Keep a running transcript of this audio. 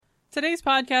Today's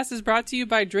podcast is brought to you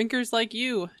by drinkers like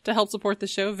you. To help support the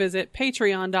show, visit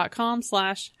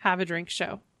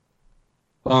patreon.com/haveadrinkshow.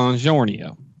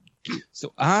 Buongiorno.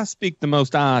 So I speak the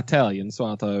most Italian, so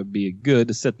I thought it would be good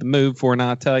to set the mood for an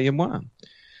Italian wine.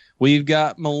 We've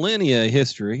got millennia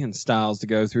history and styles to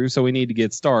go through, so we need to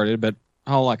get started, but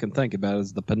all I can think about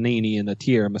is the panini and the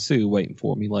tiramisu waiting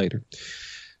for me later.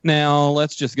 Now,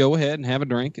 let's just go ahead and have a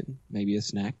drink and maybe a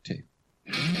snack, too.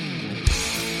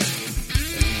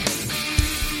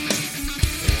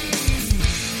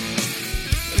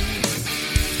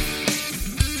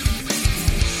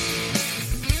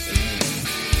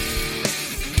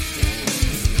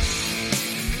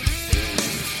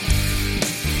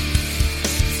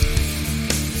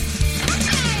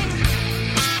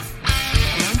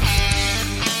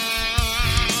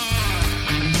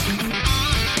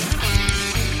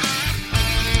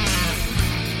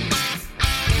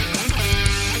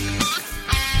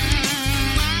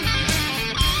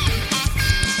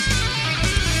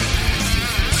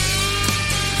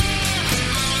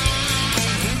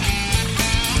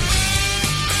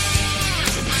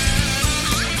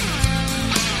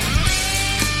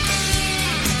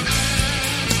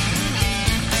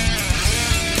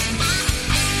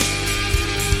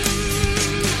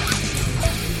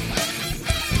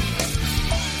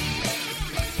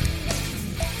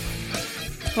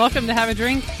 Welcome to Have a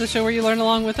Drink, the show where you learn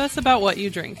along with us about what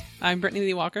you drink. I'm Brittany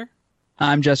Lee Walker.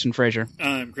 I'm Justin Frazier.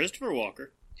 I'm Christopher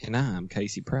Walker. And I'm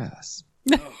Casey Price.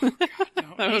 Oh, God,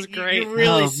 no. That was great. You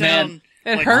really Oh, sound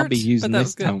It like... hurt. I'll be using but that this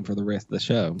was good. tone for the rest of the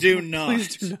show. Do not.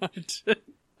 Please do not.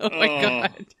 Oh my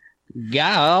God.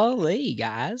 Golly,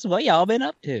 guys, what y'all been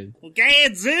up to? Well,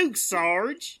 gadzooks,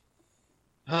 Sarge.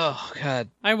 Oh, God.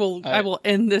 I will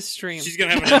end this stream. She's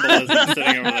going to have an embolism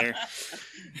sitting over there.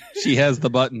 She has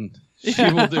the button.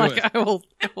 She will do it. I will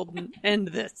end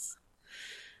this.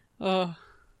 Oh.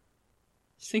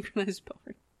 Synchronized bell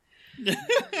ring.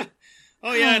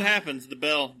 Oh, yeah, it happens. The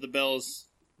bell is...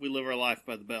 We live our life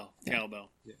by the bell.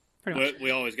 Cowbell. Yeah. Pretty much. We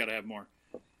always got to have more.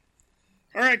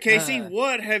 All right, Casey,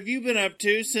 what have you been up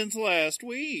to since last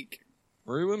week?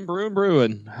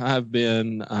 Brewing. I've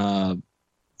been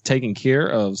taking care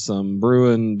of some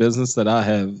brewing business that I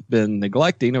have been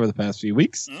neglecting over the past few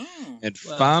weeks. Oh. And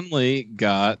finally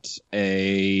got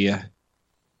I've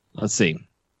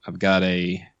got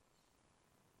a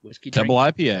Whiskey double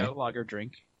drink. IPA. No, lager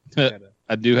drink.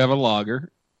 I do have a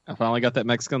lager. I finally got that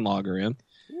Mexican lager in.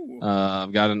 Ooh.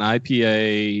 I've got an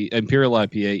IPA, Imperial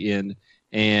IPA in,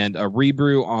 and a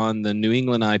rebrew on the New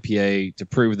England IPA to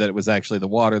prove that it was actually the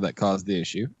water that caused the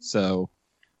issue. So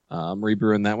I'm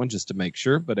rebrewing that one just to make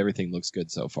sure, but everything looks good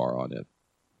so far on it.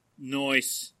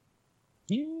 Nice.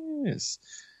 Yes.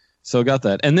 So got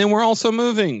that. And then we're also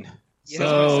moving. Yeah,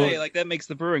 I was gonna say, like, that makes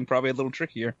the brewing probably a little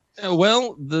trickier.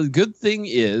 Well, the good thing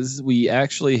is we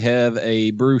actually have a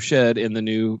brew shed in the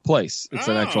new place. It's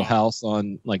an actual house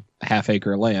on like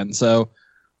half-acre land. So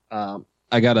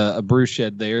I got a brew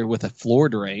shed there with a floor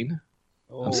drain.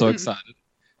 Oh. I'm so excited.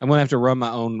 I'm going to have to run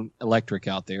my own electric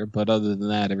out there, but other than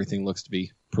that, everything looks to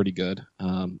be pretty good.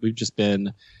 We've just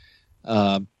been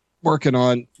working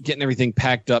on getting everything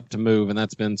packed up to move, and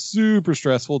that's been super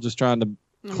stressful, just trying to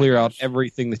clear out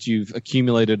everything that you've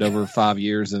accumulated over 5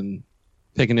 years and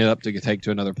picking it up to take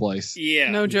to another place. Yeah.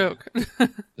 No joke.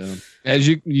 So, as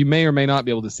you may or may not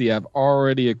be able to see, I've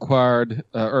already acquired,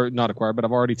 or not acquired, but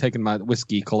I've already taken my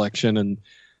whiskey collection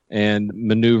and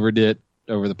maneuvered it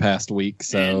over the past week.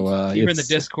 So Even in the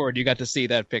Discord, you got to see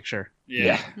that picture.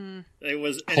 Yeah. Mm. It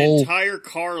was an Whole- entire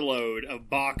carload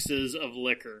of boxes of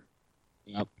liquor.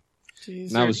 Yep. Jeez.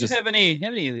 And I was Do you just have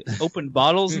any open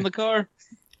bottles in the car?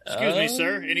 Excuse me,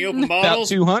 sir. Any open about bottles?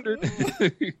 200.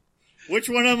 Which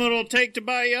one of them it'll take to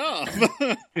buy you off?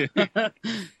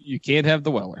 You can't have the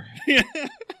Weller.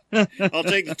 I'll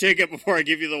take the ticket before I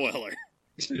give you the Weller.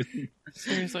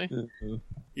 Seriously.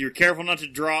 You're careful not to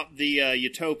drop the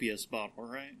Utopias bottle,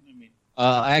 right? I mean,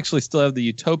 I actually still have the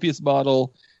Utopias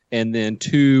bottle and then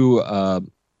two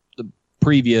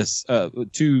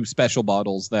special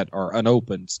bottles that are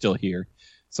unopened still here.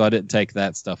 So I didn't take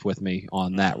that stuff with me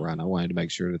on that run. I wanted to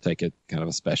make sure to take it kind of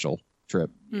a special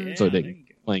trip yeah, so it there didn't you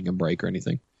go. cling and break or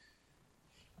anything.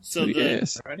 So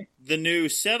Yes. the new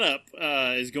setup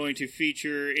is going to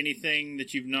feature anything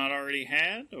that you've not already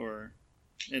had, or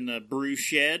in the brew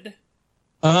shed?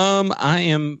 I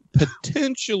am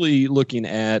potentially looking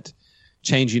at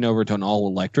changing over to an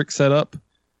all-electric setup.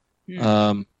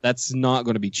 That's not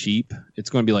going to be cheap. It's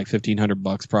going to be like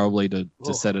 $1,500 probably to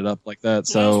set it up like that.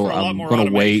 So I'm going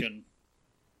to wait.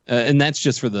 And that's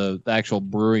just for the actual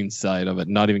brewing side of it,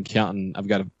 not even counting. I've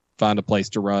got to find a place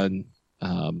to run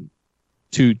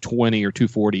 220 or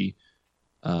 240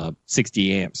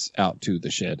 60 amps out to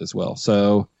the shed as well.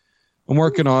 So I'm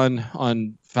working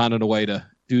on finding a way to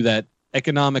do that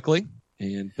economically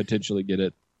and potentially get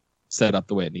it set up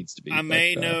the way it needs to be. I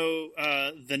may know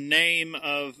the name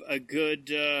of a good.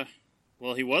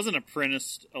 He was an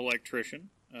apprenticed electrician.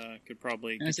 Could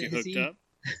probably get you hooked up.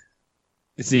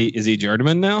 Is he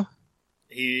journeyman now?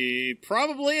 He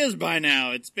probably is by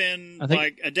now. It's been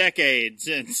like a decade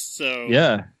since. So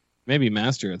yeah, maybe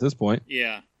master at this point.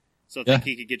 Yeah, so I think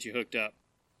he could get you hooked up.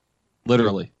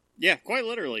 Literally. Yeah, quite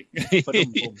literally.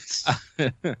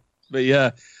 But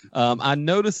yeah, I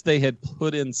noticed they had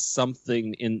put in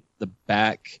something in the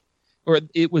back, or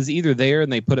it was either there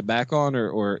and they put it back on,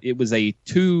 or it was a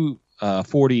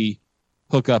 240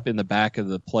 hookup in the back of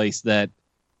the place that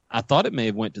I thought it may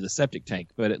have went to the septic tank,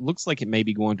 but it looks like it may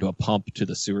be going to a pump to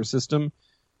the sewer system.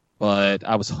 But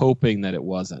I was hoping that it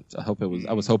wasn't. I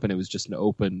was hoping it was just an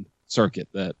open circuit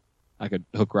that I could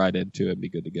hook right into and be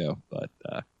good to go. But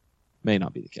may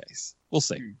not be the case. We'll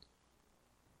see.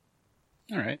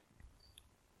 All right.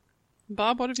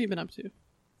 Bob, what have you been up to?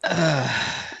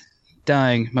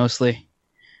 Dying, mostly.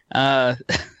 No,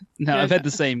 I've had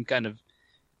the same kind of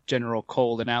general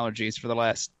cold and allergies for the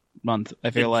last month,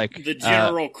 I feel like. The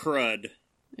general crud.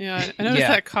 Yeah, I noticed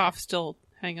that cough still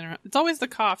hanging around. It's always the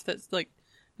cough that's like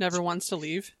never wants to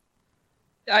leave.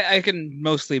 I can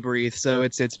mostly breathe, so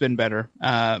it's been better.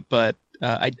 But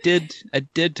I did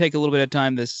take a little bit of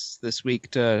time this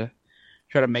week to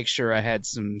try to make sure I had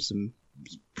some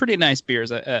pretty nice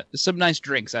beers, some nice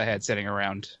drinks I had sitting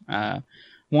around.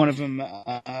 One of them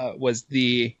was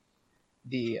the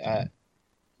Be a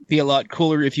Lot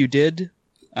Cooler If You Did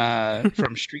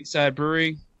from Streetside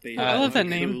Brewery. I love that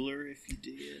name. Cooler if you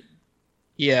did.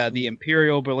 Yeah, the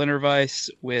Imperial Berliner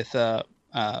Weiss with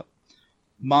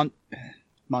Montmorency?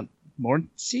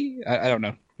 I don't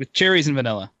know. With cherries and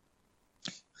vanilla.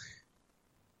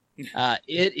 It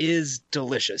is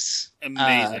delicious.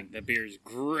 Amazing. That beer is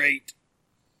great.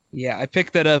 Yeah, I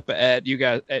picked that up at your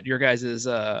guys'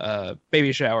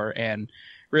 baby shower and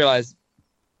realized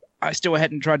I still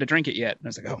hadn't tried to drink it yet. And I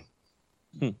was like, oh,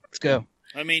 let's go.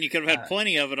 I mean, you could have had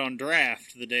plenty of it on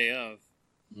draft the day of.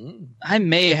 I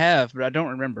may have, but I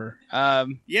don't remember.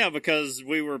 Yeah, because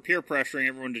we were peer pressuring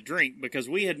everyone to drink because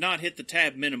we had not hit the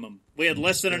tab minimum. We had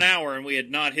less than an hour and we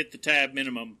had not hit the tab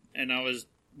minimum. And I was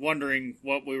wondering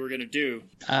what we were going to do.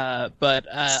 But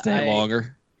stay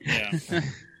longer. Yeah.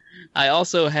 I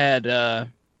also had my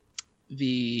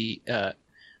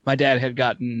dad had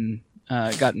gotten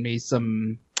me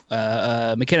some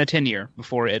McKenna 10-year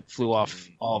before it flew off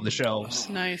all of the shelves.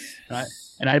 Nice.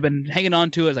 And I'd been hanging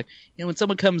on to it. I was like, when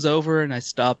someone comes over and I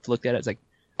stopped, looked at it, it's like,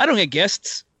 I don't get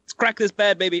guests. Let's crack this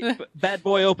bad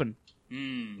boy open.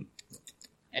 Mm.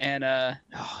 And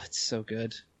it's so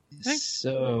good. It's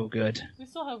so good. We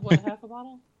still have half a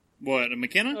bottle? What, a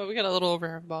McKenna? Oh, we got a little over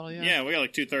half a bottle, yeah. Yeah, we got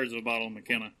like 2/3 of a bottle of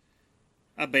McKenna.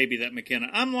 I baby that McKenna.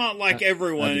 I'm not like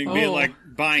everyone and be like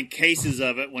buying cases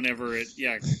of it whenever it.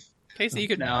 Yeah, Casey, you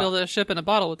could build a ship in a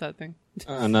bottle with that thing.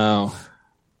 I know.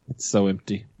 It's so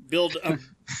empty. Build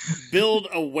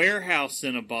a warehouse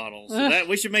in a bottle. So that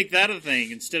we should make that a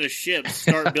thing instead of ships.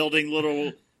 Start building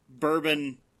little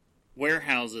bourbon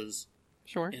warehouses.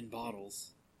 Sure. In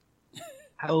bottles.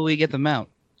 How will we get them out?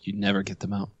 You never get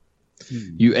them out.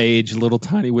 You age little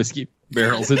tiny whiskey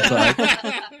barrels inside.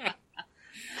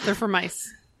 They're for mice.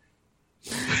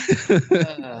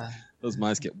 Those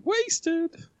mice get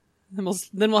wasted. Then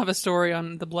we'll have a story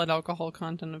on the blood alcohol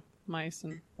content of mice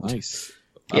and nice.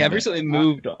 Yeah, I've recently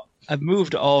moved. I've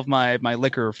moved all of my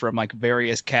liquor from like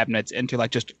various cabinets into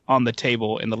like just on the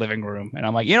table in the living room, and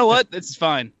I'm like, you know what? This is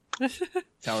fine. That's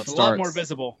how it It's starts. a lot more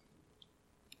visible.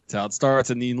 That's how it starts,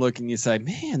 and you look and you say,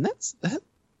 "Man, that."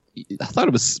 I thought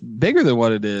it was bigger than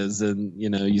what it is, and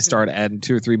you start adding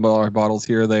 $2 or $3 bottles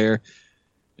here or there,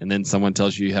 and then someone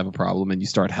tells you have a problem, and you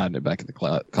start hiding it back in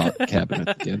the cabinet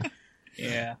again.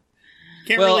 Yeah.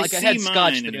 Can't well, really like I see had scotch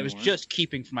mine that anymore. I was just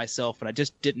keeping for myself, and I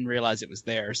just didn't realize it was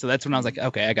there. So that's when I was like,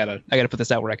 okay, I gotta put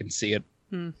this out where I can see it.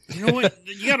 You know what?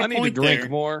 You got a I need to point drink there.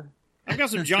 more. I've got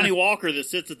some Johnny Walker that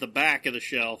sits at the back of the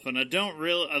shelf, and I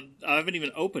haven't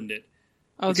even opened it.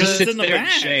 Oh, Because Just it's sits in the there in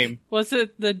back. shame.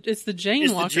 it's the Jane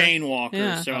It's Walker. the Jane Walker,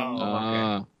 Yeah. so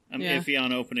Ah. I'm Yeah. iffy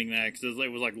on opening that because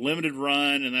it was like limited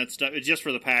run and that stuff. It's just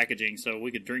for the packaging, so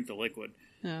we could drink the liquid.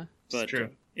 Yeah. But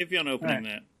true. Iffy on opening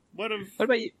that. What What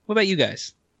about you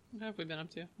guys? What have we been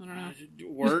up to? I don't know.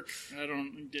 work? I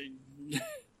don't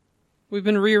We've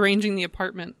been rearranging the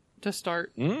apartment to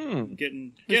start.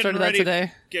 getting We started that ready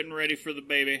today. Getting ready for the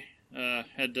baby.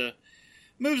 Had to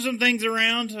move some things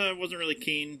around. Wasn't really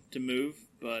keen to move,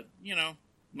 but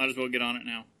might as well get on it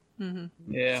now.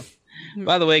 Mm-hmm. Yeah.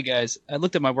 By the way, guys, I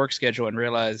looked at my work schedule and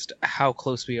realized how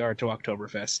close we are to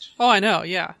Oktoberfest. Oh, I know.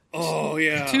 Yeah. Oh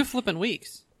yeah, 2 flipping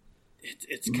weeks.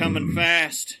 it's coming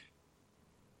fast.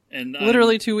 And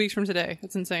Literally 2 weeks from today.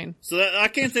 That's insane. So I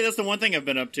can't say that's the one thing I've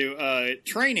been up to.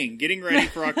 Training, getting ready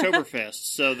for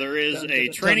Oktoberfest. So there is a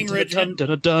training regimen.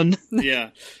 Done. Yeah.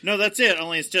 No, that's it.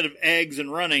 Only instead of eggs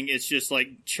and running, it's just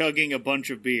like chugging a bunch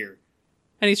of beer.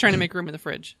 And he's trying to make room in the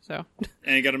fridge. So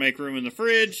And you got to make room in the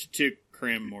fridge to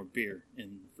cram more beer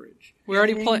in the fridge. we're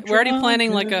already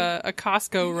planning like a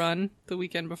Costco run the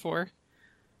weekend before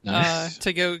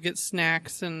to go get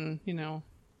snacks and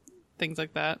things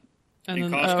like that. And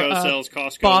then Costco sells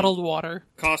Costco bottled water.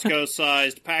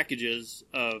 Costco-sized packages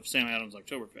of Sam Adams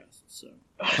Oktoberfest. So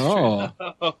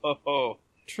Oh,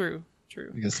 True.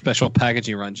 like a special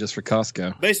packaging run just for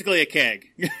Costco. basically a keg.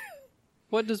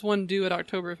 What does one do at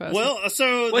Oktoberfest? Well,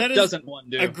 so What that is doesn't one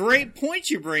do? a great point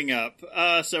you bring up.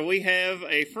 So we have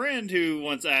a friend who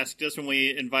once asked us when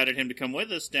we invited him to come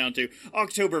with us down to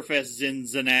Oktoberfest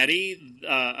Cincinnati,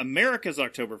 America's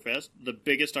Oktoberfest, the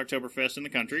biggest Oktoberfest in the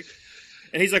country.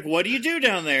 And he's like, "What do you do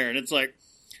down there?" And it's like,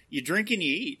 "You drink and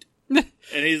you eat." And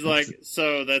he's like,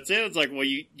 "So that's it?" It's like, "Well,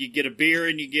 you get a beer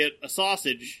and you get a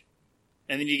sausage,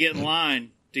 and then you get in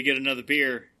line to get another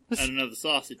beer and another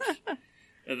sausage."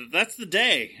 That's the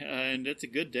day, and it's a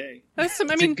good day. That's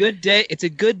It's a good day. It's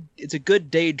a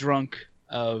good day drunk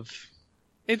of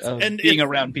being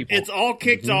around people. It's all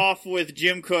kicked off with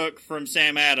Jim Cook from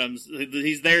Sam Adams.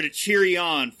 He's there to cheer you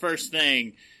on first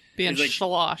thing. being like,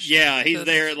 sloshed. Yeah, he's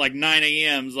there at like 9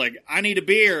 a.m. He's like, "I need a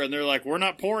beer," and they're like, "We're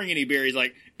not pouring any beer." He's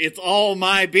like, "It's all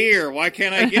my beer. Why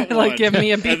can't I get one?" Like, give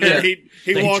me a beer. And then he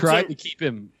They walks tried up. to keep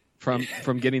him from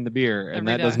getting the beer, and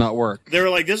Every that does day. not work. They were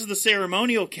like, "This is the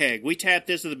ceremonial keg. We tapped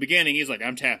this at the beginning." He's like,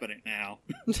 "I'm tapping it now."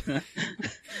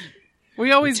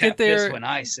 We always Tap get there. this when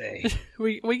I say.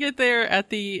 We get there at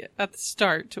the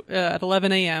start at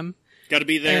 11 a.m. Got to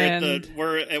be there And-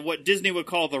 we're at what Disney would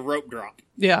call the rope drop.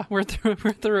 Yeah, we're at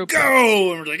the rope.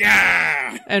 Go, and we're like,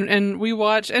 "Ah!" And we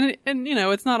watch and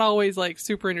it's not always like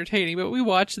super entertaining, but we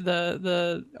watch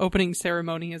the opening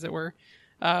ceremony, as it were,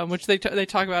 which they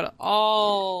talk about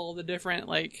all the different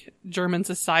like German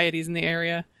societies in the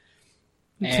area.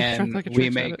 And Like a we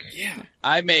church make, rabbit. Yeah,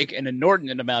 I make an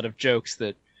inordinate amount of jokes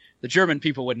that the German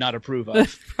people would not approve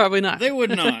of. Probably not. they would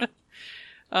not.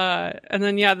 And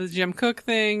then the Jim Cook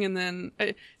thing, and then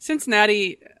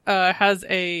Cincinnati has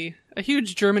a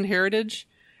huge German heritage,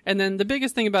 and then the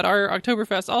biggest thing about our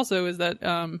Oktoberfest also is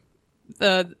that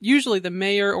usually the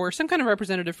mayor or some kind of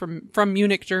representative from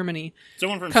Munich, Germany,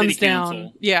 Someone from comes City down.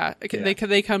 Council. Yeah,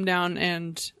 they come down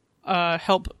and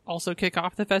help also kick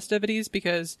off the festivities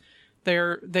because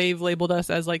they've labeled us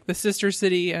as like the sister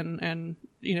city and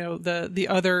the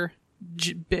other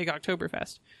big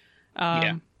Oktoberfest.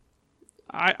 Yeah.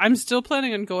 I'm still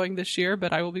planning on going this year,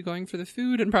 but I will be going for the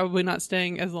food and probably not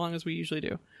staying as long as we usually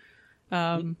do.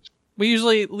 We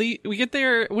usually we get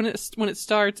there when it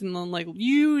starts, and then like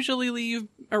usually leave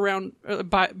around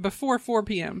before 4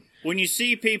 p.m. When you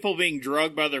see people being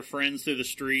drugged by their friends through the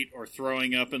street or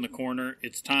throwing up in the corner,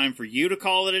 it's time for you to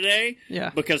call it a day. Yeah.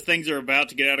 Because things are about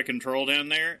to get out of control down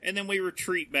there, and then we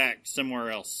retreat back somewhere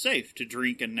else safe to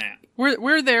drink and nap.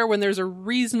 We're there when there's a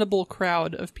reasonable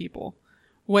crowd of people.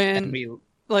 When And we,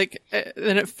 like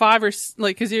then at 5 or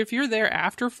like because if you're there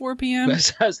after 4 p.m. I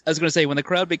was going to say, when the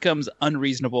crowd becomes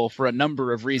unreasonable for a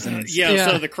number of reasons. Yeah.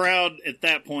 So the crowd at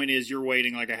that point is you're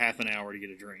waiting like a half an hour to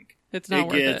get a drink. It's not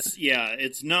worth it. Yeah,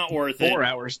 it's not worth it. 4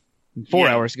 hours. 4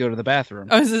 Yeah. hours to go to the bathroom.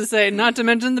 I was going to say, not to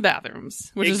mention the bathrooms,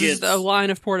 which It is just gets- a line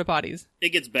of porta potties.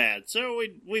 It gets bad. So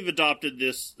we've adopted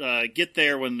this, get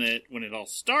there when it all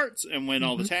starts and when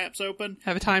all the taps open.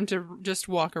 Have a time to just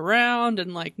walk around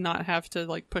and like not have to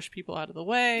like push people out of the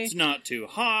way. It's not too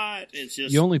hot. It's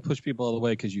just... You only push people out of the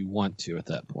way because you want to at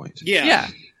that point. Yeah. Yeah,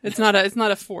 it's not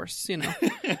a force, and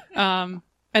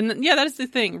that is the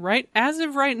thing, right? As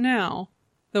of right now,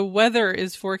 the weather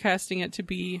is forecasting it to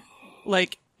be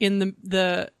like in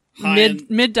the High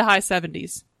mid to high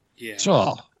 70s. Yeah.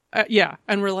 Oh, Yeah,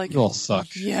 and we're like, you all suck.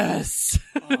 yes.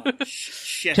 Oh,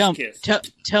 chef's Tell, kiss.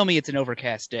 tell me it's an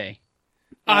overcast day.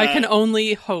 I can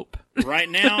only hope. Right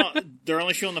now, they're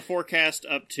only showing the forecast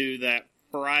up to that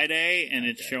Friday, and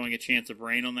it's showing a chance of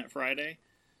rain on that Friday.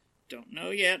 Don't know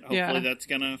yet. Hopefully Yeah. that's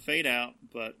going to fade out.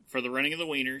 But for the running of the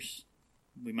wieners,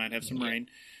 we might have some rain.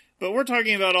 But we're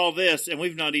talking about all this, and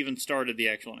we've not even started the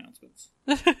actual announcements.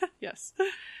 Yes.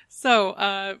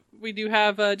 So, we do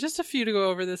have just a few to go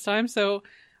over this time. So,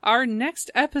 our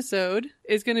next episode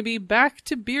is going to be back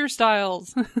to beer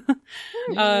styles.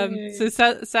 So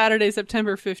Saturday,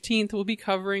 September 15th, we'll be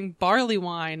covering barley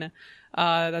wine.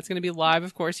 That's going to be live,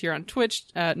 of course, here on Twitch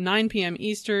at 9 p.m.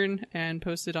 Eastern and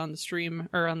posted on the stream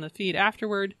or on the feed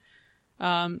afterward.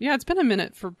 Yeah, it's been a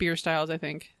minute for Beer Styles, I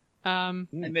think. I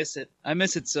miss it. I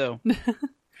miss it so.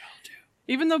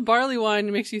 Even though barley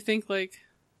wine makes you think like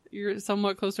you're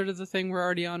somewhat closer to the thing we're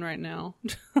already on right now.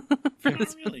 For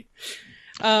this. Really.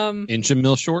 Inch and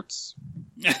mill shorts.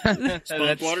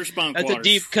 Spunk water. That's a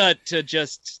deep cut to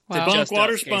just Wow. to Spunk just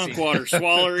water, us, spunk Casey. water.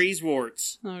 Swalleries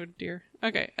warts. Oh dear.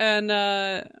 Okay, and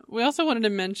we also wanted to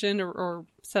mention or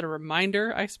set a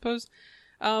reminder, I suppose.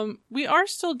 We are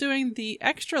still doing the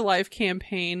Extra Life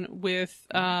campaign with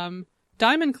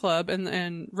Diamond Club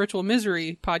and Ritual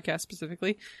Misery podcast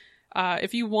specifically.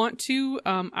 If you want to,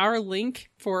 our link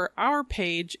for our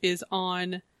page is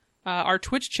on our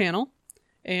Twitch channel,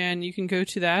 and you can go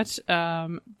to that.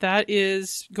 That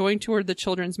is going toward the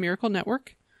Children's Miracle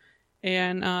Network,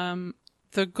 and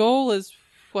the goal is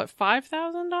what,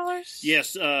 $5,000?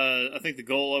 Yes, I think the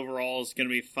goal overall is going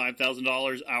to be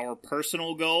 $5,000. Our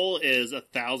personal goal is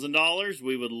 $1,000.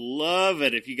 We would love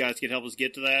it if you guys could help us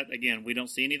get to that. Again, we don't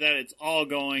see any of that. It's all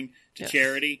going to Yes.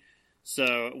 charity.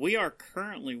 So we are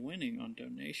currently winning on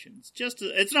donations.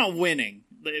 It's not winning,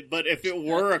 but if it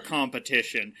were a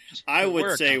competition, I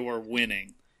would say we're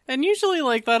winning. And usually,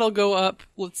 like, that'll go up,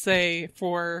 let's say,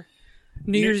 for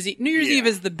New Year's Eve. New Year's yeah. Eve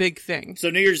is the big thing. So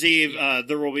New Year's Eve,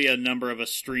 there will be a number of us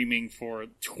streaming for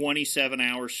 27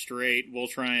 hours straight. We'll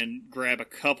try and grab a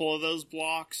couple of those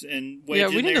blocks and wedge Yeah,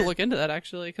 we in need there. to look into that,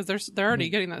 actually, because they're already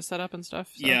getting that set up and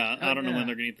stuff. So. Yeah, I don't know when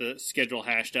they're going to get the schedule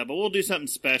hashed out, but we'll do something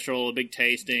special, a big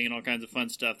tasting and all kinds of fun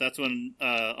stuff. That's when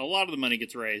a lot of the money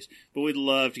gets raised. But we'd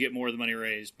love to get more of the money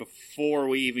raised before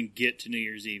we even get to New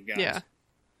Year's Eve, guys. Yeah.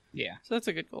 Yeah. So that's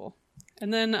a good goal.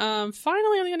 And then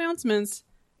finally on the announcements,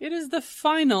 it is the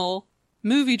final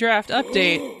movie draft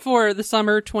update for the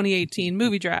summer 2018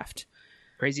 movie draft.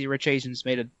 Crazy Rich Asians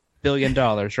made $1 billion,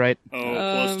 right? Oh,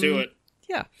 close to it.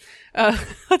 Yeah.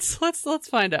 Let's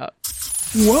find out.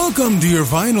 Welcome to your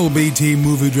final BT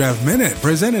Movie Draft Minute,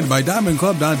 presented by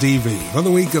DiamondClub.tv for the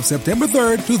week of September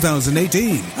 3rd,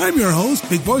 2018. I'm your host,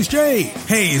 Big Voice Jay.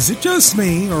 Hey, is it just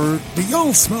me, or do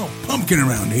y'all smell pumpkin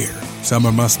around here?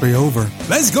 Summer must be over.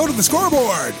 Let's go to the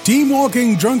scoreboard. Team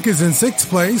Walking Drunk is in 6th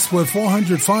place with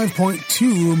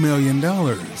 $405.2 million.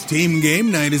 Team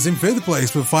Game Night is in 5th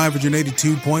place with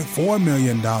 $582.4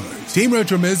 million. Team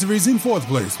Retro Misery is in 4th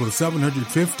place with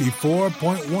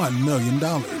 $754.1 million.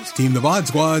 Team The VOD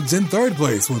Squad's in 3rd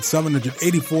place with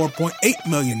 $784.8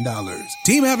 million.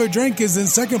 Team Have a Drink is in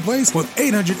 2nd place with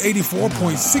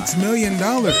 $884.6 million.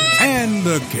 And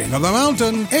the King of the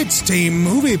Mountain, it's Team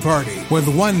Movie Party with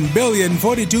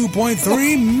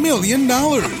 $1,042.3 million.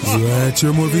 That's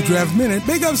your Movie Draft Minute.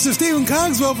 Big ups to Stephen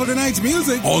Cogswell for tonight's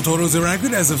music. All totals are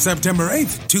accurate as of September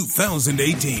 8th,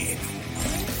 2018.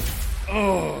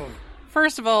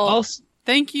 First of all, Also,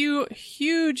 thank you,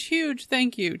 huge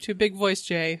thank you to Big Voice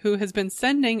Jay, who has been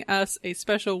sending us a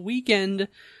special weekend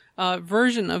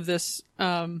version of this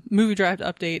movie draft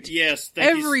update Yes,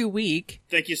 every week.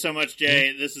 Thank you so much,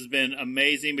 Jay. This has been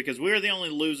amazing because we're the only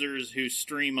losers who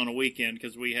stream on a weekend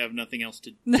because we have nothing else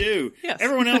to do. Yes.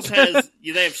 Everyone else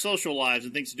they have social lives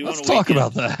and things to do Let's on a talk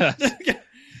weekend. about that.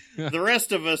 The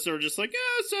rest of us are just like,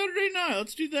 Saturday night,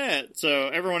 let's do that. So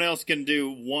everyone else can do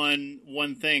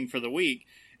one thing for the week.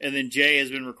 And then Jay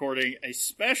has been recording a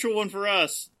special one for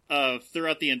us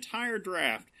throughout the entire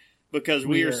draft because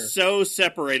we are so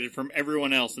separated from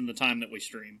everyone else in the time that we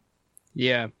stream.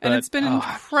 yeah. And it's been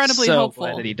incredibly so helpful.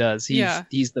 glad that he does.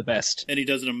 He's the best. And he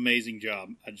does an amazing job,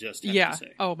 I just have Yeah. to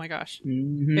say. Oh my gosh.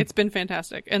 Mhm. It's been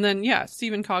fantastic. And then, yeah,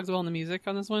 Stephen Cogswell on the music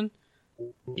on this one.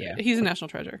 Yeah. He's a national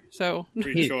treasure. So,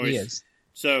 Great choice. He is.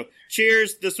 So,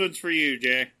 cheers. This one's for you,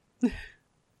 Jay.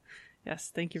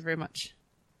 yes, thank you very much.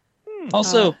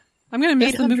 Also, I'm going to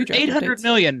miss the movie draft 800 updates.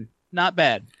 million. Not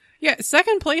bad. Yeah,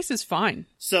 second place is fine.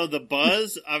 So the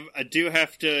buzz, I do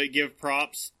have to give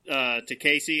props to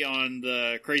Casey on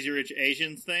the Crazy Rich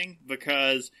Asians thing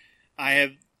because I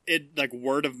have it like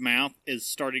word of mouth is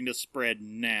starting to spread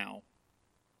now.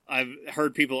 I've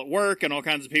heard people at work and all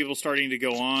kinds of people starting to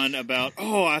go on about,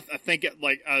 I think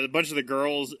like a bunch of the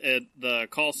girls at the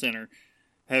call center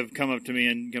have come up to me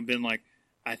and been like,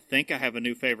 I think I have a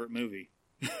new favorite movie.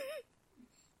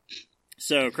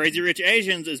 So Crazy Rich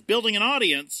Asians is building an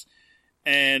audience.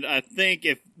 And I think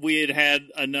if we had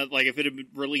another, like if it had been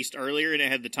released earlier and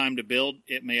it had the time to build,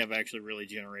 it may have actually really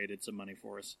generated some money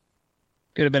for us.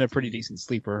 Could have been a pretty decent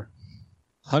sleeper.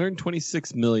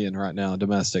 126 million right now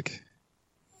domestic.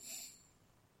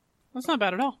 That's not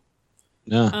bad at all.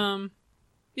 No.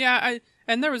 Yeah,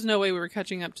 and there was no way we were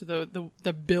catching up to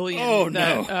the billion. Oh,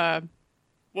 that, no.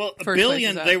 Well, a First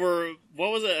billion, place is they were,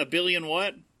 what was it, a billion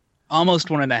what? Almost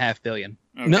 1.5 billion.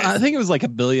 Okay. No, I think it was like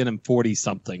 $1,040,000,000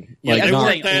 something. Yeah, Like they not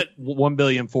weren't that-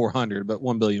 1,400,000,000, but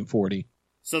 1,040,000,000.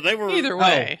 So they were Either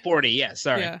way. Oh, 40, yeah,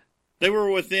 sorry. Yeah. They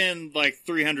were within like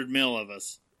 300 mil of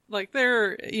us. Like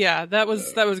that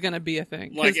was going to be a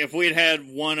thing. Like 'Cause- if we'd had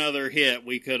one other hit,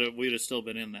 we'd have still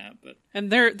been in that. But and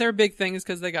their big thing is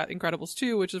because they got Incredibles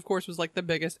 2, which of course was like the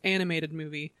biggest animated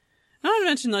movie. Not to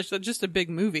mention like just a big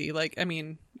movie. Like I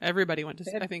mean, everybody went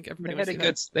to. I think everybody went to see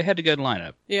that. They had a good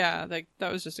lineup. Yeah, like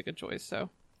that was just a good choice. So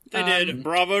they did.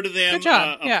 Bravo to them. good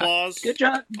job, yeah. Applause. Good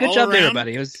job, All to around.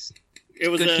 everybody. It was It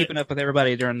was good keeping up with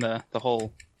everybody during the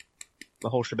whole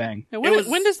shebang. yeah, It was-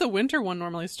 when does the winter one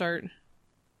normally start?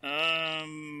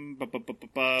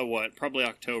 What? Probably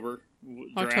October.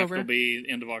 Draft October. will be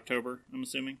end of October. I'm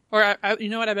assuming. Or you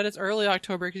know what? I bet it's early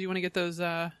October because you want to get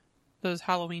those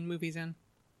Halloween movies in.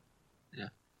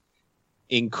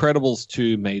 Incredibles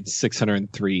 2 made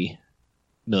 $603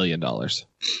 million.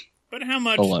 But how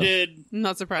much Hello. did I'm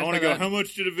not I surprised want by to go? that. How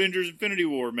much did Avengers: Infinity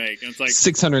War make? And it's like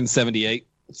 678.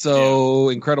 So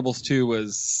Incredibles 2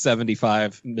 was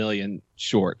 75 million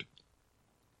short.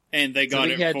 and they So got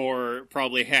we it had- for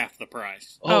probably half the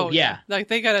price. Oh, yeah. Like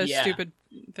they got a Yeah. stupid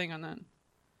thing on that.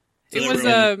 So It they was were-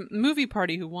 a movie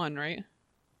party who won, right?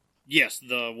 Yes,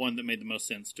 the one that made the most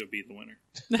sense to be the winner.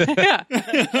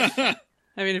 Yeah.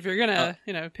 I mean, if you're gonna,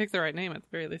 pick the right name at the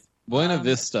very least. Buena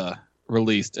Vista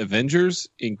released Avengers,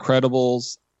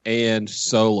 Incredibles, and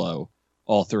Solo,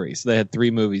 all three. So they had 3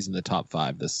 movies in the top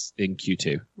 5 this in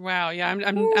Q2. Wow. Yeah, I'm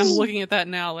looking at that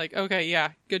now. Like, okay,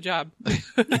 yeah, good job.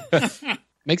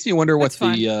 Makes me wonder what That's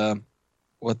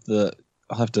the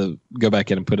I'll have to go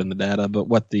back in and put in the data, but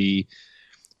what the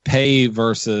pay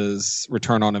versus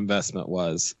return on investment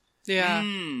was. Yeah,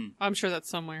 Hmm. I'm sure that's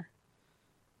somewhere.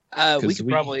 We 'Cause could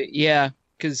we- probably,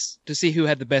 because to see who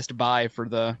had the best buy for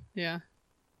the. Yeah,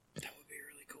 That would be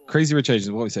really cool. Crazy Rich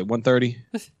Asians, what do we say, 130?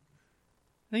 I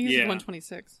think it's Yeah.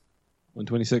 126.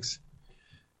 126?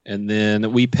 And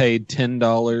then we paid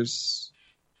 $10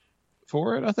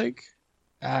 for it, I think.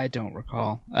 I don't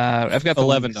recall. I've got the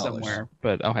link $11 somewhere,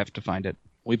 but I'll have to find it.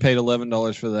 We paid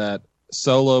 $11 for that.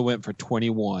 Solo went for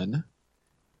 21.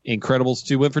 Incredibles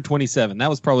 2 went for 27. That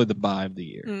was probably the buy of the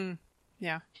year.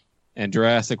 Yeah. And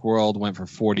Jurassic World went for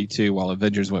 42, while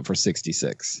Avengers went for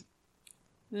 66.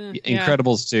 Yeah,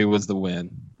 Incredibles 2 was the win.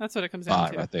 that's what it comes down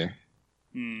Buy to. right there.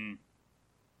 Hmm.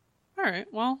 All right.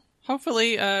 Well,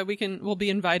 hopefully we'll be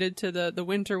invited to the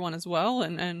winter one as well,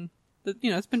 and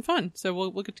it's been fun. So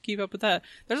we'll get to keep up with that.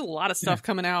 There's a lot of stuff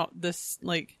coming out this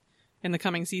in the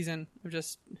coming season.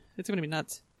 It's going to be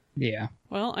nuts. Yeah.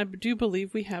 Well, I do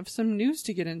believe we have some news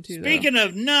to get into. Speaking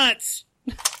of nuts.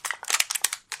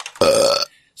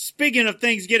 Speaking of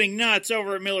things getting nuts,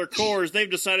 over at Miller Coors, they've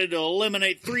decided to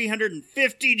eliminate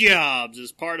 350 jobs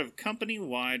as part of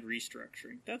company-wide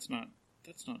restructuring. That's not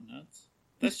nuts.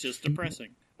 That's just depressing.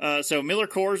 So Miller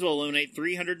Coors will eliminate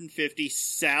 350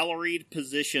 salaried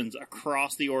positions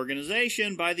across the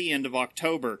organization by the end of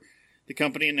October. The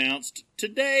company announced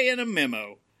today in a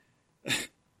memo.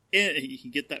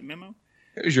 You get that memo?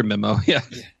 Here's your memo. Yeah.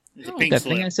 It's a Oh, pink That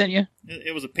slip. thing I sent you?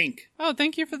 It was a pink. Oh,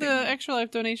 thank you for the Extra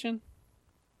Life donation.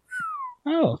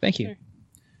 Oh, thank you.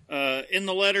 In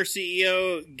the letter,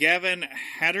 CEO Gavin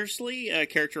Hattersley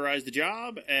characterized the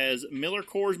job as Miller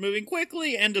Coors moving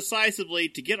quickly and decisively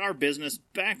to get our business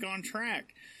back on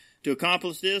track. To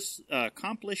accomplish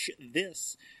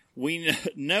this, we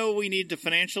know we need to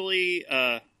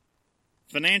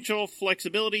financial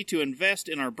flexibility to invest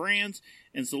in our brands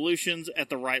and solutions at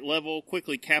the right level,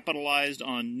 quickly capitalize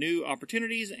on new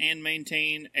opportunities, and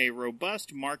maintain a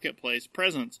robust marketplace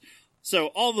presence. So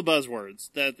all the buzzwords,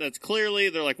 that's clearly,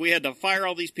 they're like, we had to fire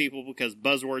all these people because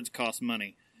buzzwords cost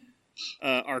money.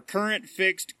 Our current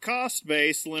fixed cost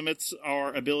base limits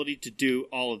our ability to do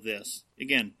all of this.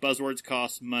 Again, buzzwords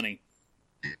cost money.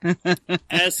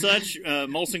 As such,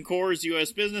 Molson Coors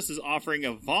U.S. business is offering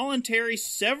a voluntary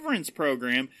severance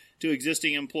program to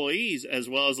existing employees, as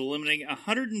well as eliminating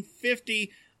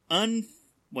 150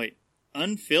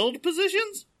 unfilled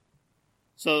positions?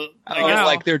 So I guess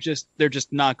Like they're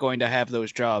just not going to have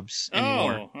those jobs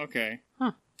anymore. Oh, okay.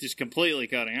 Huh. Just completely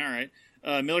cutting. All right.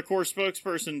 Miller Coors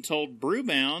spokesperson told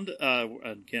Brewbound,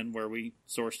 again, where we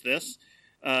sourced this,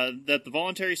 that the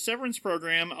voluntary severance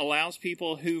program allows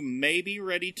people who may be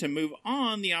ready to move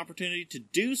on the opportunity to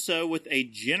do so with a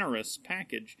generous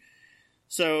package.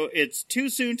 So it's too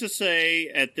soon to say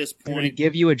at this They're going to point.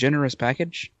 give you a generous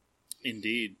package?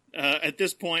 Indeed. At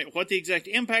this point, what the exact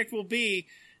impact will be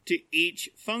to each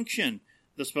function.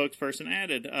 The spokesperson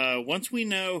added, once we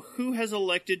know who has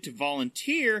elected to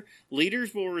volunteer,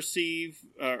 leaders will receive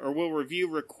or will review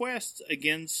requests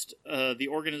against the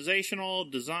organizational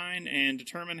design and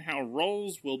determine how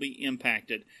roles will be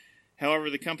impacted. However,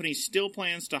 the company still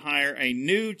plans to hire a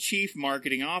new chief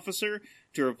marketing officer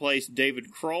to replace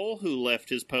David Kroll, who left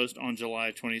his post on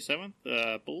July 27th.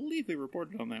 I believe we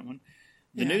reported on that one.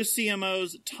 The new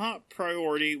CMO's top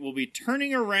priority will be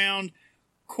turning around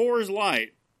Coors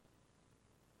Light.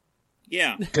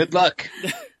 Yeah. Good luck.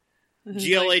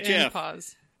 GLHF. And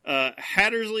pause.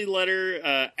 Hattersley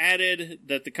letter added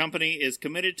that the company is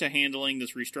committed to handling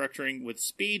this restructuring with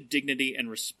speed, dignity, and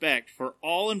respect for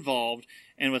all involved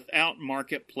and without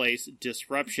marketplace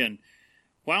disruption.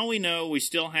 While we know we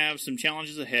still have some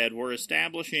challenges ahead, we're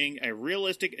establishing a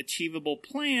realistic, achievable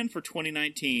plan for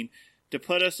 2019 to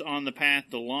put us on the path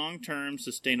to long-term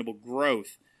sustainable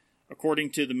growth.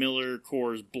 According to the Miller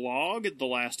Coors blog, the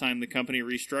last time the company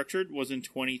restructured was in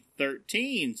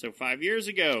 2013, so 5 years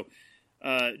ago.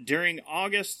 During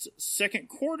August's second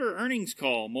quarter earnings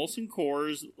call, Molson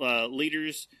Coors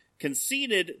leaders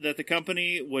conceded that the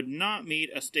company would not meet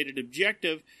a stated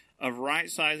objective of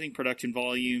right-sizing production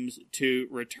volumes to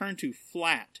return to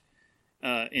flat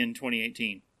in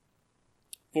 2018.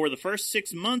 For the first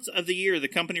 6 months of the year, the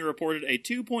company reported a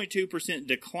 2.2%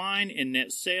 decline in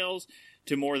net sales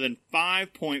to more than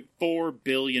 $5.4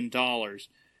 billion.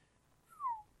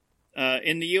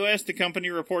 In the U.S., the company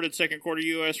reported second quarter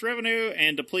U.S. revenue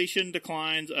and depletion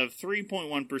declines of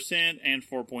 3.1% and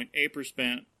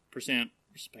 4.8%,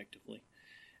 respectively.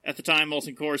 At the time,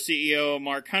 Molson Coors CEO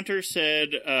Mark Hunter said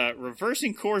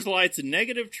reversing Coors Light's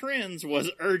negative trends was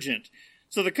urgent.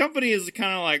 So the company is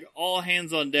kind of like all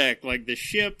hands on deck, like the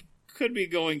ship could be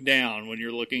going down when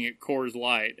you're looking at Coors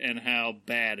Light and how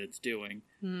bad it's doing.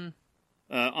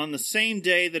 On the same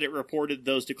day that it reported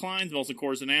those declines, Molson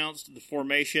Coors announced the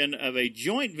formation of a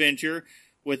joint venture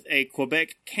with a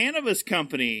Quebec cannabis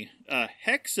company,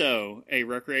 Hexo, a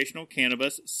recreational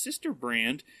cannabis sister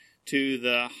brand to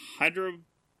the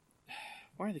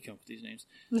why are they coming up with these names?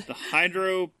 The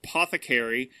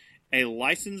Hydropothecary, a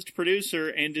licensed producer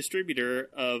and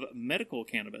distributor of medical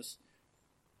cannabis.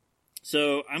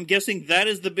 So I'm guessing that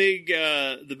is the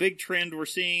big trend we're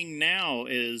seeing now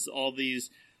is all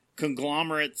these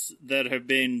conglomerates that have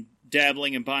been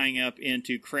dabbling and buying up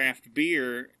into craft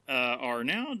beer are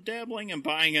now dabbling and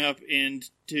buying up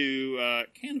into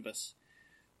cannabis.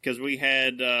 Because we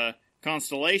had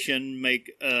Constellation make,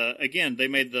 again, they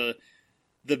made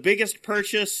the biggest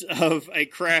purchase of a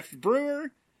craft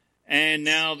brewer, and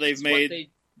now they made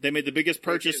the biggest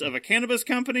purchase of a cannabis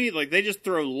company. Like, they just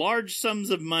throw large sums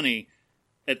of money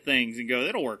at things and go,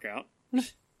 it'll work out.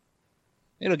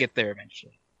 It'll get there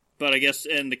eventually. But I guess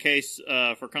in the case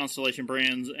for Constellation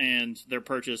Brands and their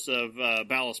purchase of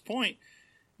Ballast Point,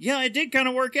 yeah, it did kind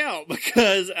of work out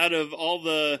because out of all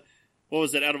the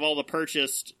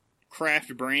purchased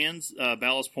craft brands,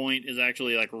 Ballast Point is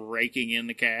actually like raking in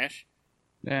the cash.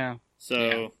 Yeah.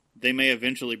 So they may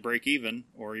eventually break even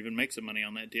or even make some money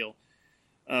on that deal.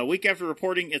 A week after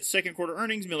reporting its second quarter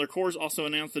earnings, Miller Coors also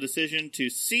announced the decision to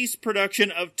cease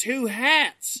production of Two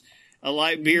Hats, a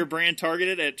light beer brand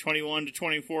targeted at 21 to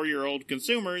 24-year-old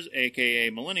consumers,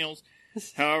 a.k.a. millennials.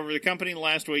 However, the company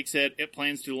last week said it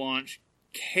plans to launch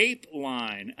Cape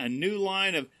Line, a new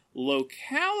line of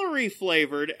low-calorie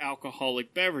flavored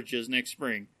alcoholic beverages next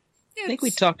spring. I think we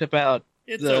talked about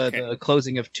okay. the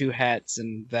closing of Two Hats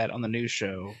and that on the news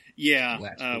show. Yeah,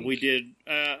 last week. we did.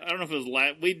 I don't know if it was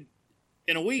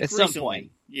in a week At recently. some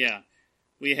point. Yeah,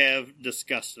 we have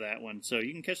discussed that one. So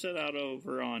you can catch that out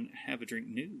over on Have a Drink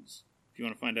News if you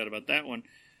want to find out about that one.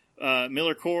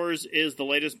 Miller Coors is the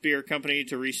latest beer company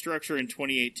to restructure in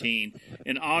 2018.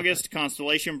 In August,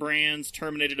 Constellation Brands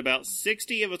terminated about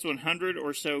 60 of its 100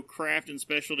 or so craft and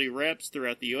specialty reps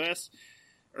throughout the U.S.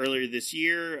 Earlier this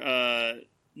year,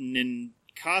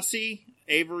 Ninkasi,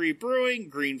 Avery Brewing,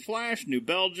 Green Flash, New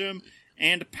Belgium,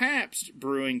 and Pabst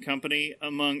Brewing Company,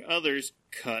 among others,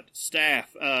 cut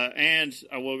staff. And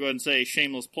I will go ahead and say,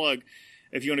 shameless plug,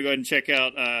 if you want to go ahead and check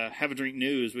out Have a Drink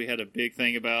News, we had a big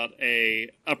thing about a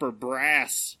upper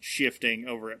brass shifting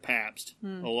over at Pabst. A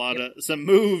lot of some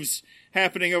moves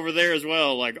happening over there as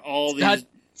well, like all these.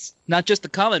 Not just the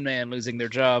common man losing their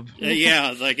job.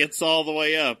 Yeah, like it's all the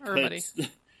way up. Everybody.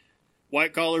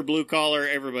 White collar, blue collar,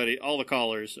 everybody, all the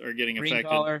collars are getting Green affected.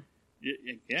 collar,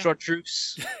 Yeah. short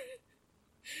truce.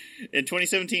 In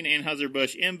 2017,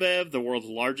 Anheuser-Busch InBev, the world's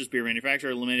largest beer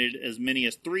manufacturer, eliminated as many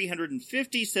as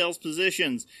 350 sales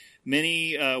positions,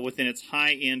 many within its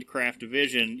high-end craft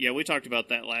division. Yeah, we talked about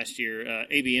that last year.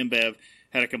 AB InBev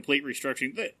had a complete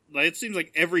restructuring. It seems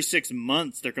like every 6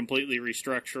 months they're completely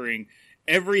restructuring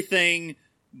everything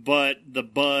but the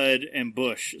Bud and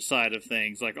Busch side of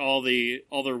things. Like all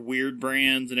their weird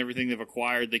brands and everything they've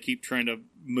acquired, they keep trying to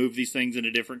move these things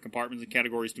into different compartments and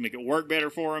categories to make it work better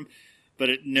for them, but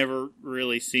it never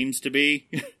really seems to be.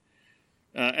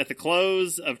 At the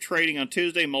close of trading on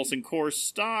Tuesday, Molson Coors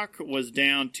stock was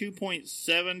down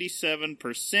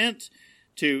 2.77%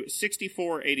 to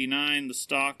 $64.89. The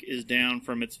stock is down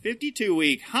from its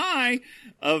 52-week high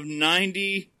of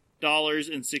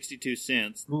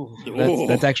 $90.62. Ooh,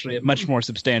 that's actually a much more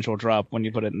substantial drop when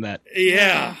you put it in that.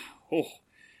 Yeah. Oh.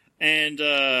 And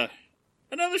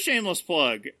another shameless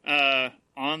plug.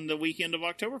 On the weekend of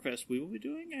Oktoberfest, we will be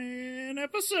doing an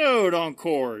episode on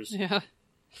Coors. Yeah.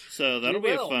 So that'll be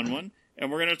a fun one. And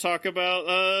we're going to talk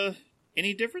about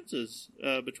any differences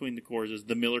between the Coors,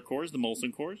 the Miller Coors, the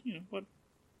Molson Coors. You know what?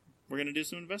 We're going to do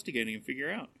some investigating and figure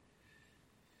out.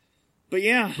 But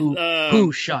yeah,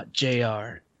 who shot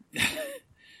JR?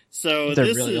 So It's a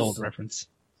this really is old reference.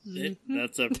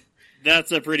 that's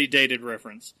a pretty dated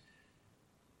reference.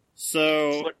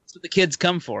 So That's what the kids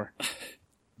come for.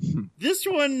 this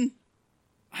one,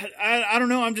 I don't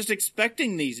know. I'm just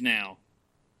expecting these now.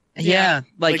 Yeah,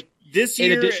 like this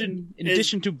in year.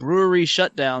 addition to brewery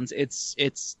shutdowns,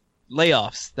 it's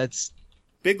layoffs. That's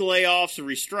big layoffs and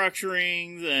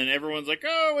restructurings, and everyone's like,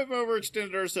 "Oh, we've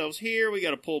overextended ourselves here. We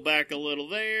got to pull back a little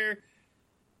there."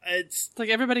 It's like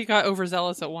everybody got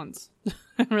overzealous at once.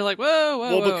 And we're like,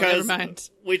 whoa, because never mind.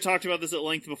 we talked about this at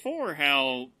length before.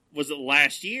 How was it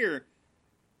last year?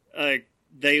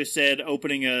 They said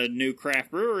opening a new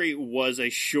craft brewery was a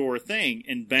sure thing,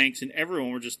 and banks and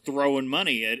everyone were just throwing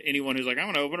money at anyone who's like, "I'm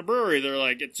going to open a brewery." They're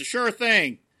like, "It's a sure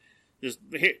thing. Just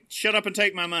shut up and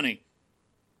take my money."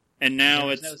 And now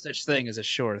there's no such thing as a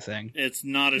sure thing. It's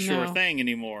not a sure thing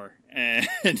anymore, and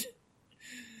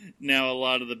now a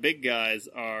lot of the big guys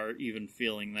are even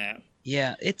feeling that.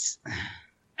 Yeah, it's.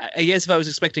 I guess if I was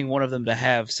expecting one of them to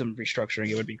have some restructuring,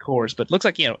 it would be Coors. But it looks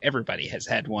like everybody has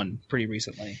had one pretty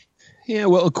recently. Yeah,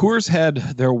 well, Coors had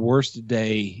their worst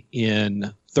day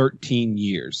in 13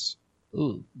 years.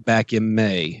 Ooh. Back in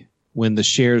May, when the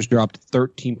shares dropped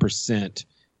 13%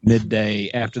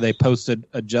 midday after they posted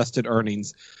adjusted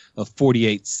earnings of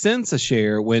 48 cents a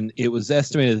share when it was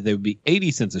estimated that they would be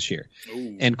 80 cents a share.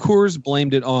 Ooh. And Coors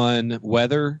blamed it on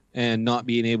weather and not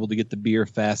being able to get the beer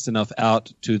fast enough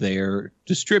out to their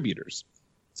distributors.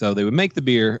 So they would make the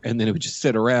beer and then it would just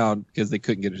sit around because they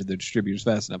couldn't get it to the distributors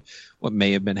fast enough. What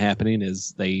may have been happening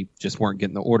is they just weren't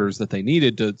getting the orders that they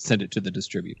needed to send it to the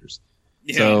distributors.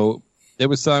 Yeah. So there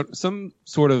was some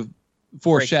sort of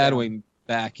foreshadowing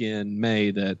back in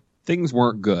May that things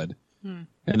weren't good.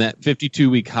 And that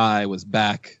 52-week high was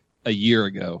back a year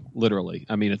ago, literally.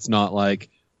 I mean, it's not like,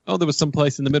 oh, there was some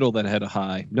place in the middle that had a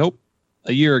high. Nope.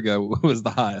 A year ago was the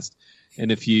highest.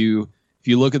 And if you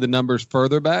look at the numbers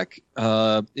further back,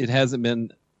 it hasn't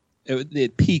been.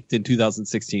 It peaked in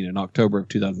 2016, in October of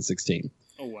 2016.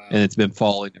 Oh wow! And it's been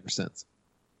falling ever since.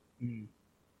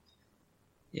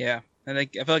 Yeah, I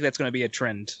feel like that's going to be a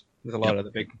trend with a lot of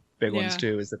the big ones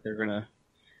too. Is that they're gonna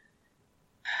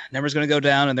numbers going to go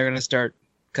down and they're going to start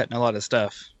cutting a lot of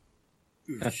stuff.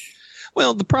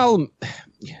 Well, the problem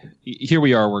here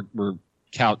we are. We're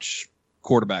couch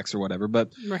quarterbacks or whatever,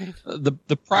 but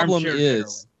the problem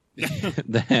is.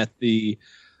 That the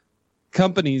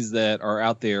companies that are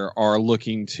out there are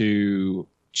looking to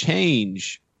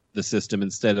change the system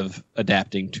instead of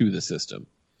adapting to the system.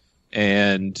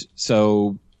 And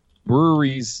so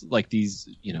breweries like these,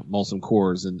 Molson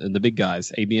Coors and the big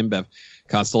guys, AB InBev,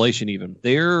 Constellation even,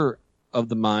 they're of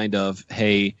the mind of,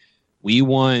 hey, we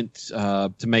want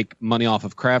to make money off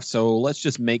of craft, so let's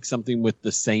just make something with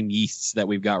the same yeasts that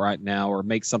we've got right now, or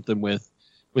make something with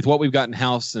what we've got in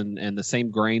house and the same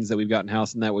grains that we've got in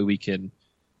house, and that way we can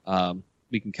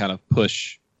kind of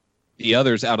push the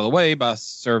others out of the way by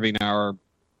serving our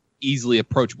easily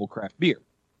approachable craft beer.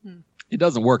 It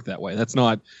doesn't work that way. That's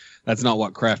not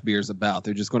what craft beer is about.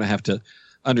 They're just going to have to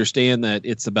understand that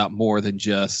it's about more than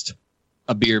just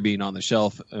a beer being on the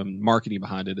shelf and marketing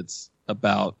behind it. It's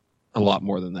about a lot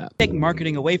more than that. Take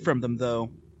marketing away from them,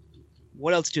 though.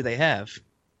 What else do they have?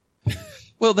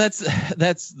 Well, that's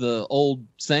the old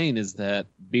saying, is that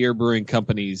beer brewing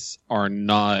companies are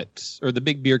not, or the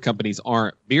big beer companies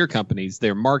aren't beer companies.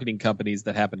 They're marketing companies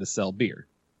that happen to sell beer.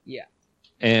 Yeah.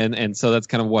 And so that's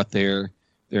kind of what they're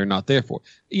not there for.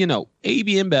 AB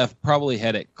InBev probably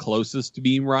had it closest to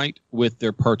being right with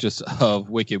their purchase of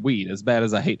Wicked Weed. As bad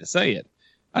as I hate to say it,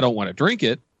 I don't want to drink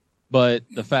it, but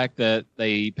the fact that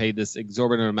they paid this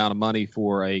exorbitant amount of money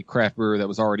for a craft brewer that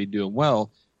was already doing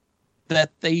well,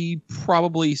 that they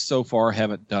probably so far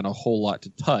haven't done a whole lot to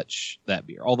touch that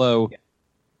beer. Although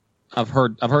I've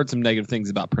heard some negative things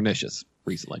about Pernicious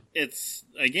recently. It's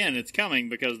coming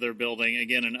because they're building,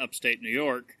 again, in upstate New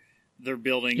York. They're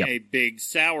building Yep. a big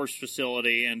sours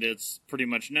facility, and it's pretty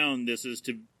much known this is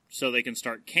so they can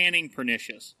start canning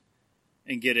Pernicious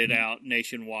and get it out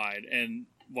nationwide. And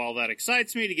while that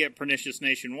excites me to get Pernicious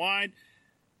nationwide,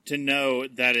 to know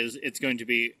that it's going to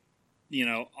be,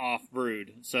 off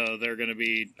brewed. So they're going to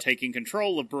be taking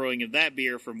control of brewing of that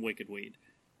beer from Wicked Weed.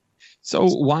 So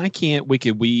why can't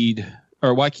Wicked Weed,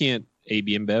 or why can't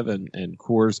AB InBev and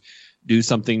Coors do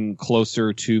something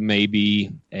closer to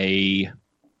maybe a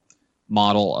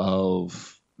model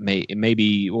of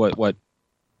maybe what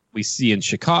we see in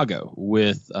Chicago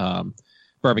with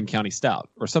Bourbon County Stout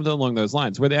or something along those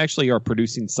lines, where they actually are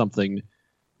producing something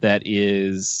that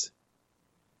is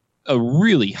a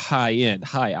really high-end,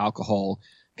 high alcohol,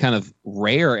 kind of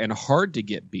rare and hard to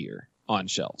get beer on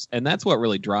shelves. And that's what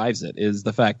really drives it, is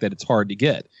the fact that it's hard to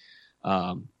get.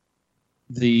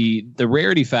 The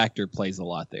rarity factor plays a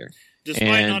lot there.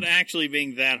 Despite not actually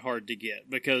being that hard to get,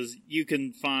 because you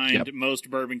can find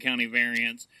most Bourbon County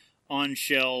variants on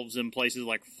shelves in places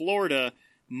like Florida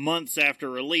months after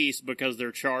release because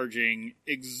they're charging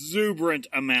exuberant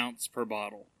amounts per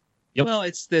bottle. Yep. Well,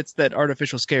 it's that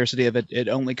artificial scarcity of it. It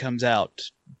only comes out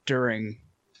during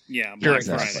Black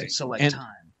Friday. Select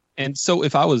time. And so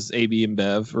if I was AB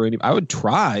InBev or I would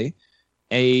try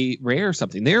a rare or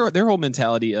something. Their whole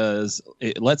mentality is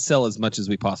let's sell as much as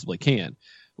we possibly can.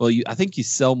 Well, I think you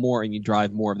sell more and you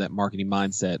drive more of that marketing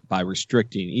mindset by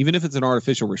restricting, even if it's an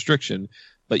artificial restriction,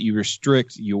 but you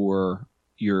restrict your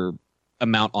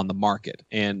amount on the market.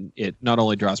 And it not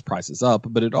only drives prices up,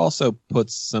 but it also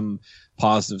puts some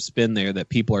positive spin there that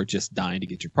people are just dying to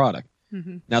get your product.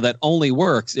 Mm-hmm. Now, that only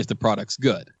works if the product's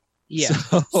good. Yeah.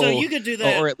 So you could do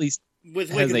that, or at least with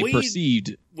has Wicked a Weed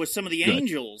perceived with some of the good.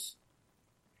 Angels,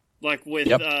 like with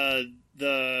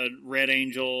the Red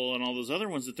Angel and all those other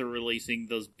ones that they're releasing,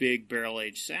 those big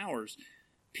barrel-aged sours.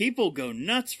 People go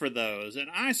nuts for those, and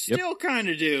I still kind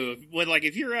of do.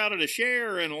 If you're out at a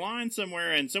share or in a line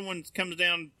somewhere and someone comes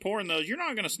down pouring those, you're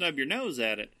not going to snub your nose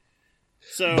at it.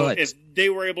 So if they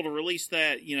were able to release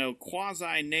that,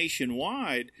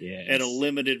 quasi-nationwide at a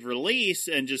limited release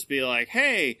and just be like,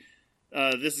 hey,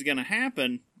 this is going to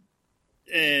happen,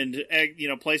 and,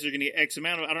 places are going to get X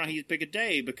amount of, I don't know how you pick a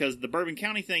day, because the Bourbon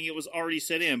County thing, it was already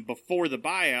set in. Before the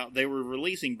buyout, they were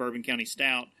releasing Bourbon County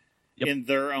Stout in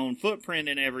their own footprint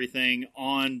and everything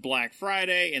on Black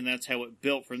Friday, and that's how it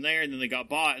built from there, and then they got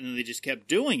bought, and then they just kept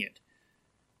doing it.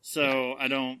 So I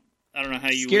don't know how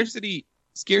you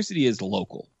Scarcity is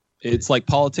local. It's like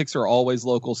politics are always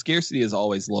local. Scarcity is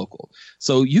always local.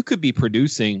 So you could be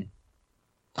producing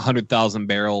 100,000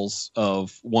 barrels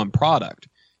of one product,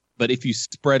 but if you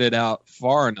spread it out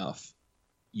far enough,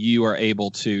 you are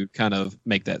able to kind of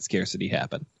make that scarcity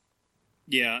happen.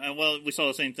 Yeah, and we saw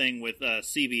the same thing with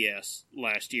CBS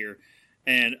last year,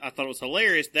 and I thought it was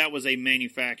hilarious. That was a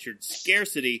manufactured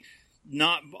scarcity,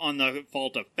 not on the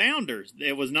fault of founders.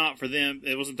 It was not for them.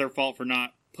 It wasn't their fault for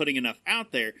not putting enough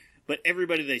out there, but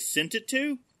everybody they sent it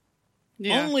to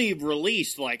only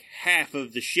released like half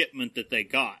of the shipment that they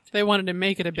got. They wanted to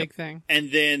make it a big thing.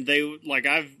 And then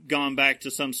I've gone back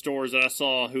to some stores that I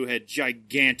saw who had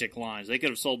gigantic lines. They could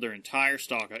have sold their entire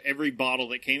stock. Every bottle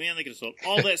that came in, they could have sold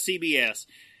all that CBS.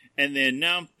 And then,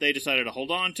 no, they decided to hold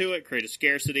on to it, create a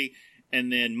scarcity,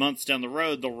 and then months down the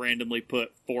road, they'll randomly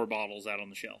put 4 bottles out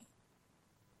on the shelf.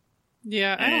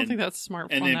 Yeah, I don't think that's smart.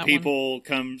 And then people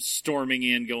come storming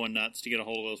in, going nuts to get a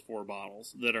hold of those 4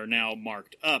 bottles that are now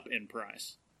marked up in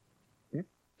price.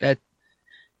 That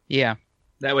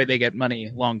way they get money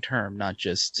long term, not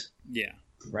just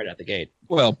right out the gate.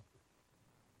 Well,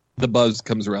 the buzz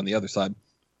comes around the other side.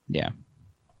 Yeah,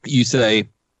 you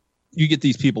get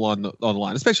these people on the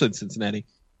line, especially in Cincinnati,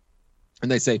 and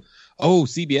they say, "Oh,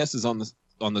 CBS is on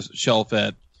the shelf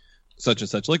at such and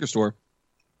such liquor store.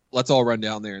 Let's all run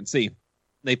down there and see."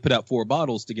 They put out 4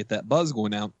 bottles to get that buzz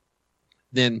going out.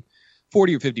 Then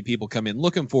 40 or 50 people come in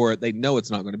looking for it. They know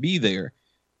it's not going to be there,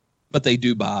 but they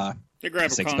do buy a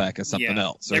 6-pack of something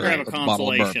else. They grab a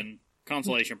consolation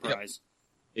prize.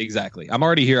 Yep. Exactly. I'm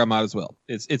already here. I might as well.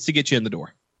 It's to get you in the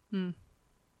door.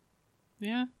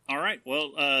 Yeah. All right.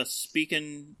 Well,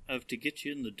 speaking of to get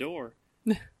you in the door,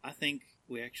 I think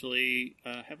we actually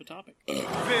have a topic. We're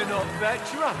not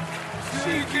that drunk.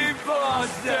 Cheeky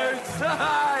bastards. We're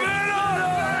not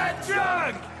that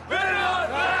drunk. We're not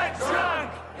that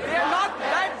drunk. We're not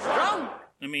that drunk.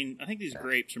 I mean, I think these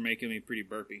grapes are making me pretty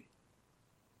burpy.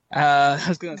 I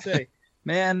was going to say,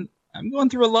 man, I'm going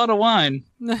through a lot of wine.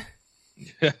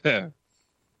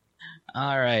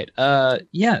 All right.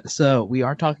 So we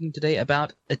are talking today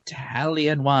about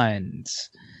Italian wines.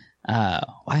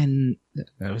 Wine.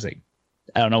 I was like,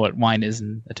 I don't know what wine is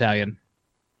in Italian.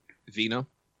 Vino.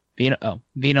 Vino. Oh,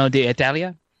 Vino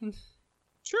d'Italia.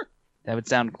 Sure. That would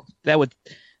sound. That would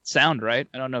sound right.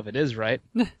 I don't know if it is right.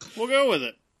 We'll go with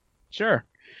it. Sure.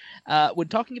 When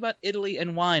talking about Italy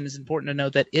and wine, it's important to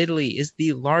note that Italy is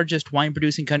the largest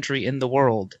wine-producing country in the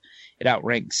world. It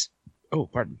outranks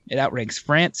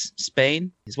France,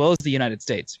 Spain, as well as the United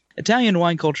States. Italian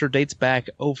wine culture dates back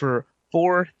over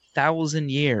 4,000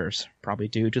 years, probably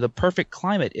due to the perfect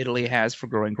climate Italy has for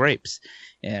growing grapes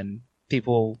and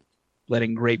people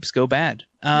letting grapes go bad.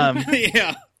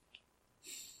 Yeah.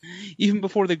 Even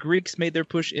before the Greeks made their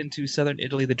push into southern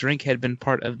Italy, the drink had been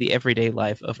part of the everyday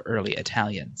life of early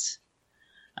Italians.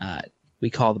 We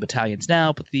call them Italians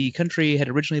now, but the country had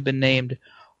originally been named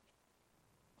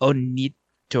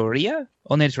Onitoria,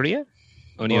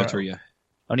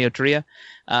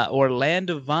 or Land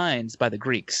of Vines by the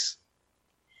Greeks.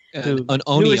 An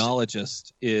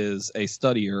oenologist is a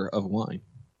studier of wine.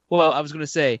 Well, I was going to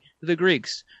say the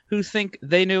Greeks, who think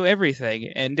they knew everything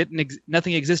and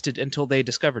nothing existed until they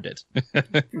discovered it.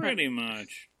 Pretty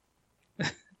much.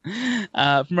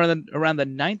 From around the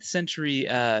 9th century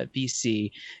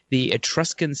BC, the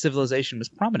Etruscan civilization was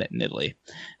prominent in Italy.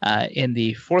 In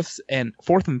the 4th and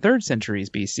 3rd centuries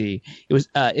BC, it was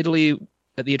Italy.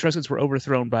 The Etruscans were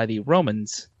overthrown by the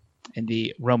Romans in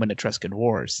the Roman-Etruscan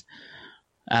Wars.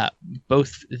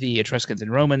 Both the Etruscans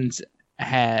and Romans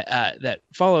that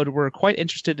followed were quite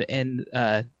interested in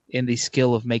the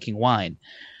skill of making wine.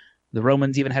 The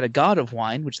Romans even had a god of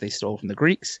wine, which they stole from the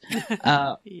Greeks.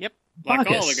 Yep. Like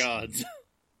Bacchus. all the gods.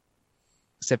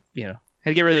 Except, had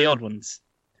to get rid of the old ones.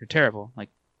 They're terrible. Like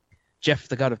Jeff,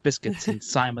 the god of biscuits, and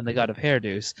Simon, the god of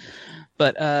hairdos.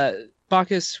 But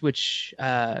Bacchus,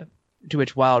 to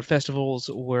which wild festivals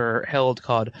were held,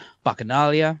 called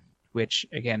Bacchanalia, which,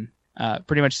 again,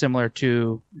 pretty much similar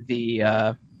to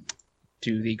the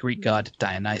Greek god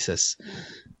Dionysus.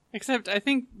 Except I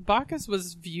think Bacchus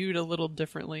was viewed a little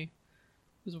differently.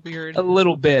 It was weird. A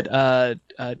little bit.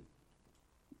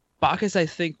 Bacchus, I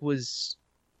think, was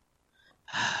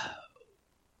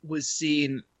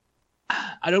seen,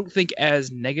 I don't think, as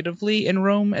negatively in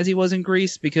Rome as he was in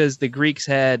Greece, because the Greeks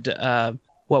had,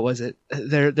 what was it?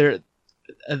 Was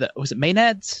it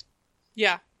Maenads?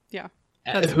 Yeah.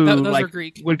 Who those are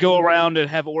Greek. would go around and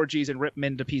have orgies and rip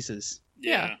men into pieces.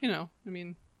 Yeah, I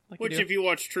mean... Which, if you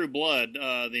watch True Blood,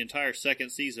 the entire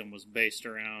second season was based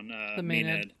around the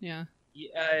Maenad. Yeah.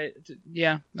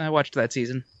 Yeah, I watched that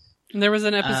season. And there was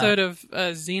an episode of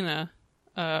Xena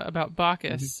about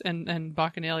Bacchus and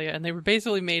Bacchanalia, and they were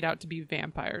basically made out to be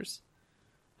vampires.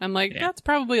 I'm like, that's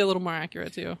probably a little more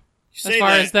accurate too, as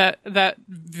far as that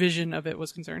vision of it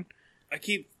was concerned.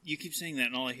 You keep saying that,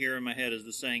 and all I hear in my head is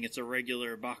the saying, "It's a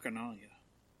regular Bacchanalia."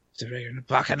 It's a regular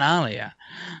Bacchanalia.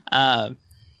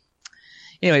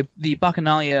 Anyway, the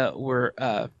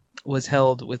Bacchanalia was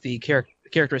held with the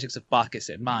characteristics of Bacchus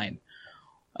in mind.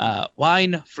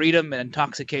 Wine, freedom, and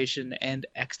intoxication, and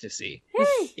ecstasy.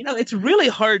 It's really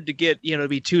hard to get, to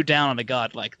be too down on a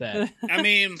god like that. I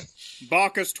mean,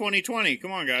 Bacchus 2020.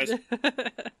 Come on, guys.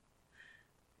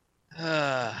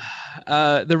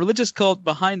 The religious cult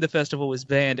behind the festival was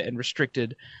banned and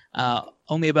restricted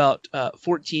only about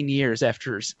 14 years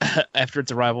after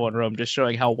its arrival in Rome, just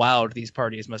showing how wild these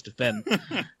parties must have been.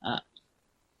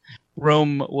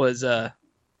 Rome was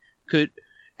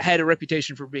had a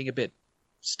reputation for being a bit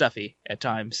stuffy at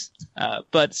times,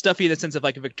 but stuffy in the sense of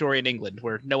like a Victorian England,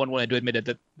 where no one wanted to admit it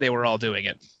that they were all doing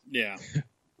it. Yeah.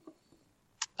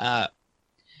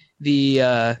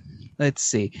 Let's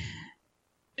see.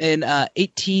 In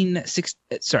 186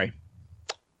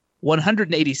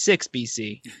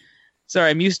 BC. Sorry,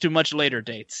 I'm used to much later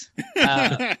dates.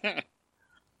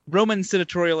 Roman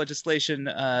senatorial legislation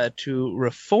to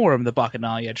reform the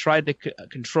Bacchanalia tried to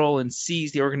control and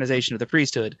seize the organization of the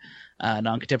priesthood.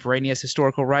 Non-contemporaneous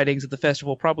historical writings of the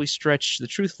festival probably stretch the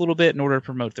truth a little bit in order to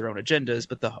promote their own agendas,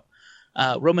 but the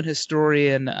Roman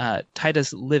historian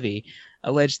Titus Livy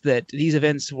alleged that these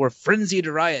events were frenzied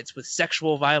riots with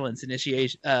sexually violent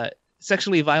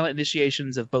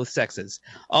initiations of both sexes,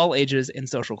 all ages and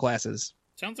social classes.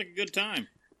 Sounds like a good time.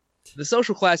 The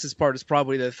social classes part is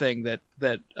probably the thing that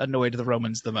annoyed the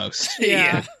Romans the most.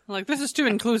 Yeah. Like, this is too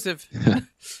inclusive.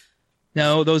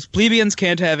 No, those plebeians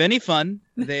can't have any fun.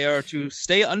 They are to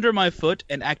stay under my foot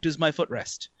and act as my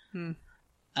footrest.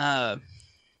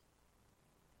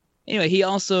 Anyway, he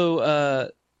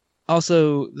also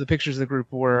the pictures of the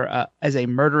group were as a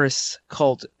murderous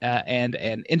cult and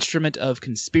an instrument of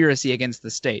conspiracy against the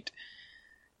state.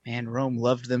 Man, Rome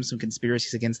loved them some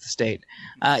conspiracies against the state.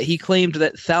 He claimed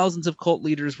that thousands of cult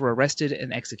leaders were arrested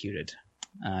and executed.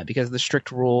 Because of the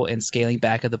strict rule and scaling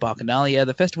back of the Bacchanalia,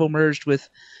 the festival merged with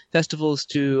festivals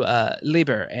to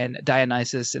Liber and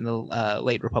Dionysus in the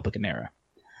late Republican era.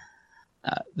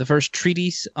 The first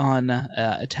treaties on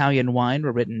Italian wine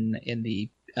were written in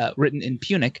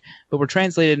Punic, but were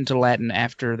translated into Latin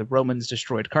after the Romans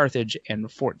destroyed Carthage in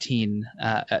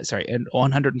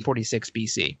 146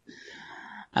 BC.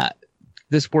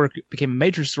 This work became a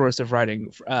major source of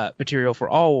writing material for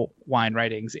all wine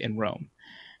writings in Rome.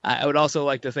 I would also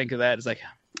like to think of that as like,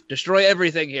 destroy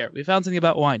everything here. We found something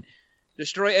about wine.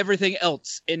 Destroy everything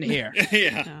else in here.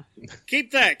 Yeah. Keep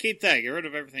that. Get rid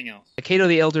of everything else. Cato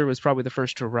the Elder was probably the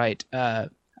first to write a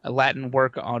Latin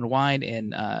work on wine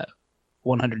in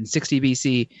 160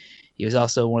 BC. He was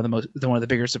also one of the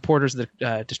bigger supporters of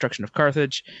the destruction of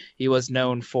Carthage. He was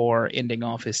known for ending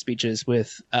off his speeches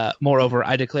with, "Moreover,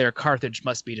 I declare Carthage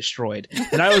must be destroyed."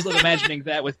 And I always love imagining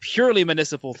that with purely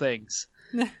municipal things.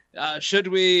 Should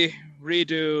we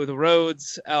redo the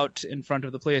roads out in front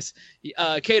of the place?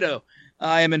 Cato,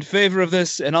 I am in favor of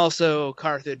this, and also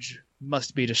Carthage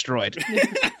must be destroyed.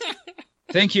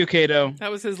 Thank you, Cato.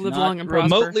 That was his live Not long and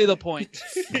prosper. remotely the point.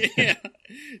 Yeah,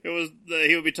 it was.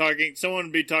 He would be talking. Someone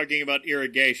would be talking about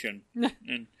irrigation,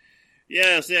 and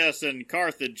yes, and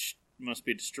Carthage must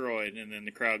be destroyed, and then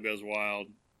the crowd goes wild.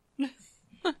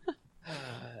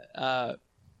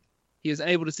 He was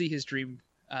unable to see his dream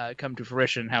come to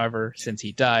fruition, however, since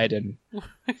he died in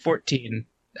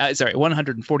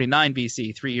 149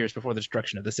 BC, 3 years before the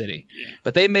destruction of the city. Yeah.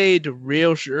 But they made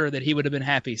real sure that he would have been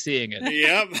happy seeing it.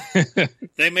 Yep,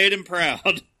 they made him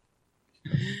proud.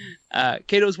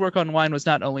 Cato's work on wine was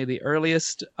not only the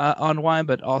earliest on wine,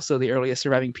 but also the earliest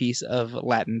surviving piece of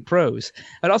Latin prose.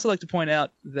 I'd also like to point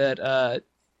out that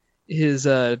his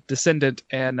descendant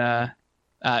and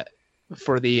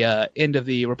for the end of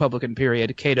the Republican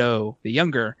period, Cato the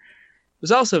Younger,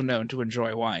 was also known to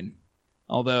enjoy wine,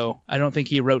 although I don't think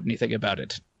he wrote anything about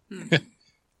it.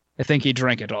 I think he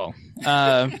drank it all.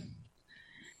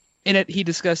 In it, he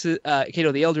discusses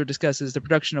Cato the Elder discusses the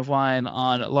production of wine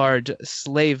on large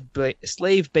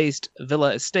slave-based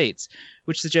villa estates,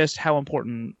 which suggests how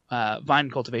important vine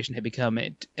cultivation had become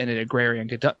in an agrarian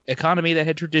economy that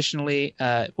had traditionally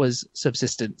was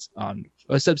subsistence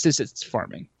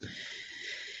farming.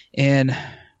 In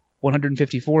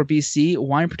 154 BC,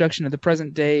 wine production in the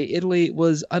present day Italy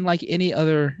was unlike any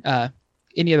other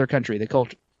country. The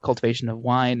cultivation of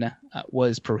wine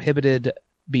was prohibited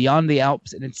beyond the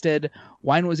Alps, and instead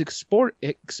wine was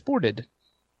exported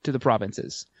to the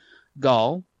provinces.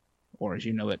 Gaul, or as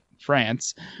you know it,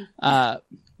 France,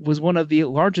 was one of the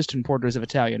largest importers of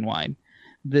Italian wine.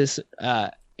 This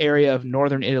area of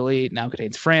northern Italy now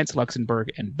contains France,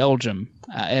 Luxembourg, and Belgium,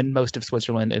 and most of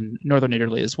Switzerland and northern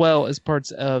Italy, as well as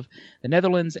parts of the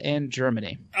Netherlands and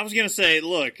Germany. I was going to say,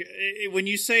 look, when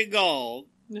you say Gaul,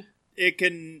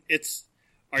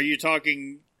 are you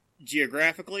talking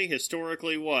geographically,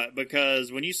 historically, what?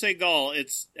 Because when you say Gaul,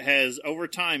 it has over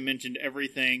time mentioned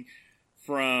everything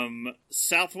from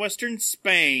southwestern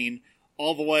Spain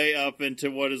all the way up into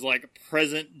what is like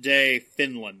present day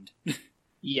Finland.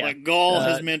 Yeah, like Gaul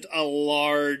has meant a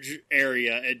large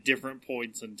area at different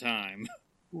points in time.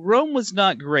 Rome was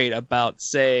not great about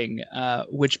saying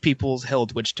which peoples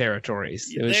held which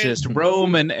territories. It was just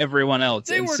Rome and everyone else,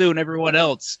 soon everyone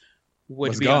else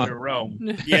would be under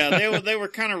Rome. Yeah, they were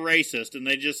kind of racist, and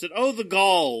they just said, "Oh, the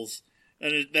Gauls,"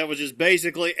 and that was just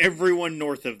basically everyone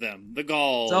north of them. The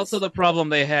Gauls. It's also the problem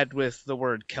they had with the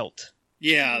word Celt.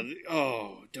 Yeah.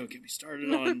 Oh, don't get me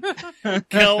started on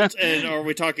Celt. And are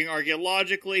we talking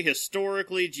archaeologically,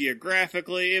 historically,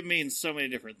 geographically? It means so many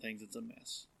different things. It's a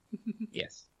mess.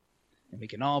 Yes. And we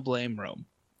can all blame Rome.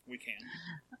 We can.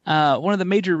 One of the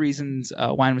major reasons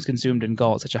wine was consumed in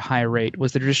Gaul at such a high rate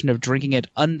was the tradition of drinking it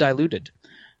undiluted.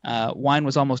 Wine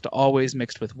was almost always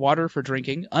mixed with water for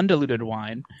drinking. Undiluted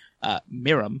wine,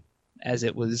 mirum, as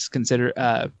it was considered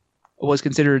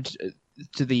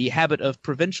to the habit of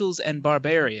provincials and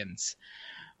barbarians.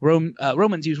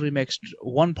 Romans usually mixed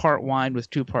 1 part wine with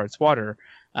 2 parts water,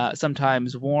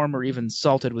 sometimes warm or even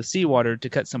salted with seawater to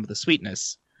cut some of the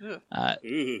sweetness.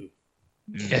 It's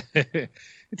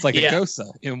like a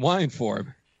gosa in wine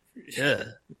form. I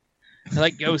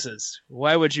like gosas.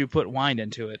 Why would you put wine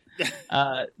into it?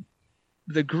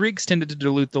 The Greeks tended to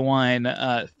dilute the wine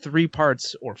 3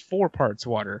 parts or 4 parts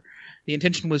water. The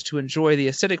intention was to enjoy the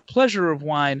aesthetic pleasure of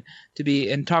wine, to be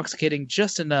intoxicating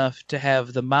just enough to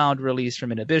have the mild release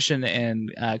from inhibition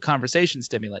and conversation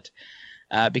stimulant,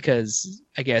 because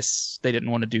I guess they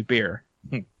didn't want to do beer.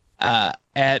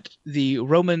 At the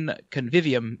Roman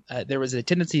convivium, there was a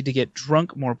tendency to get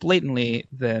drunk more blatantly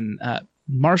than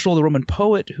Martial, the Roman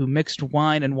poet who mixed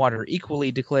wine and water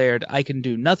equally, declared, "I can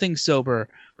do nothing sober,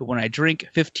 but when I drink,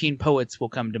 15 poets will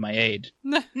come to my aid."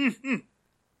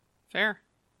 Fair.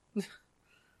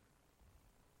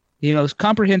 The most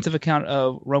comprehensive account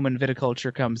of Roman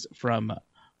viticulture comes from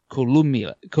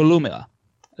Columella,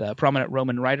 the prominent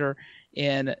Roman writer,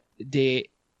 in De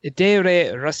Re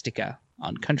Rustica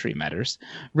on country matters.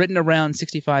 Written around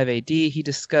 65 AD, he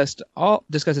discusses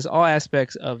all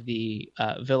aspects of the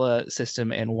villa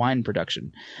system and wine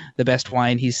production. The best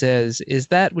wine, he says, is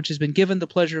that which has been given the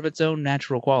pleasure of its own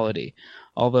natural quality,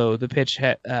 although the pitch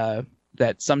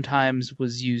that sometimes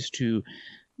was used to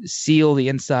seal the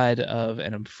inside of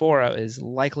an amphora is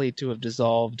likely to have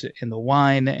dissolved in the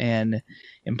wine and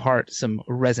impart some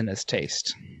resinous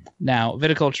taste. Now,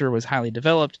 viticulture was highly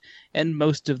developed, and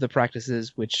most of the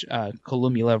practices which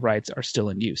Columella writes are still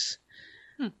in use.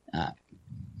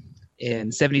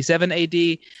 In 77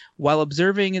 AD, while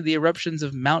observing the eruptions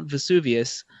of Mount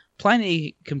Vesuvius,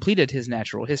 Pliny completed his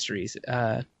natural histories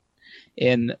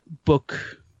in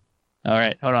book... All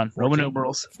right, hold on. 14. Roman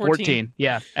numerals. 14.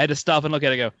 Yeah, I had to stop and look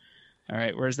at it and go, all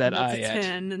right, where's that I that's at?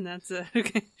 10, and that's a...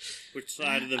 Okay. Which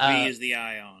side of the V is the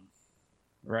I on?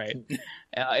 Right.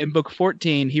 In book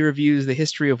 14, he reviews the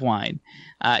history of wine,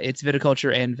 its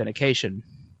viticulture and vinification.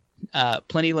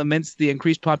 Pliny laments the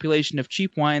increased population of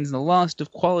cheap wines and the loss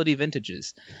of quality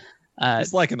vintages.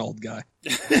 It's like an old guy.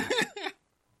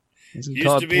 Used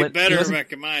to be better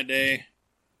back in my day.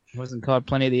 He wasn't called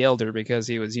Pliny the Elder because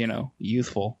he was,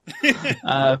 youthful.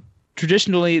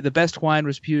 Traditionally, the best wine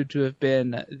was reputed to have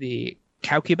been the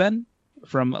Caucaben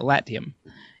from Latium.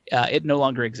 It no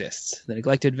longer exists. The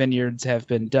neglected vineyards have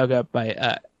been dug up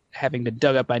by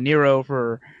Nero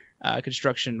for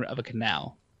construction of a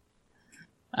canal.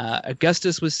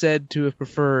 Augustus was said to have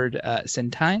preferred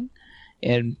Centine.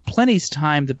 In Pliny's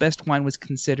time, the best wine was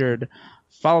considered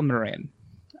Falmerian,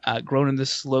 grown in the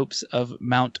slopes of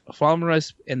Mount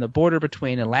Falmerus in the border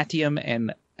between Latium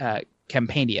and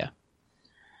Campania.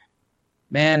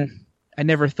 Man, I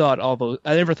never thought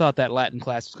that Latin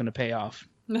class was going to pay off.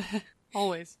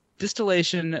 Always.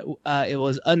 Distillation, it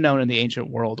was unknown in the ancient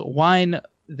world. Wine,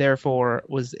 therefore,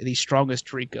 was the strongest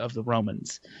drink of the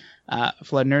Romans.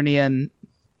 Falernian,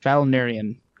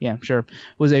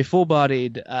 was a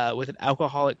full-bodied with an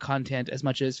alcoholic content as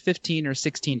much as 15 or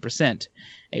 16%.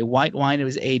 A white wine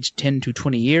was aged 10 to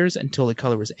 20 years until the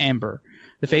color was amber.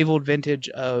 The fabled vintage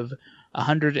of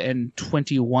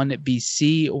 121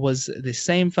 BC was the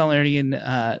same Falernian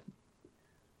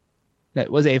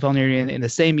in the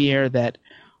same year that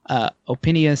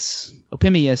Opimius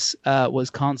was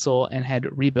consul and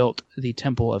had rebuilt the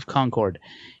Temple of Concord,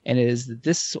 and it is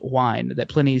this wine that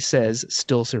Pliny says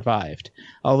still survived,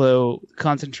 although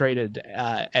concentrated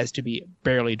as to be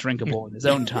barely drinkable in his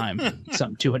own time,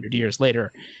 some 200 years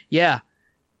later. Yeah,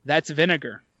 that's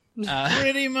vinegar.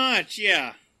 Pretty much,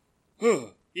 yeah.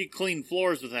 You clean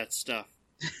floors with that stuff.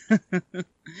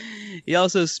 He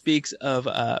also speaks of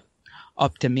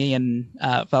Optimian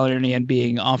Falernian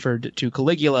being offered to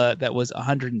Caligula that was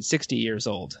 160 years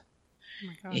old.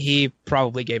 Oh, he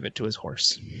probably gave it to his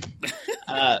horse.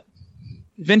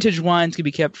 Vintage wines could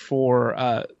be kept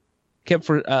for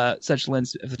such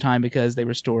lengths of the time because they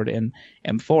were stored in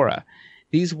amphora.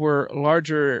 These were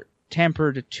larger,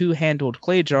 tampered, two-handled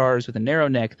clay jars with a narrow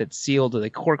neck that sealed with a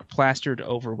cork plastered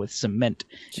over with cement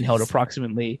and held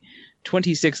approximately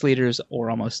 26 liters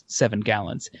or almost 7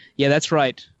 gallons. Yeah, that's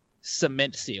right.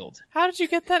 Cement sealed. How did you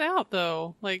get that out,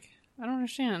 though? Like, I don't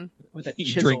understand. With a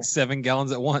You drink 7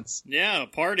 gallons at once. Yeah, a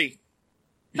party.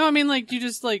 No, I mean, like, do you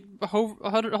just, like, hold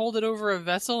it over a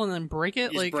vessel and then break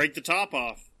it? You like, just break the top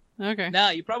off. Okay. No,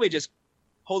 you probably just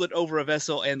hold it over a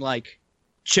vessel and, like,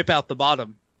 chip out the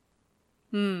bottom.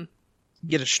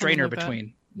 Get a strainer like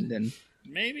between. And then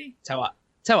Maybe.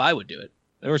 that's how I would do it.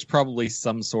 There was probably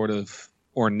some sort of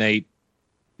ornate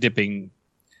dipping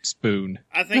spoon.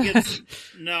 I think it's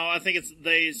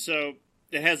so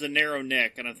it has a narrow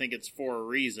neck, and I think it's for a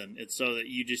reason. It's so that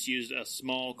you just used a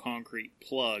small concrete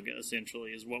plug,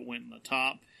 essentially, is what went in the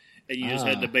top, and you just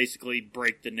had to basically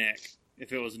break the neck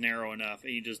if it was narrow enough,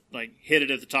 and you just like hit it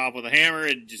at the top with a hammer,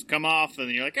 it'd just come off, and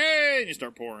then you're like, hey, and you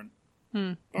start pouring.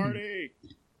 Party.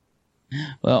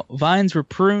 Well, vines were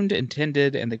pruned and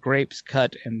tended, and the grapes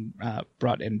cut and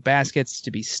brought in baskets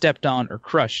to be stepped on or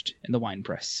crushed in the wine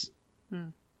press.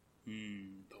 The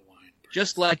wine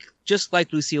press. Just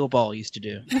like Lucille Ball used to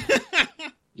do.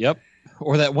 Yep.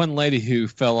 Or that one lady who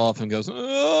fell off and goes,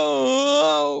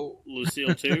 oh.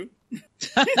 Lucille too.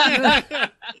 I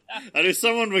knew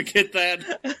someone would get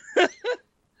that.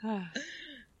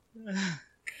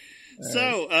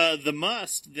 So, the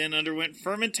must then underwent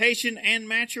fermentation and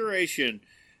maturation.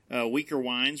 Weaker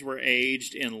wines were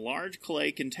aged in large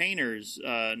clay containers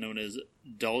known as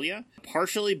dullia,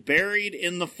 partially buried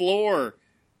in the floor.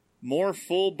 More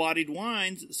full-bodied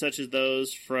wines, such as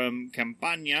those from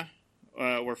Campania,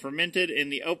 were fermented in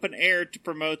the open air to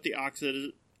promote the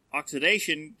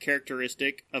oxidation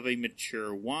characteristic of a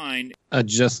mature wine. I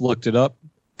just looked it up.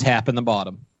 Tap in the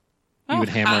bottom. You would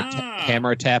hammer Ah.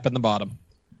 hammer a tap in the bottom.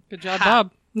 Good job,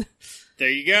 Bob. There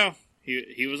you go.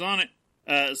 He was on it.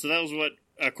 So that was what,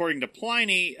 according to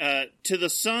Pliny, to the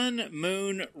sun,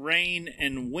 moon, rain,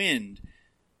 and wind.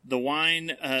 The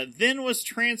wine then was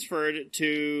transferred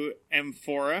to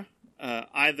amphora,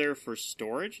 either for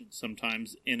storage,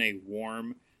 sometimes in a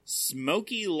warm,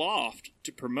 smoky loft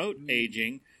to promote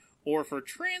aging, or for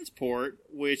transport,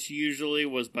 which usually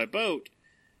was by boat.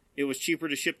 It was cheaper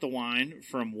to ship the wine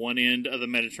from one end of the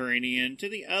Mediterranean to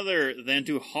the other than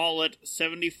to haul it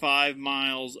 75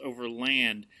 miles over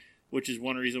land, which is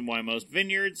one reason why most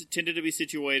vineyards tended to be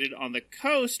situated on the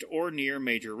coast or near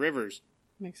major rivers.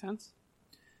 Makes sense.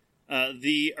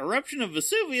 The eruption of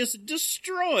Vesuvius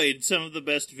destroyed some of the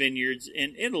best vineyards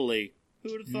in Italy.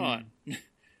 Who would have thought?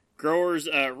 Growers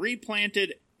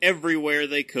replanted everywhere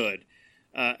they could,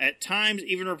 at times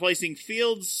even replacing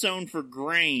fields sown for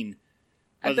grain.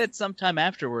 I bet sometime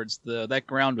afterwards that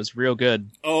ground was real good.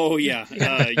 Oh, yeah.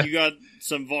 You got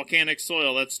some volcanic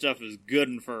soil. That stuff is good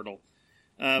and fertile.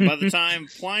 By the time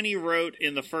Pliny wrote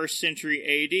in the 1st century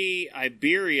A.D.,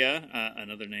 Iberia,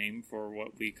 another name for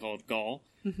what we called Gaul,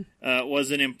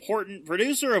 was an important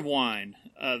producer of wine.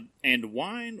 And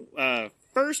wine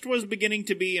first was beginning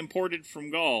to be imported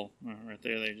from Gaul. Oh, right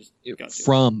there, they just got to it.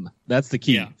 From. That's the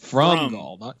key. Yeah, From from.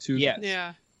 Gaul, not to. Yes.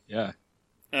 Yeah. Yeah.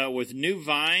 With new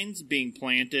vines being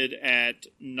planted at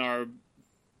Narbonensis?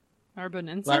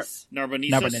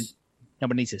 Narbonensis.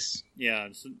 Narbonensis. Yeah,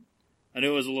 I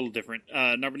knew it was a little different.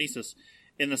 Narbonensis.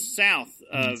 In the south,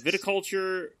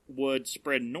 viticulture would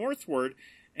spread northward,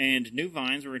 and new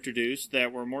vines were introduced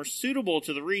that were more suitable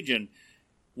to the region.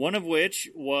 One of which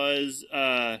was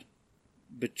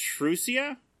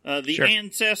Petrusia, the Sure.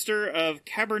 ancestor of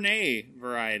Cabernet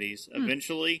varieties.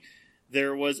 Eventually,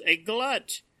 there was a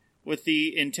glut, with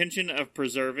the intention of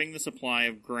preserving the supply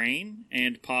of grain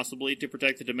and possibly to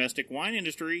protect the domestic wine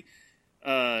industry.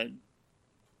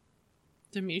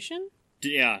 Domitian?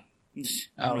 Yeah. I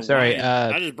Oh, don't know sorry,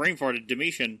 why. I just brain farted.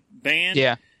 Domitian banned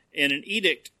Yeah. in an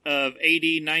edict of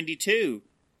AD 92.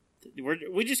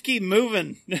 We just keep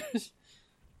moving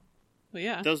Well,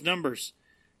 yeah. those numbers.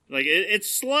 Like it's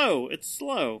slow. It's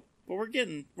slow,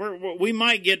 but we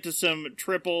might get to some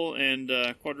triple and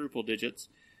quadruple digits.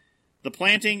 The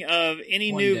planting of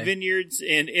any One new day. vineyards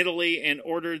in Italy and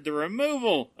ordered the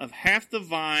removal of half the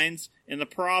vines in the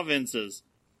provinces.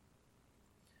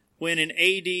 When in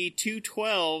AD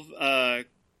 212,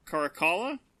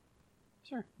 Caracalla,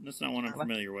 Sure. that's not one I'm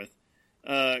familiar with,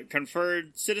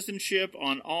 conferred citizenship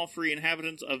on all free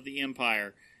inhabitants of the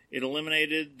empire. It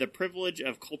eliminated the privilege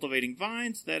of cultivating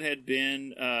vines that had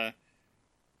been oh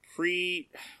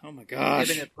my gosh.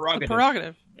 Giving it A prerogative.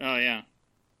 prerogative. Oh, yeah.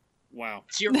 Wow.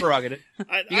 It's your prerogative. You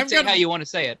can I've say got how you want to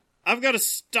say it. I've got to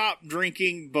stop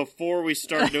drinking before we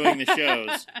start doing the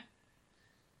shows.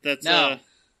 That's No.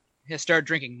 You start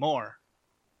drinking more.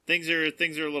 things are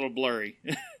a little blurry.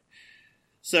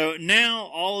 So now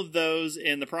all of those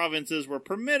in the provinces were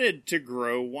permitted to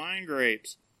grow wine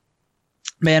grapes.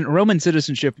 Man, Roman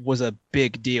citizenship was a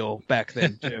big deal back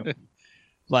then, too.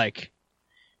 Like,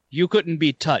 you couldn't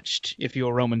be touched if you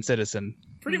were a Roman citizen.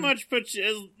 Pretty much puts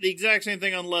the exact same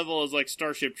thing on level as like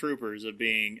Starship Troopers of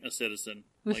being a citizen.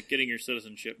 Like getting your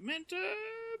citizenship meant a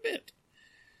bit.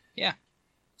 Yeah.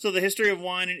 So the history of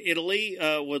wine in Italy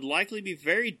would likely be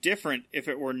very different if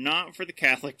it were not for the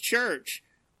Catholic Church.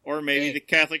 Or maybe Hey, the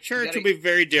Catholic Church gotta- would be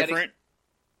very gotta- different.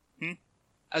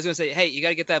 I was going to say, hey, you got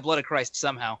to get that blood of Christ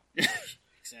somehow.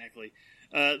 Exactly.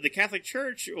 The Catholic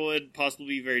Church would possibly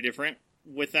be very different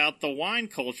without the wine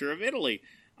culture of Italy.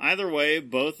 Either way,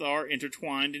 both are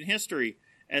intertwined in history.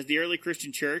 As the early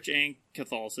Christian Church and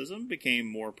Catholicism became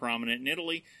more prominent in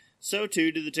Italy, so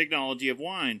too did the technology of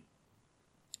wine.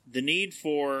 The need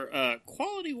for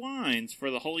quality wines for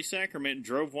the Holy Sacrament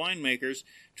drove winemakers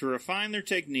to refine their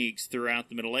techniques throughout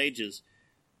the Middle Ages.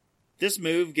 This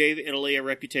move gave Italy a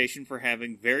reputation for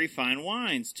having very fine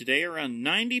wines. Today, around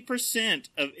 90%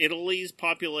 of Italy's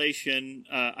population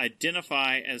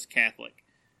identify as Catholic.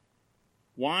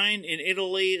 Wine in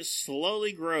Italy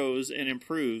slowly grows and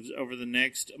improves over the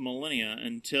next millennia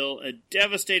until a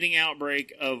devastating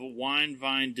outbreak of wine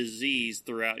vine disease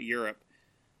throughout Europe.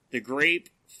 The grape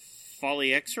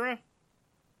Phylloxera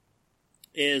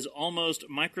is almost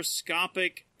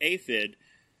microscopic aphid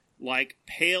like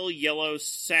pale yellow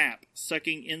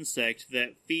sap-sucking insect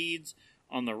that feeds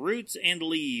on the roots and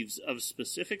leaves of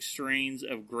specific strains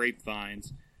of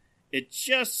grapevines. It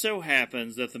just so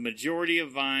happens that the majority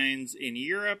of vines in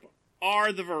Europe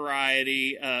are the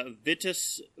variety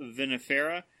Vitis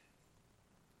vinifera.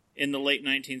 In the late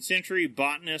 19th century,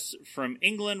 botanists from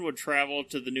England would travel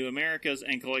to the New Americas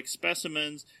and collect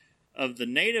specimens of the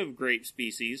native grape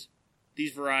species.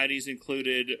 These varieties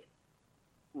included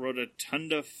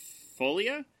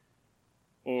rotundifolia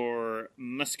or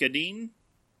muscadine.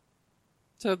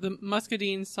 So the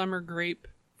muscadine, summer grape,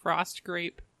 frost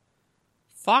grape,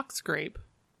 fox grape,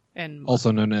 and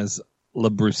Also known as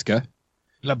Labrusca.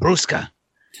 Labrusca.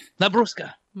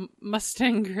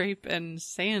 Mustang grape and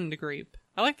sand grape.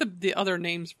 I like the other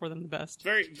names for them the best.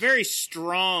 Very, very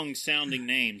strong sounding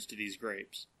names to these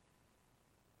grapes.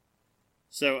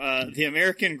 So, the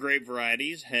American grape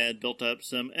varieties had built up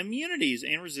some immunities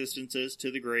and resistances to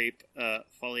the grape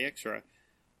Phylloxera,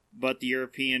 but the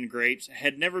European grapes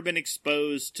had never been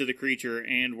exposed to the creature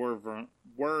and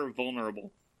were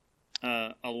vulnerable.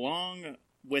 Along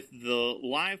with the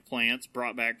live plants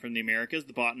brought back from the Americas,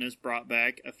 the botanists brought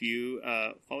back a few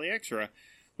Phylloxera,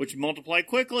 which multiplied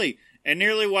quickly and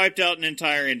nearly wiped out an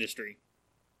entire industry.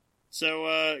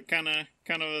 So, kind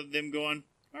of them going,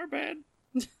 our bad.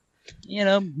 You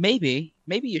know, maybe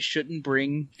you shouldn't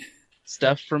bring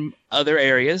stuff from other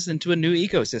areas into a new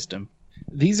ecosystem.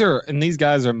 These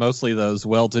guys are mostly those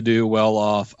well-to-do,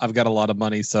 well-off. I've got a lot of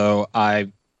money, so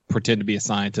I pretend to be a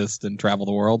scientist and travel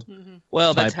the world. Mm-hmm.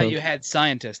 Well, that's Type how of- you had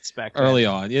scientists back then. Early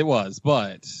on, it was,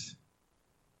 but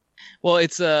Well,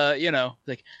 it's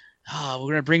like, we're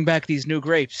gonna bring back these new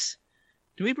grapes.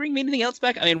 Do we bring anything else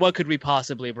back? I mean, what could we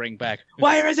possibly bring back?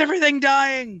 Why is everything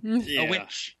dying? Yeah. A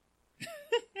witch.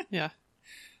 Yeah.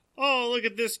 Oh, look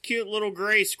at this cute little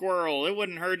gray squirrel. It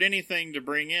wouldn't hurt anything to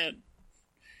bring it.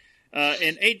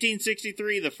 In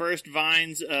 1863, the first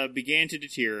vines began to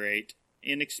deteriorate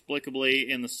inexplicably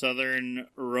in the southern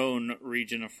Rhône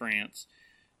region of France.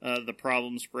 The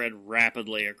problem spread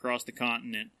rapidly across the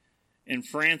continent. In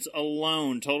France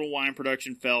alone, total wine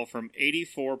production fell from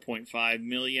 84.5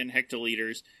 million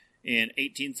hectoliters in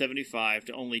 1875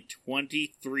 to only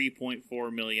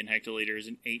 23.4 million hectoliters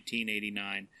in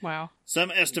 1889. Wow.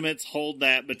 Some estimates hold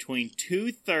that between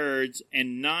 2/3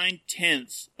 and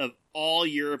 9/10 of all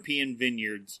European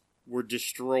vineyards were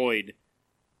destroyed.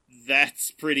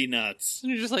 That's pretty nuts.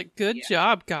 And you're just like, good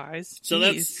job, guys. So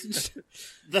Jeez.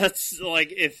 That's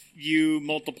like if you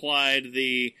multiplied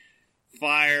the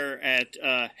fire at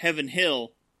Heaven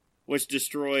Hill, which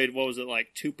destroyed,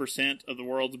 2% of the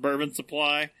world's bourbon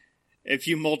supply. If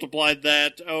you multiplied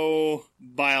that,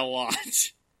 by a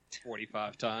lot.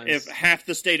 45 times. If half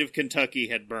the state of Kentucky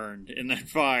had burned in that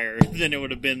fire, then it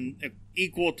would have been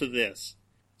equal to this.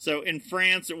 So in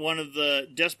France, one of the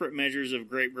desperate measures of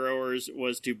grape growers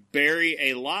was to bury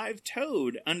a live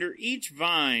toad under each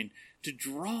vine to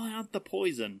draw out the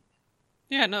poison.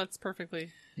 Yeah, no, it's perfectly.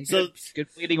 So-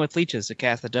 Good feeding with leeches to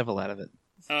cast the devil out of it.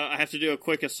 I have to do a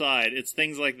quick aside. It's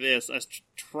things like this. I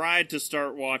tried to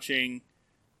start watching,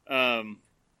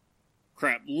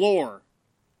 lore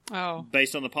Oh.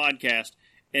 based on the podcast,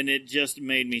 and it just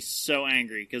made me so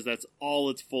angry because that's all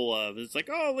it's full of. It's like,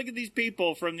 oh, look at these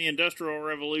people from the Industrial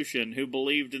Revolution who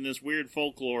believed in this weird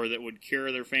folklore that would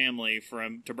cure their family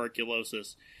from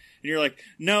tuberculosis. And you're like,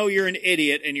 no, you're an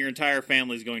idiot, and your entire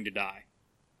family's going to die.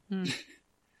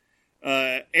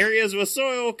 Areas with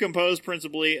soil composed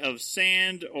principally of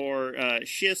sand or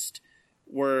schist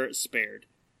were spared,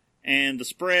 and the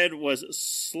spread was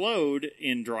slowed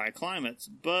in dry climates,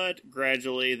 but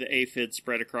gradually the aphid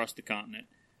spread across the continent.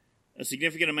 A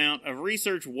significant amount of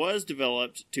research was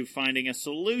developed to finding a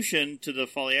solution to the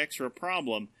Phylloxera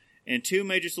problem, and two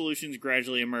major solutions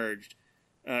gradually emerged.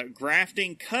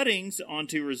 Grafting cuttings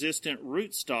onto resistant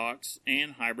rootstocks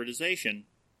and hybridization.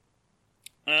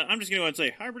 I'm just going to go ahead and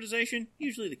say hybridization,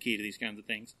 usually the key to these kinds of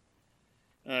things.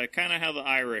 Kind of how the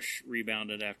Irish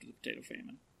rebounded after the potato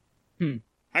famine.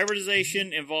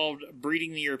 Hybridization involved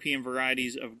breeding the European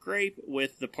varieties of grape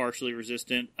with the partially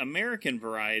resistant American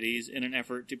varieties in an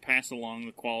effort to pass along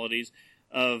the qualities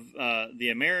of the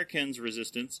Americans'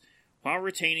 resistance while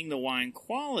retaining the wine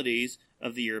qualities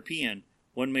of the European.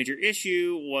 One major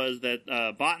issue was that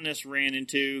botanists ran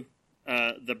into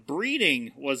the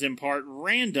breeding was in part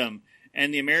random,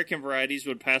 and the American varieties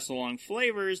would pass along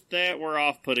flavors that were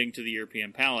off-putting to the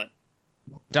European palate.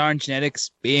 Darn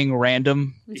genetics being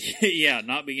random. Yeah,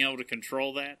 not being able to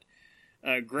control that.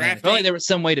 If Grafting, only there was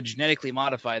some way to genetically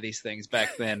modify these things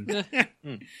back then.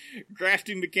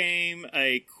 grafting became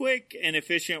a quick and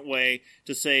efficient way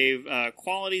to save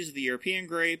qualities of the European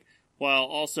grape while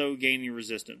also gaining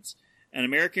resistance. An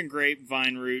American grape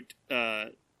vine root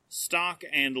stalk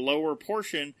and lower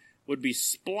portion would be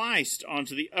spliced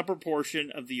onto the upper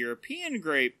portion of the European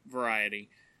grape variety.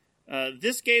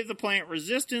 This gave the plant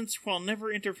resistance while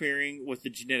never interfering with the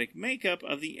genetic makeup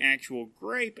of the actual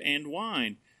grape and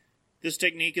wine. This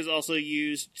technique is also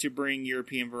used to bring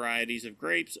European varieties of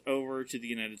grapes over to the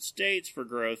United States for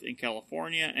growth in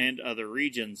California and other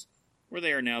regions, where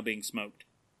they are now being smoked.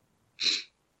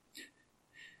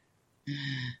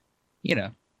 You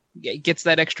know, it gets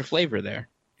that extra flavor there.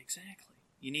 Exactly.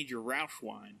 You need your Rauch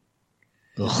wine.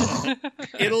 Ugh.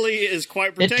 Italy is quite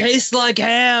It protective. tastes like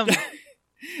ham.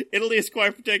 Italy is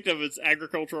quite protective of its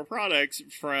agricultural products,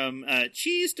 from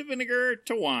cheese to vinegar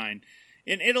to wine.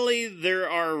 In Italy, there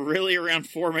are really around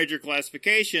 4 major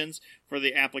classifications for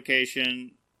the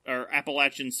application or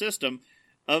Appalachian system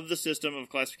of the system of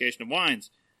classification of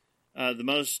wines. The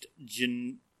most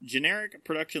generic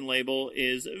production label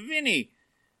is Vini.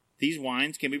 These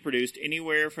wines can be produced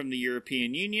anywhere from the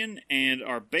European Union and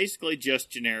are basically just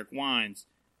generic wines.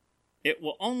 It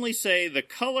will only say the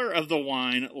color of the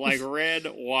wine, like red,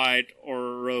 white,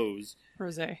 or rose.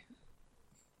 Rosé.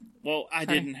 Well, I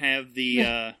Sorry. didn't have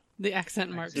the The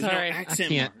accent mark. there's no Sorry.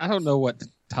 accent I can't. I mark. don't know what to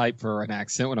type for an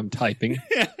accent when I'm typing.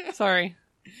 Sorry.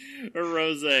 Or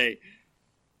rosé.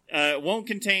 It won't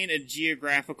contain a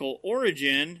geographical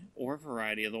origin or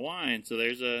variety of the wine. So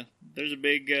there's a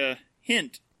big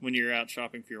hint when you're out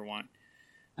shopping for your wine.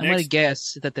 I'm going to Next.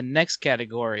 guess that the next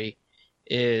category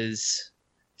is...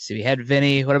 See, we had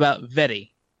Vinny. What about Vetti?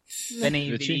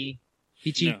 Vinny, Vici?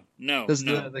 Vici? No, Those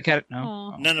no, are the cat. No.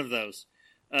 Aw. none of those.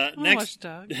 Oh, Next,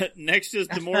 watchdog. next is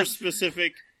the more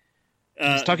specific.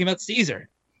 I was talking about Caesar.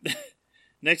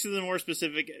 Next is the more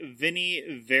specific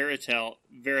Vini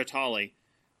Veritali,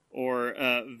 or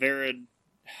Varietal?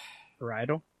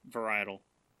 varietal.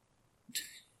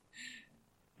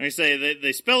 Like I say,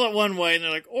 they spell it one way, and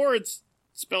they're like, or it's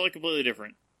spell it completely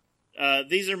different.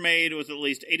 These are made with at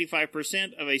least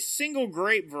 85% of a single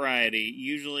grape variety,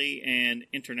 usually an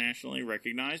internationally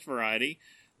recognized variety,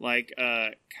 like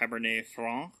Cabernet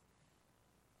Franc,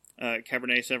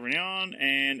 Cabernet Sauvignon,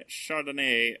 and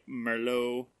Chardonnay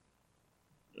Merlot.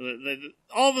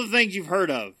 All the things you've heard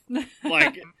of.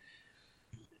 Like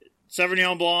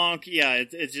Sauvignon Blanc, yeah,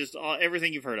 it's just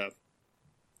everything you've heard of.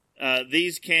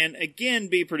 These can, again,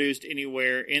 be produced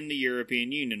anywhere in the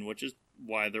European Union, which is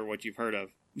why they're what you've heard of.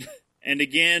 And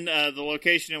again, the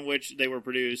location in which they were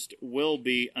produced will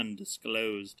be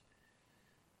undisclosed.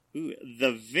 Ooh,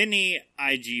 the Vini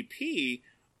IGP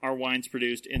are wines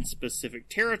produced in specific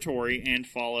territory and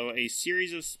follow a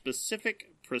series of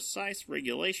specific, precise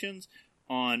regulations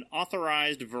on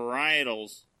authorized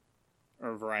varietals,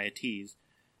 or varieties,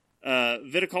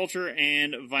 viticulture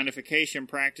and vinification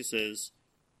practices.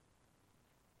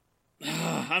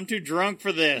 I'm too drunk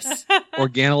for this.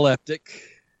 Organoleptic.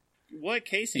 What,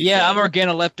 Casey? Yeah, said? I'm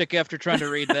organoleptic after trying to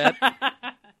read that.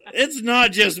 It's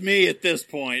not just me at this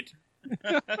point.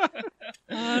 Oh,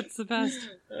 it's the best.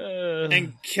 And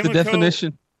The chemical...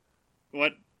 definition.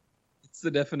 What? It's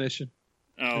the definition.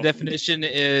 Oh, The definition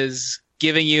is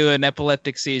giving you an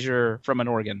epileptic seizure from an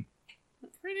organ.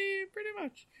 pretty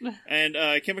much. And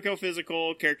chemical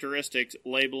physical characteristics,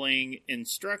 labeling,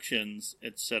 instructions,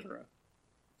 etc.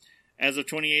 As of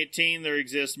 2018, there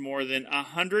exist more than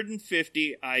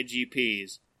 150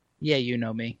 IGPs. Yeah, you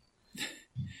know me.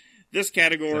 This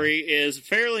category is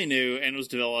fairly new and was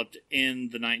developed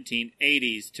in the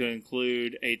 1980s to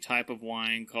include a type of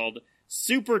wine called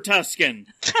Super Tuscan.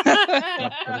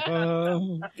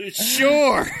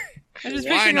 Sure. I'm just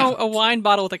Why picturing not? a wine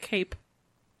bottle with a cape.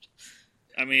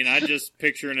 I mean, I just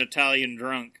picture an Italian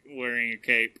drunk wearing a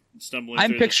cape, stumbling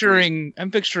I'm through the street.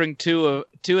 picturing two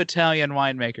Italian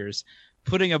winemakers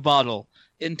putting a bottle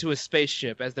into a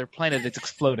spaceship as their planet is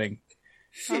exploding,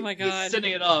 Oh my god.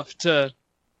 sending it off to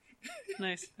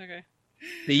Nice. Okay.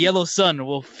 the yellow sun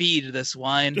will feed this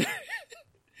wine.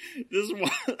 This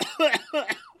one.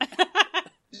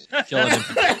 Killing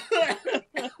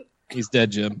him. He's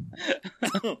dead, Jim.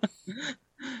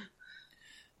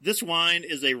 This wine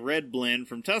is a red blend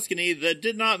from Tuscany that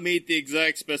did not meet the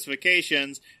exact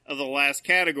specifications of the last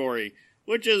category,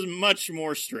 which is much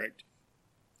more strict.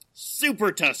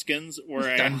 Super Tuscans were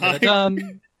a Dun, high, dun,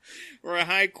 dun. were a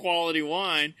high quality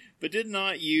wine, but did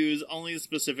not use only the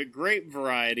specific grape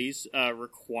varieties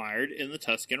required in the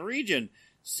Tuscan region.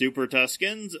 Super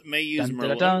Tuscans may use Dun, dun,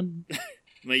 Merlot, dun.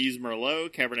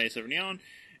 Cabernet Sauvignon,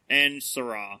 and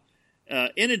Syrah.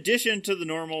 In addition to the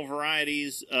normal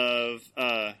varieties of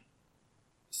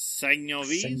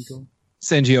Sangiovese,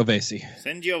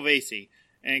 Sangiovese.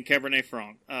 and Cabernet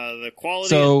Franc. The quality...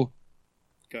 So,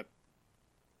 Good.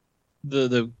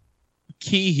 the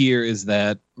key here is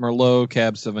that Merlot,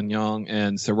 Cab Sauvignon,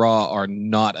 and Syrah are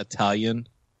not Italian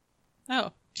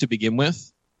Oh, to begin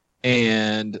with,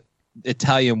 and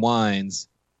Italian wines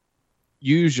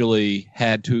usually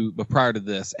but prior to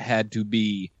this, had to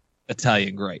be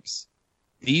Italian grapes.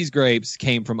 These grapes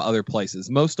came from other places.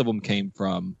 Most of them came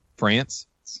from France,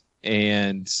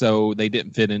 and so they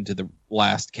didn't fit into the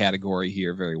last category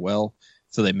here very well.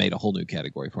 So they made a whole new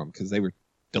category for them because they were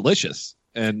delicious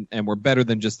and were better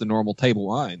than just the normal table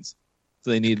wines. So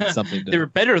they needed something to... They were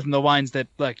better than the wines that,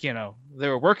 like, you know, they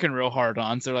were working real hard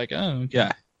on. So they're like, oh, okay.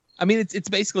 Yeah. I mean, it's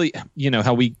basically, you know,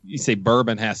 how you say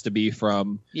bourbon has to be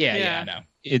from... Yeah, I know.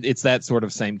 It's that sort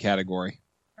of same category.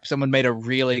 Someone made a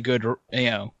really good, you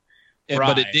know,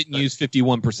 But it didn't use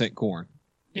 51% corn.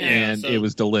 Yeah, and so- it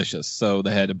was delicious. So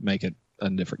they had to make it a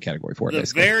different category for it, The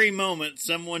basically. very moment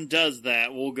someone does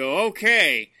that, we'll go,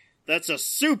 okay, that's a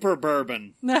super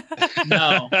bourbon. No.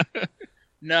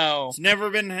 No. It's never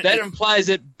been... That implies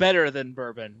it better than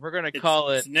bourbon. We're going to call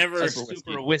it it's never... a Super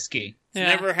super whiskey. whiskey. It's Yeah.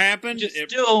 never happened.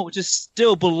 Just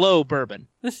still below bourbon.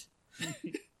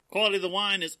 Quality of the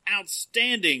wine is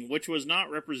outstanding, which was not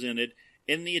represented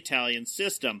in the Italian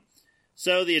system.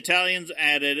 So the Italians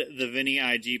added the Vini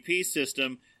IGP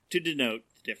system to denote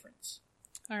the difference.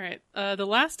 All right. The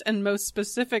last and most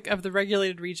specific of the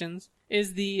regulated regions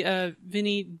is the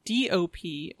Vini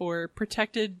DOP, or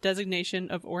Protected Designation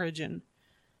of Origin.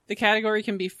 The category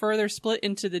can be further split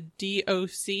into the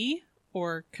DOC,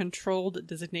 or Controlled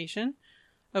Designation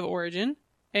of Origin,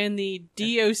 and the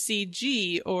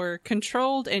DOCG, or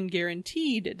Controlled and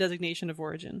Guaranteed Designation of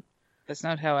Origin. That's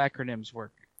not how acronyms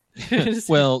work.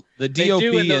 Well, the They DOP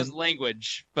do in those is...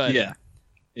 language, but Yeah,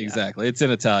 exactly. It's in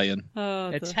Italian.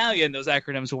 Italian, those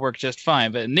acronyms will work just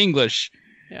fine. But in English,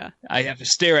 Yeah. I have to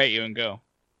stare at you and go,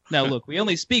 now look, we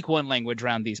only speak one language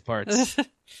around these parts.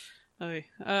 Okay.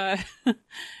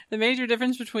 The major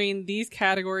difference between these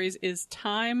categories is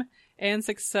time and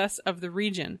success of the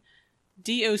region.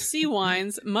 DOC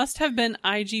wines must have been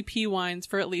IGP wines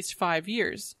for at least 5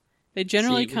 years. They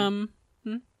generally come...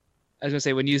 I was going to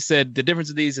say, when you said the difference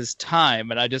of these is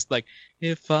time, and I just like,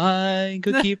 if I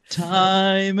could keep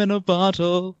time in a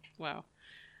bottle. Wow.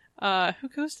 Who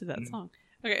ghosted that song?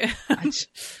 Okay.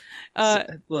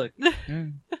 Look.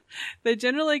 They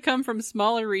generally come from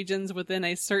smaller regions within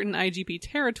a certain IGP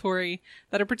territory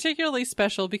that are particularly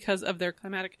special because of their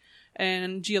climatic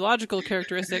and geological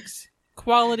characteristics,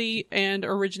 quality, and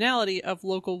originality of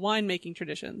local winemaking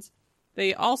traditions.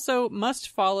 They also must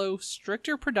follow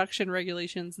stricter production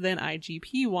regulations than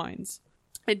IGP wines.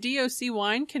 A DOC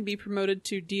wine can be promoted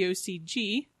to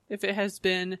DOCG if it has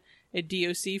been a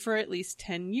DOC for at least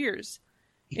 10 years.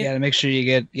 You got to make sure you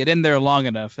get in there long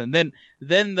enough, and then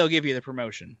they'll give you the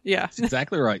promotion. Yeah. That's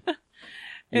exactly right.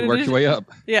 In You work your way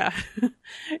up. Yeah.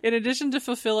 In addition to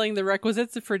fulfilling the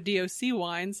requisites for DOC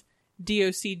wines,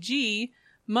 DOCG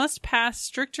must pass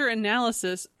stricter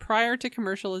analysis prior to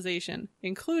commercialization,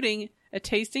 including a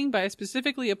tasting by a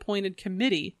specifically appointed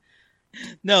committee.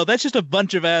 No, that's just a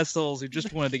bunch of assholes who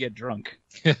just wanted to get drunk.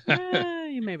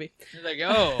 Maybe. They're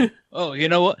like, oh, you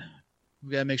know what?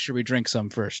 We gotta make sure we drink some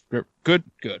first. Good.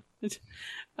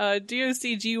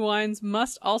 DOCG wines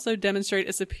must also demonstrate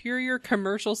a superior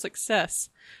commercial success.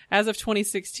 As of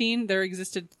 2016, there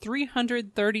existed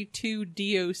 332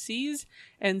 DOCs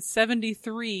and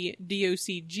 73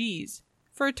 DOCGs,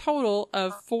 for a total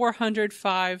of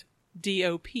 405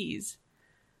 DOPs.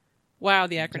 Wow,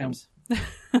 the acronyms.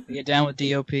 Get down with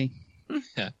DOP.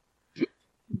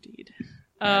 Indeed.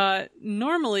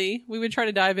 Normally, we would try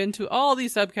to dive into all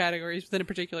these subcategories within a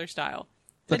particular style.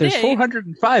 But there's Today-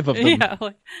 405 of them. Yeah,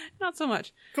 like, not so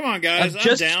much. Come on, guys. I'm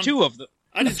Just down. 2 of them.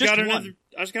 I just just got one.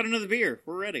 another beer.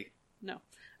 We're ready. No.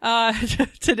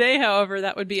 Today, however,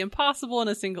 that would be impossible in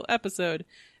a single episode.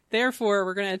 Therefore,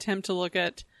 we're going to attempt to look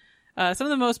at some of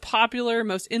the most popular,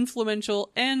 most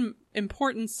influential, and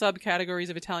important subcategories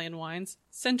of Italian wines,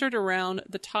 centered around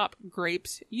the top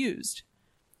grapes used.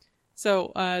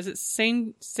 So, is it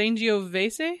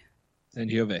Sangiovese?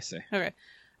 Sangiovese. Okay.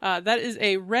 That is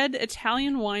a red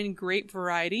Italian wine grape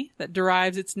variety that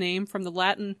derives its name from the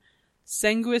Latin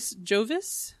Sanguis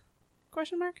Jovis?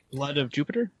 Question mark? Blood of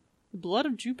Jupiter? The blood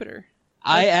of Jupiter.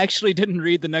 I actually didn't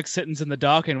read the next sentence in the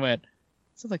doc and went,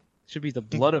 sounds like it should be the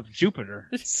blood of Jupiter.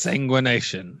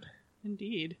 Sanguination.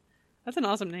 Indeed. That's an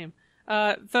awesome name.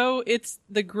 Though it's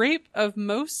the grape of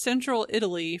most central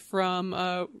Italy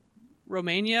from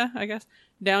Romania, I guess,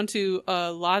 down to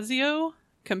Lazio,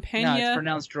 Campania. No, it's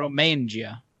pronounced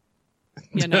Romangia.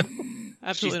 Yeah, no.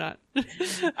 Absolutely not.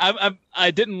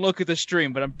 I didn't look at the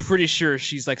stream, but I'm pretty sure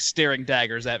she's like staring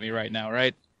daggers at me right now,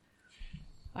 right?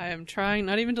 I am trying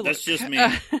not even to That's look. just me.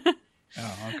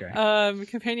 Oh, okay.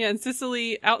 Campania in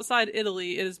Sicily, outside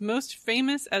Italy. It is most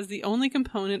famous as the only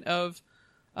component of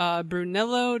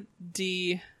Brunello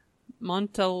di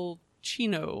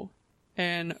Montalcino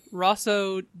and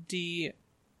Rosso di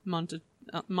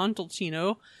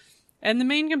Montalcino, and the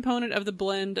main component of the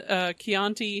blend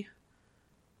Chianti,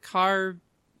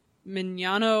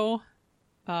 Carmignano,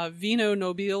 Vino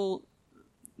Nobile.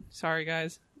 Sorry,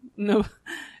 guys.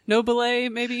 Nobile,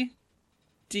 maybe?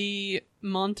 Di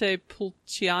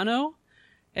Montepulciano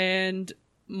and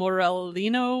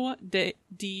Morellino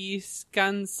di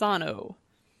Scansano.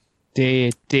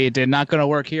 They're not going to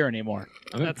work here anymore.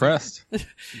 I'm impressed.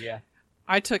 Yeah.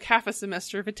 I took half a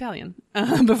semester of Italian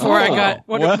before I got.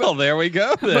 Well, there we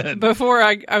go then. Before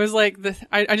I was like, the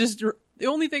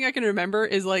only thing I can remember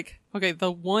is like, okay, the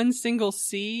one single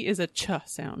C is a ch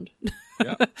sound.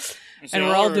 Yeah. And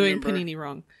we're all doing panini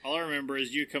wrong. All I remember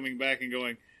is you coming back and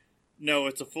going, no,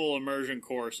 it's a full immersion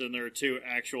course, and there are 2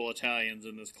 actual Italians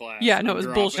in this class. Yeah, no, it was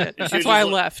bullshit. That's why I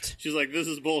left. She's like, this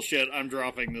is bullshit. I'm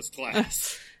dropping this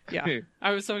class. Yeah,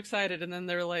 I was so excited, and then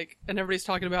they're like, and everybody's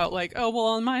talking about like, oh, well,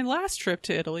 on my last trip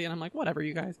to Italy, and I'm like, whatever,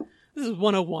 you guys. This is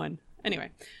 101.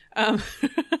 Anyway,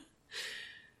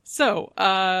 so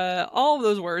all of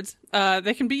those words,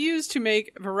 they can be used to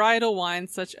make varietal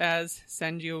wines such as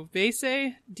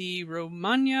Sangiovese di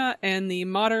Romagna and the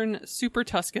modern Super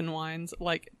Tuscan wines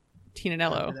like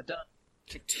Tinanello.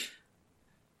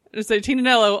 So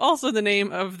Tinanello, also the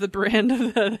name of the brand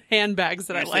of the handbags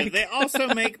that I like. They also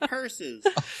make purses.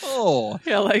 Oh,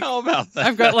 yeah, like how about that?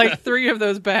 I've got like 3 of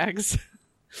those bags.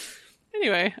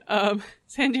 Anyway,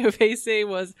 Sangiovese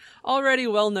was already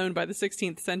well known by the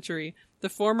 16th century. The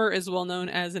former is well known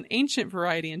as an ancient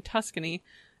variety in Tuscany.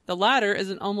 The latter is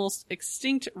an almost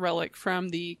extinct relic from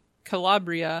the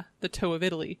Calabria, the toe of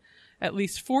Italy. At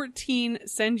least 14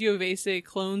 Sangiovese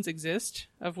clones exist,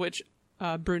 of which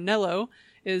Brunello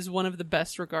is one of the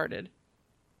best regarded.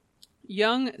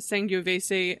 Young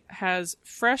Sangiovese has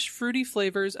fresh, fruity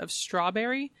flavors of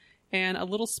strawberry and a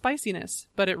little spiciness,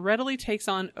 but it readily takes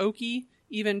on oaky,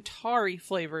 even tarry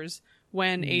flavors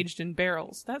when aged in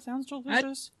barrels. That sounds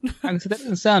delicious. That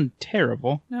doesn't sound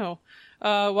terrible. No.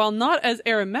 While not as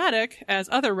aromatic as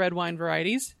other red wine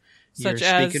varieties, You're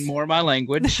speaking more my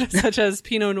language. such as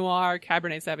Pinot Noir,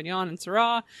 Cabernet Sauvignon, and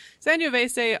Syrah,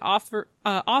 Sangiovese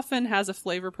often has a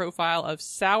flavor profile of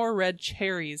sour red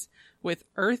cherries with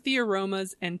earthy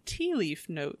aromas and tea leaf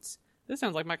notes. This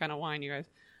sounds like my kind of wine, you guys.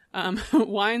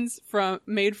 Wines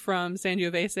made from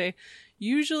Sangiovese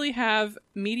usually have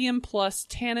medium plus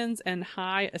tannins and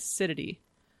high acidity.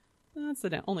 That's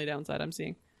the only downside I'm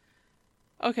seeing.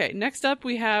 Okay, next up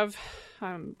we have,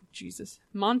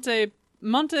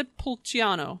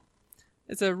 Montepulciano.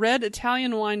 It's a red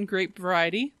Italian wine grape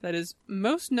variety that is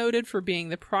most noted for being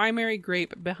the primary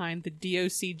grape behind the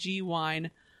DOCG wine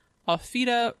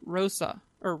Affida Rosso.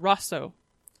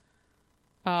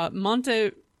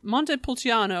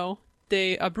 Montepulciano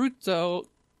de Abruzzo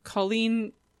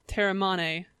Colline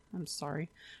Terramane. I'm sorry.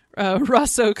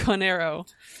 Rosso Conero.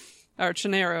 Or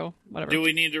Cenero, whatever. Do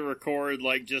we need to record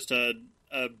like just a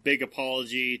big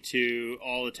apology to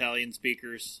all Italian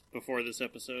speakers before this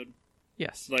episode?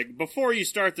 Yes. Like, before you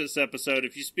start this episode,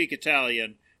 if you speak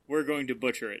Italian, we're going to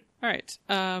butcher it. All right.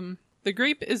 The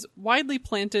grape is widely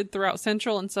planted throughout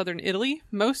central and southern Italy,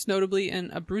 most notably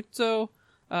in Abruzzo,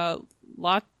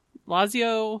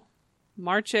 Lazio,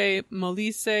 Marche,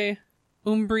 Molise,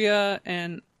 Umbria,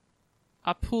 and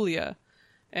Apulia,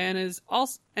 and is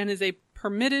a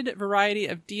permitted variety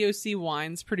of DOC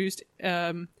wines produced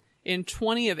in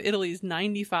 20 of Italy's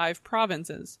 95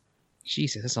 provinces.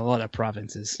 Jesus, that's a lot of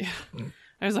provinces. Yeah.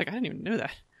 I was like, I didn't even know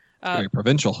that. Very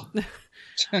provincial.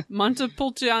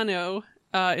 Montepulciano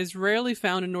is rarely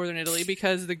found in northern Italy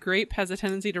because the grape has a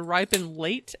tendency to ripen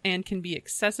late and can be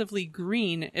excessively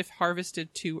green if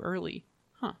harvested too early.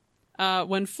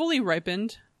 When fully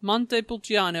ripened,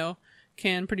 Montepulciano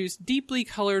can produce deeply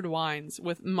colored wines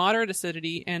with moderate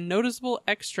acidity and noticeable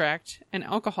extract and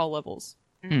alcohol levels.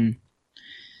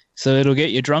 So it'll get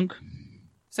you drunk?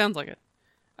 Sounds like it.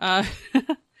 All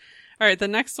right, the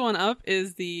next one up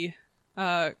is the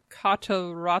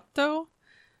Catarratto.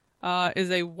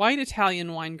 Is a white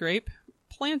Italian wine grape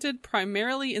planted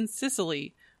primarily in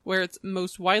Sicily, where it's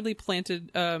most widely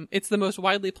planted. It's the most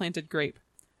widely planted grape.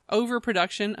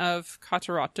 Overproduction of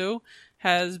Catarratto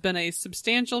has been a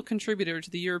substantial contributor to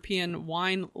the European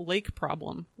wine lake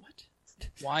problem. What?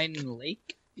 Wine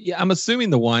lake? Yeah, I'm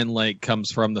assuming the wine lake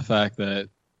comes from the fact that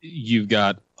you've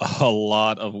got a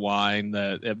lot of wine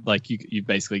that, like, you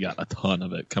basically got a ton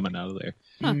of it coming out of there.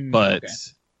 But okay.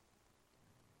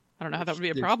 I don't know how that would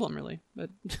be a problem, really. But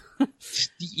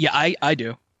yeah, I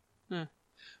do.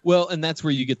 Well, and that's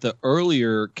where you get the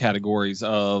earlier categories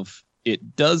of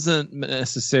it doesn't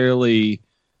necessarily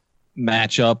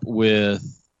match up with.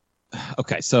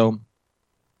 Okay, so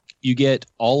you get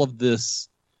all of this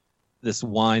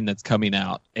wine that's coming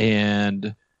out,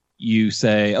 and you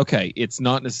say, okay, it's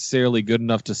not necessarily good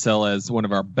enough to sell as one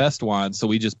of our best wines, so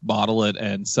we just bottle it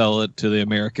and sell it to the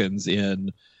Americans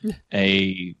in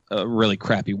a really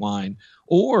crappy wine.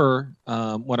 Or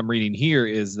what I'm reading here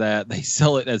is that they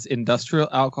sell it as industrial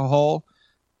alcohol,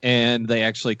 and they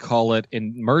actually call it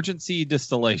emergency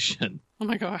distillation. Oh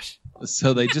my gosh.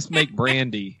 So they just make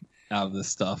brandy out of this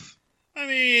stuff. I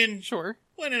mean, Sure.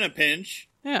 when in a pinch.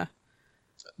 Yeah.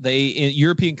 They, in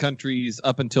European countries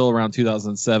up until around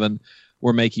 2007,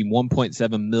 were making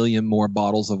 1.7 million more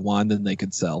bottles of wine than they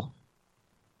could sell.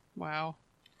 Wow.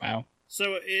 Wow.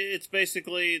 So it's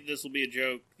basically, this will be a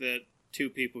joke that two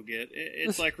people get.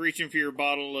 It's like reaching for your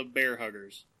bottle of bear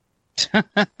huggers. I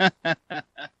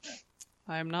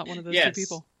am not one of those Yes. two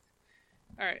people.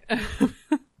 All right. I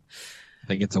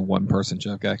think it's a one-person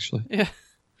joke, actually. Yeah.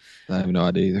 I have no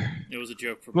idea either. It was a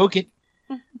joke for We'll both.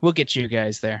 get you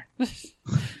guys there.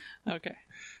 Okay.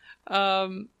 All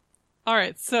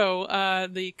right. So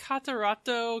the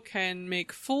Catarato can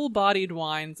make full-bodied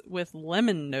wines with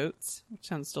lemon notes, which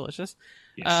sounds delicious.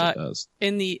 Yes, it does.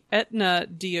 In the Etna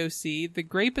DOC, the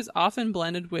grape is often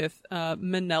blended with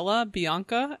Manella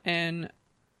Bianca and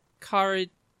Caricante?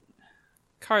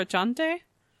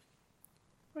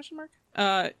 Question mark.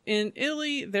 In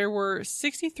Italy, there were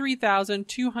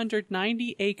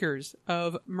 63,290 acres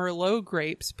of Merlot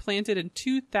grapes planted in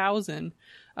 2000,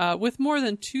 with more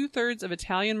than 2/3 of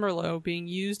Italian Merlot being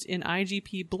used in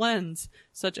IGP blends,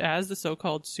 such as the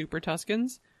so-called Super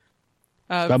Tuscans.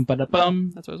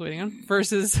 Bum-ba-da-bum. That's what I was waiting on.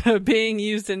 Versus being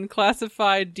used in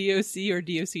classified DOC or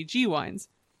DOCG wines.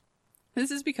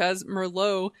 This is because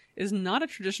Merlot is not a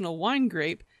traditional wine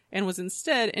grape and was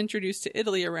instead introduced to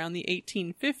Italy around the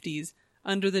 1850s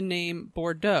under the name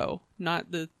Bordeaux,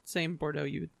 not the same Bordeaux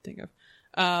you would think of.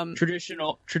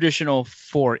 Traditional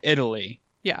for Italy.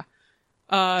 Yeah.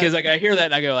 Because like I hear that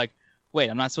and I go like, wait,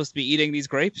 I'm not supposed to be eating these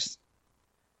grapes?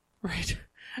 Right.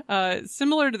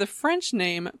 Similar to the French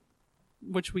name,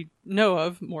 which we know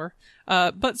of more,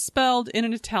 but spelled in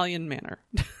an Italian manner.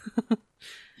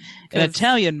 An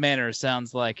Italian manner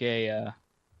sounds like a,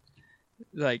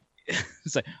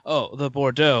 it's like, oh, the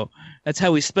Bordeaux. That's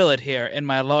how we spell it here in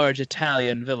my large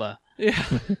Italian villa. Yeah.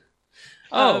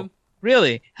 Oh,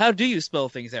 really? How do you spell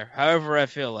things there? However I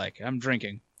feel like. I'm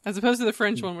drinking. As opposed to the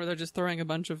French one where they're just throwing a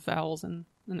bunch of vowels and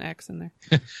an X in there.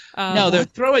 No, they're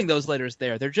throwing those letters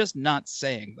there. They're just not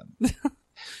saying them.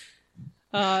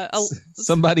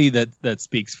 Somebody that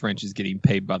speaks French is getting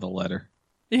paid by the letter.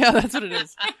 Yeah, that's what it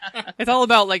is. It's all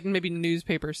about like maybe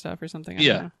newspaper stuff or something. I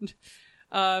don't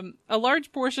know. A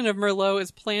large portion of Merlot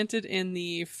is planted in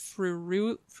the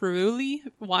Friuli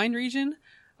wine region,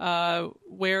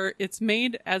 where it's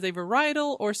made as a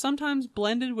varietal or sometimes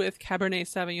blended with Cabernet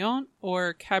Sauvignon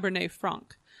or Cabernet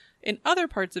Franc. In other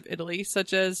parts of Italy,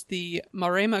 such as the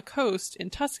Maremma coast in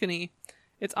Tuscany,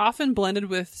 it's often blended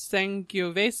with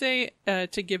Sangiovese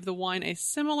to give the wine a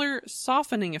similar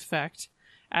softening effect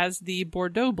as the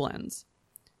Bordeaux blends.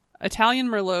 Italian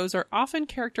Merlots are often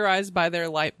characterized by their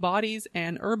light bodies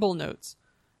and herbal notes.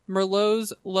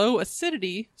 Merlot's low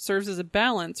acidity serves as a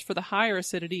balance for the higher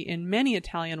acidity in many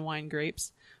Italian wine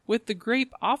grapes, with the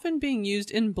grape often being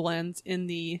used in blends in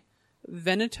the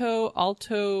Veneto,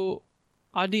 Alto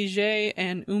Adige,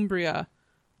 and Umbria.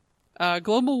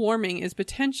 Global warming is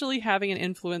potentially having an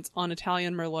influence on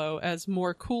Italian Merlot as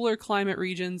more cooler climate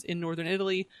regions in northern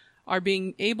Italy are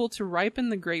being able to ripen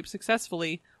the grape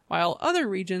successfully, while other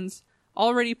regions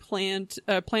already planted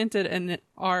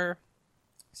are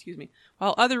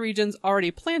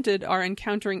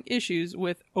encountering issues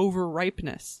with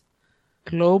overripeness.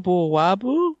 Global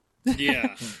Wabu?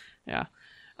 Yeah. Yeah.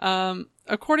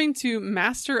 According to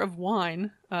Master of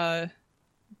Wine,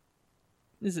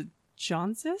 is it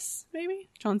Johnsis, maybe?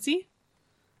 Chauncey?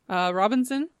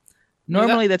 Robinson?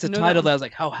 Normally that's a no, title that that I was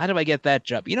like, how do I get that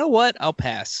job? You know what? I'll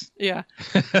pass. Yeah.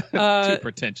 Too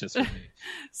pretentious for me.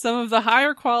 Some of the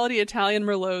higher quality Italian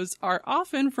Merlots are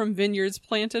often from vineyards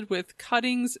planted with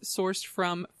cuttings sourced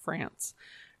from France.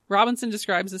 Robinson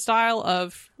describes the style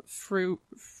of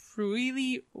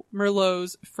Friuli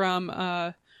Merlots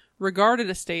from regarded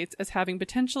estates as having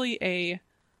potentially a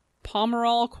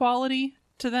Pomerol quality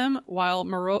to them, while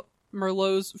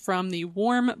Merlots from the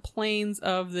warm plains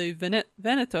of the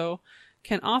Veneto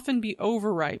can often be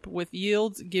overripe, with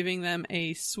yields giving them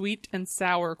a sweet and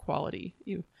sour quality.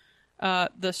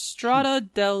 The Strada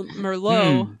del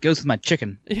Merlot. Goes with my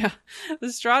chicken. Yeah.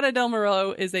 The Strada del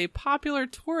Merlot is a popular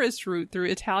tourist route through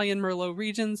Italian Merlot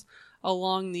regions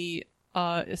along the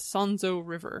Isonzo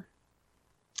River.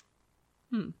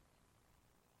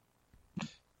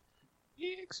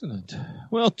 Excellent.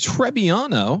 Well,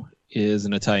 Trebbiano is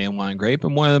an Italian wine grape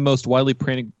and one of the most widely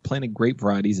planted grape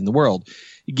varieties in the world.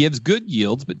 It gives good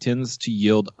yields, but tends to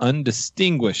yield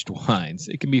undistinguished wines.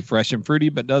 It can be fresh and fruity,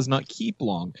 but does not keep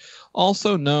long.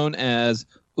 Also known as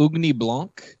Ugni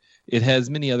Blanc, it has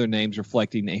many other names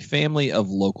reflecting a family of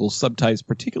local subtypes,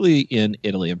 particularly in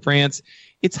Italy and France.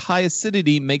 Its high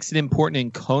acidity makes it important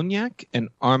in cognac and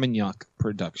Armagnac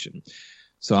production.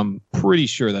 So I'm pretty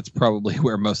sure that's probably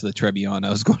where most of the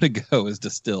Trebbiano is going to go, is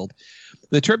distilled.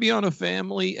 The Trebbiano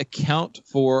family account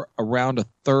for around a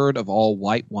third of all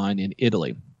white wine in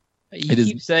Italy. You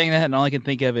keep saying that, and all I can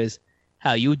think of is,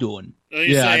 how you doing?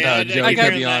 Yeah, I know, Joey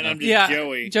Trebbiano. I'm just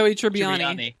Joey. Joey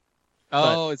Trebbiani.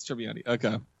 Oh, it's Trebbiani.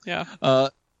 Okay. Yeah.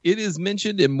 It is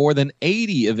mentioned in more than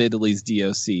 80 of Italy's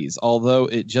DOCs, although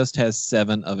it just has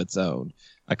 7 of its own.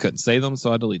 I couldn't say them,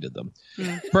 so I deleted them.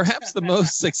 Perhaps the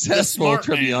most successful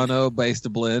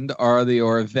Trebbiano-based blend are the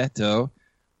Orvieto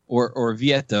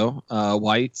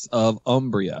whites of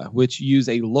Umbria, which use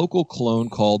a local clone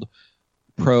called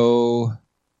Procanzio.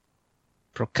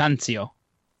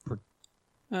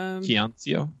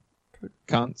 Procenico.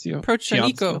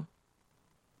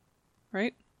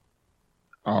 Right?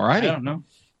 All righty. I don't know.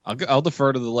 I'll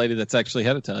defer to the lady that's actually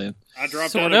head Italian. I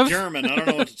dropped out of German. I don't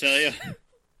know what to tell you.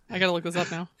 I gotta look this up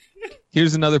now.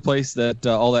 Here's another place that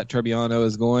all that Trebbiano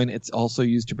is going. It's also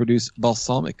used to produce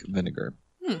balsamic vinegar.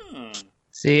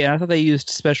 See, I thought they used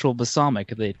special balsamic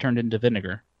they turned into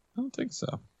vinegar. I don't think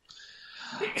so.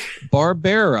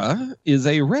 Barbera is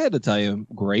a red Italian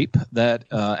grape that,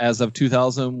 as of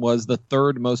 2000, was the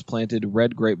third most planted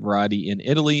red grape variety in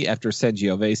Italy after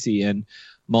Sangiovese and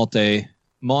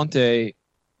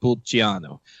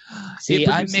Montepulciano. See,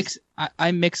 I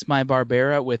mix my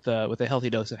Barbera with a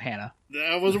healthy dose of Hannah.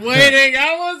 I was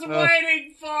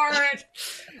waiting for it.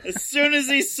 As soon as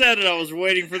he said it, I was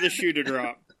waiting for the shoe to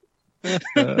drop.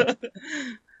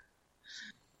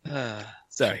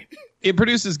 Sorry. It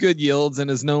produces good yields and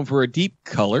is known for a deep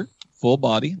color, full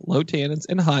body, low tannins,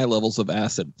 and high levels of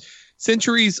acid.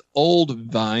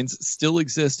 Centuries-old vines still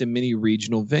exist in many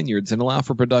regional vineyards and allow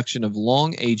for production of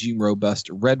long-aging, robust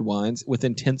red wines with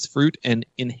intense fruit and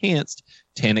enhanced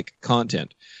tannic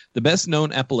content. The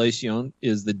best-known appellation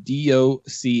is the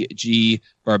DOCG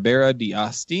Barbera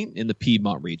d'Asti in the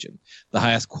Piedmont region. The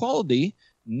highest quality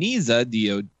Nizza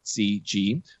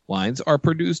DOCG wines are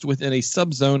produced within a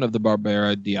subzone of the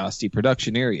Barbera d'Asti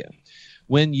production area.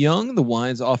 When young, the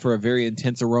wines offer a very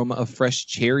intense aroma of fresh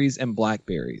cherries and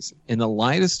blackberries. In the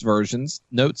lightest versions,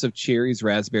 notes of cherries,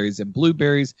 raspberries, and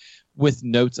blueberries, with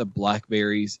notes of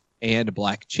blackberries and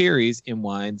black cherries in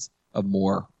wines of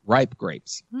more ripe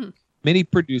grapes. Many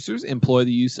producers employ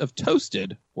the use of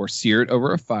toasted or seared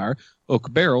over a fire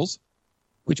oak barrels,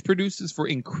 which produces for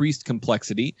increased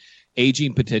complexity,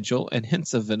 aging potential, and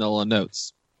hints of vanilla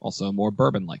notes. Also a more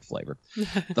bourbon-like flavor.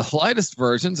 The lightest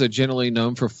versions are generally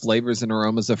known for flavors and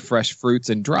aromas of fresh fruits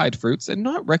and dried fruits, and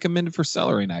not recommended for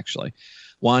cellaring, actually.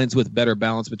 Wines with better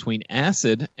balance between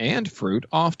acid and fruit,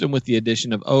 often with the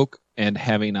addition of oak and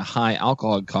having a high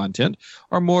alcohol content,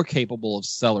 are more capable of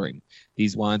cellaring.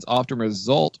 These wines often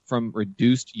result from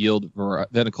reduced yield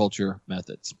viticulture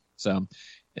methods. So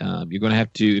you're going to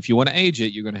have to, if you want to age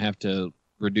it, you're going to have to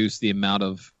reduce the amount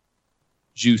of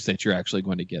juice that you're actually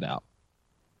going to get out.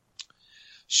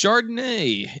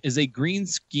 Chardonnay is a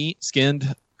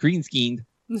green-skinned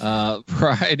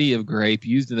variety of grape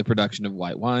used in the production of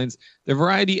white wines. The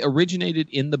variety originated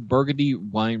in the Burgundy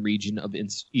wine region of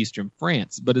eastern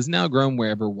France, but is now grown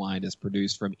wherever wine is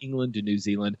produced, from England to New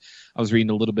Zealand. I was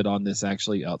reading a little bit on this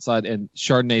actually outside, and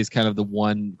Chardonnay is kind of the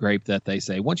one grape that they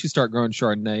say, once you start growing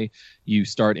Chardonnay, you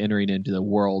start entering into the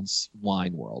world's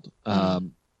wine world.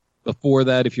 Before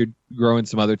that, if you're growing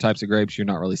some other types of grapes, you're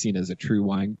not really seen as a true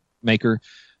wine maker.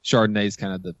 Chardonnay is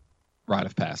kind of the rite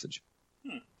of passage.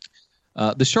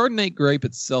 The Chardonnay grape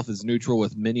itself is neutral,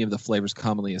 with many of the flavors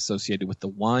commonly associated with the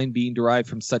wine being derived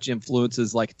from such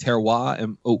influences like terroir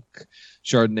and oak.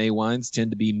 Chardonnay wines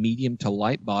tend to be medium to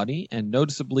light body and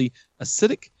noticeably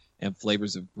acidic, and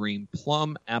flavors of green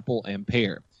plum, apple, and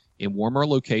pear. In warmer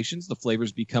locations, the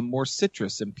flavors become more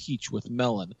citrus and peach with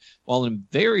melon, while in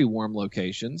very warm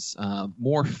locations,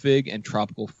 more fig and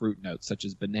tropical fruit notes such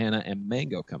as banana and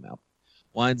mango come out.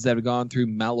 Wines that have gone through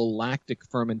malolactic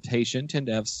fermentation tend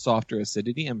to have softer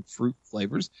acidity and fruit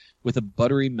flavors with a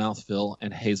buttery mouthfeel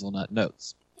and hazelnut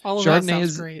notes. All of that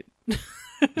sounds great.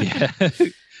 Yeah.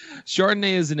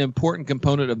 Chardonnay is an important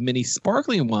component of many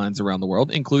sparkling wines around the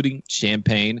world, including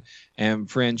Champagne and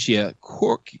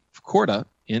Franciacorta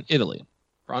in Italy.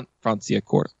 Francia,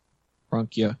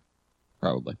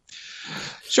 probably.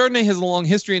 Chardonnay has a long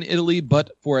history in Italy,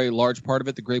 but for a large part of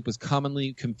it, the grape was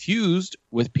commonly confused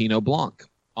with Pinot Blanc,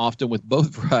 often with both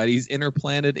varieties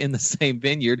interplanted in the same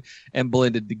vineyard and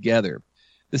blended together.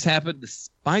 This happened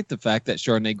despite the fact that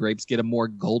Chardonnay grapes get a more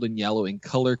golden yellow in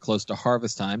color close to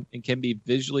harvest time and can be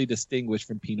visually distinguished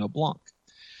from Pinot Blanc.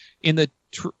 In the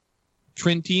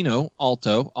Trentino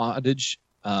Alto Adige,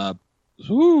 I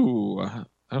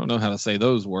don't know how to say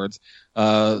those words,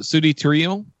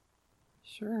 Suditrio,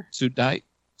 Sure. Suditrol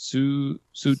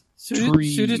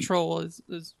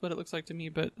is what it looks like to me,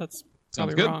 but that's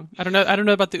Sounds probably good. wrong. I don't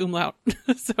know about the umlaut.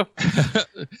 So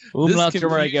Umlauts are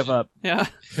where I give up. yeah.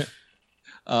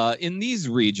 In these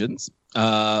regions,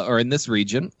 or in this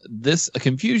region, this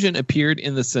confusion appeared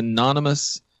in the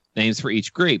synonymous names for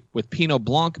each grape, with Pinot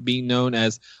Blanc being known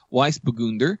as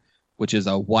Weissburgunder, which is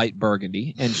a white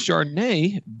Burgundy, and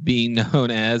Chardonnay being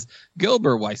known as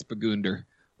Gelber Weissburgunder,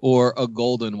 or a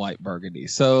golden white Burgundy.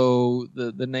 So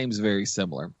the name's very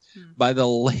similar. By the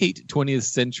late 20th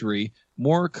century,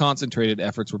 more concentrated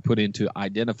efforts were put into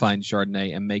identifying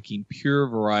Chardonnay and making pure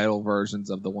varietal versions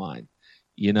of the wine.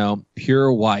 You know,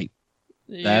 pure white.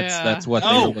 That's what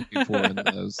they were looking for in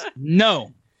those.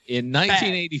 No. In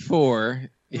 1984,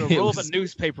 Roll up a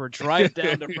newspaper, drive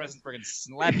down to Pressburg, and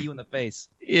slap you in the face.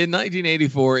 In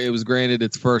 1984, it was granted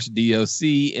its first DOC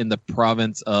in the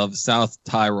province of South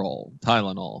Tyrol,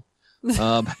 Tylenol.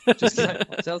 By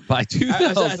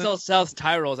 2000, I saw South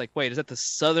Tyrol. I was like, wait, is that the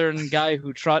southern guy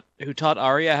who taught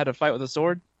Arya how to fight with a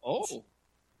sword? Oh.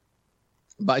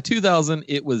 By 2000,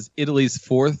 it was Italy's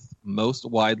fourth most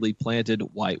widely planted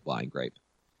white wine grape,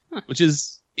 which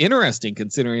is interesting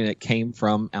considering it came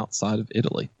from outside of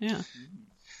Italy. Yeah.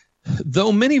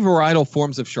 Though many varietal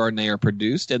forms of Chardonnay are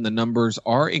produced and the numbers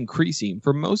are increasing,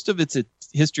 for most of its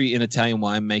history in Italian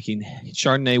winemaking,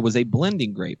 Chardonnay was a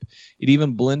blending grape. It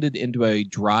even blended into a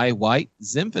dry white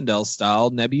Zinfandel-style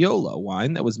Nebbiolo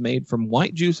wine that was made from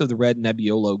white juice of the red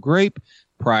Nebbiolo grape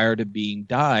prior to being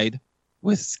dyed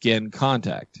with skin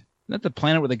contact. Isn't that the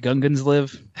planet where the Gungans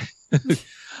live?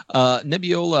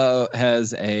 Nebbiolo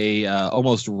has a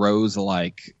almost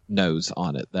rose-like nose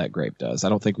on it. That grape does. I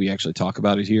don't think we actually talk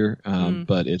about it here,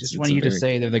 but it's just want you to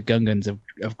say they're the Gungans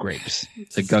of grapes.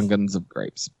 The Gungans of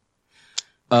grapes.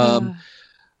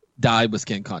 Dyed with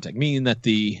skin contact, meaning that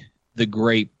the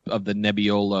grape of the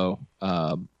Nebbiolo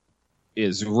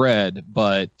is red,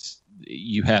 but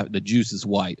you have the juice is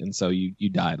white, and so you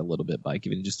dye it a little bit by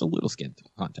giving it just a little skin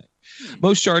contact.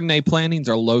 Most Chardonnay plantings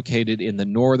are located in the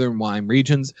northern wine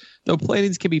regions, though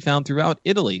plantings can be found throughout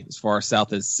Italy, as far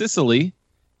south as Sicily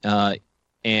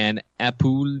and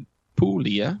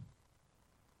Apulia.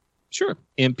 Sure,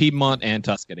 in Piedmont and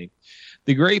Tuscany.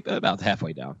 The grape, about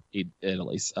halfway down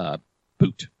Italy's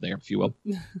boot there, if you will.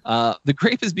 The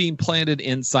grape is being planted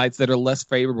in sites that are less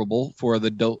favorable for the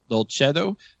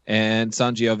Dolcetto and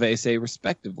Sangiovese,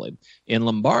 respectively. In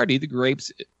Lombardy, the grape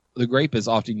is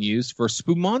often used for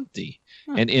spumante,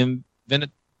 and in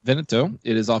Veneto,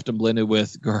 it is often blended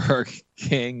with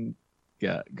Garganga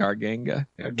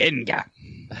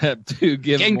to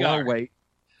give more weight.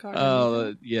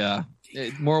 Yeah.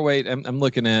 More weight. I'm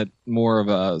looking at more of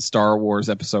a Star Wars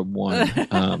Episode 1.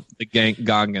 The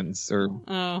Gungans,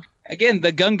 again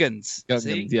the Gungans.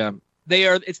 See? Yeah, they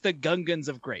are. It's the Gungans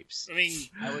of grapes. I mean,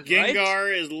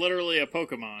 Gengar is literally a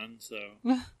Pokemon. So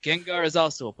Gengar is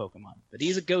also a Pokemon, but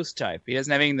he's a ghost type. He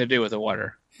doesn't have anything to do with the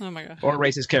water. Oh my gosh. Or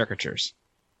racist caricatures.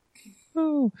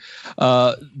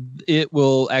 It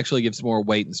will actually give some more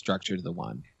weight and structure to the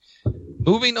wine.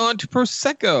 Moving on to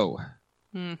Prosecco.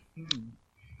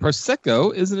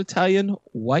 Prosecco is an Italian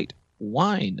white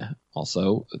wine.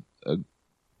 Also,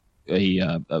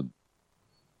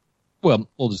 well,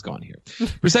 we'll just go on here.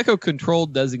 Prosecco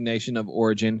controlled designation of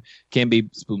origin can be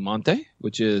Spumante,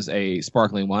 which is a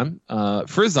sparkling wine,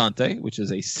 Frizzante, which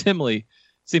is a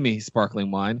semi-sparkling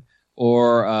wine,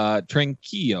 or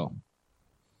Tranquillo.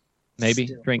 Maybe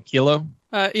Tranquillo.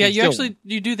 Yeah,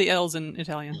 you do the L's in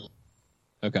Italian.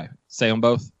 Okay, say them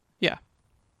both. Yeah.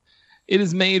 It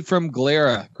is made from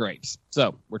Glera grapes.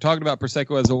 So we're talking about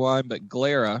Prosecco as a wine, but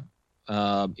Glera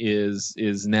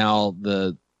is now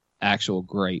the actual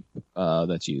grape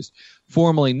that's used,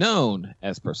 formerly known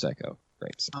as Prosecco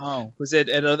grapes. Oh, was it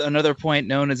at another point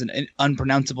known as an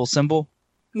unpronounceable symbol?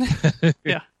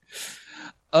 Yeah.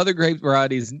 Other grape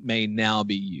varieties may now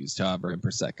be used, however, in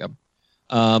Prosecco.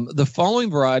 The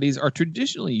following varieties are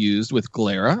traditionally used with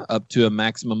Glera, up to a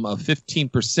maximum of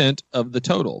 15% of the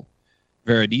total.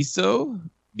 Verdiso,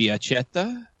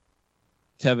 Biacetta,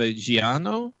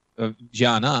 Tevigiano,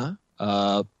 Gianna,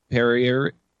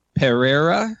 Pereira,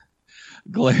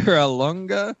 Glera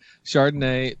Lunga,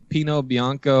 Chardonnay, Pinot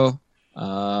Bianco,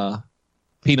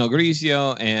 Pinot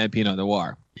Grigio, and Pinot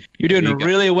Noir. You're doing There you go.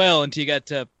 really well until you got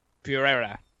to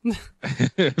Pereira.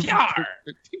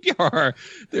 PR.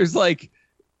 There's like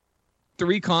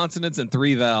 3 consonants and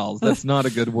 3 vowels. That's not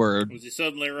a good word. Was he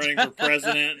suddenly running for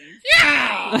president?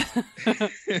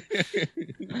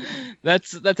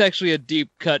 That's actually a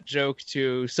deep cut joke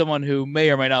to someone who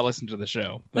may or may not listen to the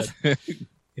show. But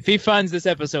if he finds this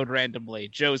episode randomly,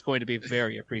 Joe's going to be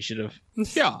very appreciative.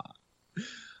 Yeah.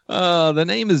 The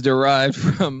name is derived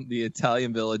from the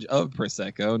Italian village of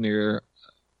Prosecco near.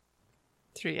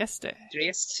 Trieste.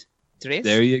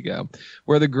 There you go.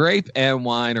 Where the grape and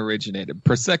wine originated.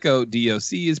 Prosecco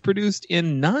DOC is produced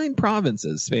in 9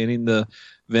 provinces spanning the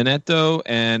Veneto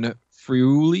and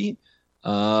Friuli,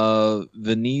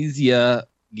 Venezia,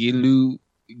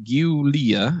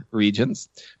 Giulia regions.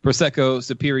 Prosecco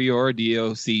Superiore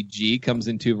DOCG comes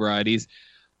in 2 varieties,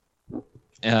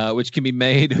 which can be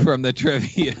made from the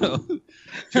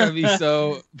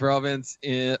Treviso province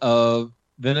of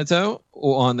Veneto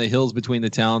on the hills between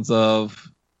the towns of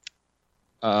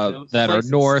that are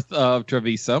north of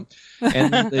Treviso,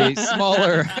 and the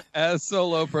smaller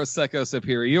Asolo Prosecco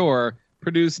Superiore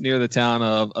produced near the town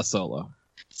of Asolo.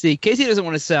 See, Casey doesn't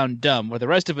want to sound dumb, where the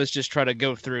rest of us just try to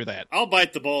go through that. I'll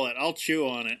bite the bullet. I'll chew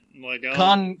on it. Like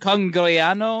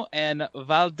Congliano and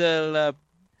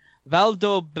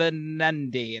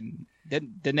Valdobenandi and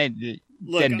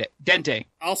Dente.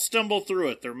 I'll stumble through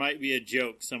it. There might be a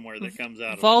joke somewhere that comes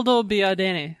out of it. Valdo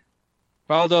Biadene.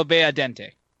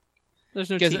 Valdobenandi. There's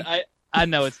no Because T. I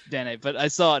know it's Dente, but I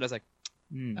saw it. I was like,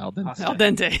 Al dente. Al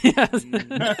dente. Yes.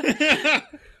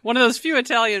 One of those few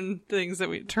Italian things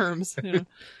that terms. You know.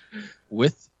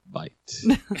 With bite.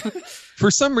 For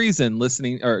some reason,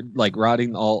 listening or like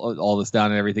writing all this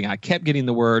down and everything, I kept getting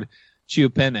the word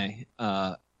ciupene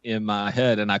in my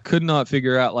head, and I could not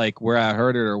figure out like where I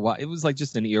heard it or why. It was like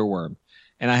just an earworm,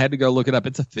 and I had to go look it up.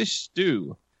 It's a fish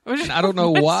stew. And I don't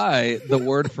know why the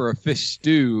word for a fish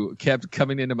stew kept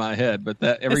coming into my head, but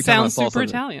that every it time I sounds saw super something,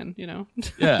 Italian, you know.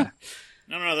 yeah,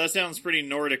 I don't know. That sounds pretty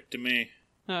Nordic to me.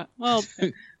 Well,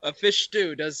 a fish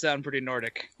stew does sound pretty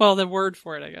Nordic. well, the word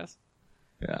for it, I guess.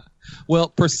 yeah. Well,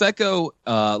 Prosecco.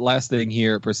 Last thing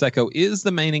here, Prosecco is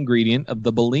the main ingredient of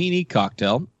the Bellini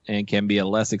cocktail and can be a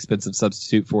less expensive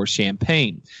substitute for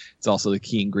champagne. It's also the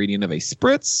key ingredient of a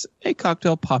spritz, a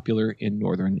cocktail popular in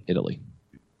northern Italy.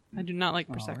 I do not like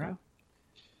Prosecco. Right.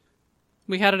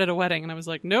 We had it at a wedding, and I was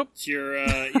like, nope. It's your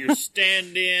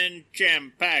stand-in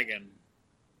champagne.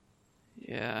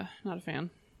 Yeah, not a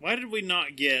fan. Why did we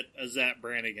not get a Zap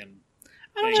Brannigan?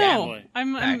 I don't know.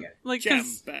 I'm like,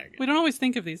 'cause Champagne. we don't always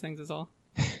think of these things as all.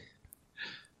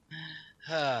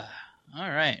 All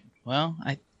right. Well,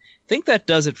 I think that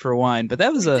does it for wine, but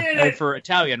that was for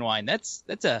Italian wine. That's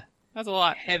a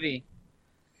lot. Heavy.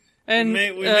 And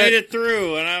we made it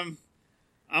through, and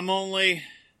I'm only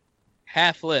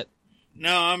half lit.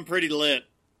 No, I'm pretty lit.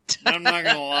 I'm not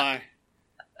gonna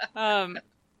lie.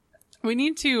 We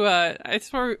need to. I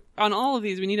swear, on all of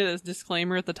these, we need a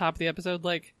disclaimer at the top of the episode,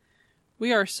 like,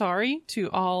 we are sorry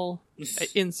to all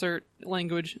insert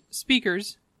language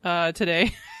speakers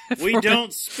today. We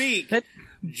don't speak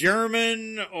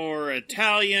German or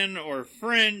Italian or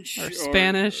French or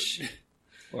Spanish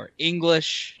or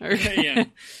English or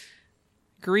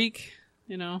Greek.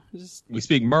 You know, we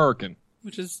speak American,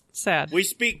 which is sad. We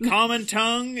speak common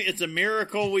tongue. It's a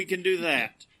miracle we can do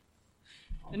that.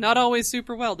 And not always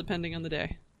super well, depending on the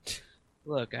day.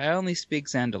 Look, I only speak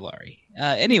Zandalari.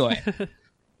 Anyway,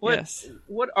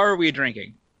 what are we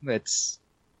drinking that's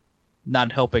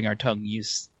not helping our tongue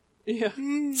use? Yeah.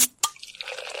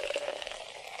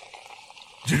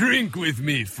 Drink with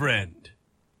me, friend.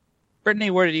 Brittany,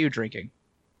 what are you drinking?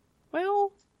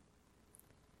 Well,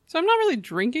 so I'm not really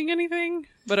drinking anything,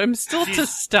 but I'm still to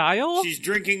style. She's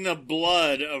drinking the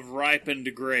blood of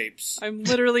ripened grapes. I'm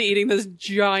literally eating this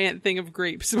giant thing of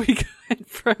grapes we got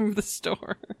from the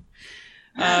store.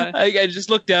 I just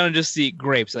look down and just see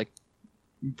grapes. Like,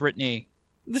 Brittany,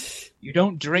 you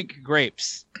don't drink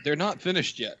grapes. They're not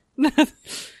finished yet.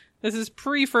 This is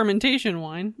pre-fermentation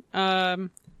wine.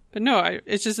 But no,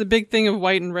 it's just a big thing of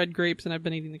white and red grapes, and I've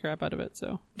been eating the crap out of it,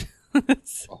 so.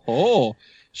 Oh,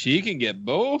 she can get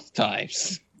both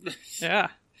types. Yeah.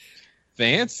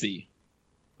 Fancy.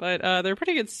 But they're a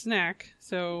pretty good snack,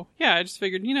 so yeah, I just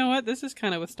figured, you know what, this is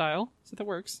kind of with style, so that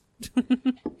works. All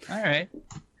right.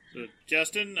 So,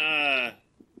 Justin,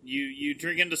 you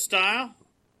drink into style?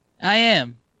 I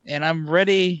am, and I'm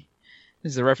ready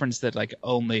This is a reference that like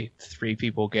only 3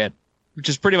 people get, which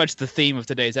is pretty much the theme of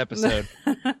today's episode.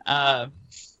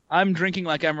 I'm drinking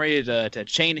like I'm ready to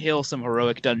chain hill some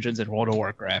heroic dungeons in World of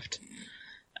Warcraft.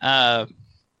 Those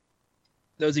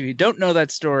of you who don't know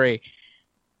that story,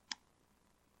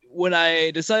 when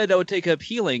I decided I would take up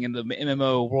healing in the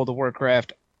MMO World of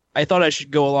Warcraft, I thought I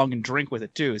should go along and drink with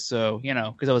it too. So,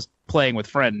 because I was playing with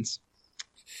friends.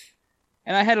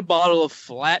 And I had a bottle of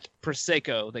flat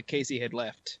Prosecco that Casey had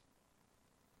left.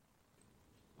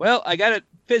 Well, I got it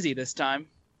fizzy this time.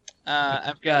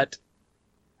 I've got,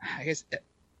 I guess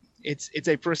it's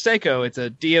a Prosecco. It's a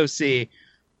DOC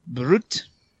Brut.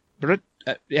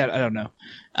 Yeah, I don't know.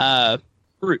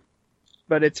 Brut.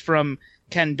 But it's from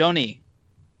Candoni.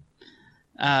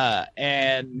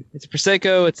 And it's a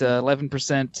Prosecco. It's a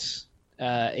 11%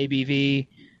 ABV.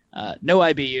 No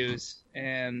IBUs.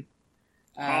 And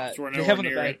Hops were they nowhere have on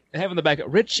near the back, it. they have on the back,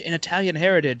 rich in Italian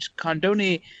heritage,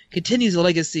 Condoni continues the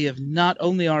legacy of not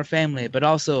only our family, but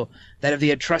also that of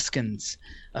the Etruscans,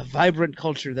 a vibrant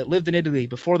culture that lived in Italy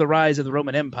before the rise of the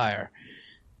Roman Empire.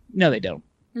 No, they don't.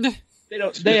 They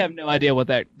don't. They have no idea what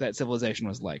that civilization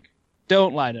was like.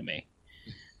 Don't lie to me.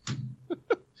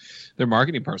 Their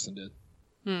marketing person did.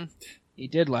 He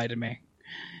did lie to me.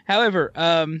 However,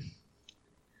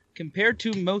 compared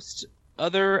to most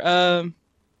other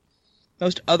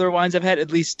wines I've had,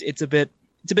 at least it's a bit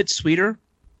sweeter,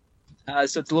 so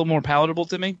it's a little more palatable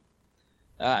to me.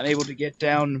 I'm able to get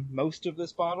down most of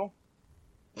this bottle.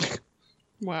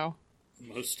 Wow.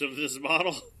 Most of this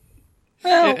bottle.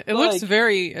 Well, It looks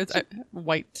very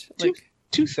white. Like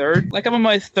 2/3. Like I'm on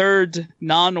my 3rd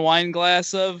non-wine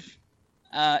glass of.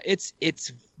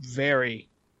 It's very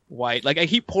white. Like I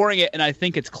keep pouring it and I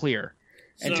think it's clear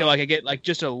until I get like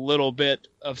just a little bit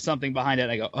of something behind it.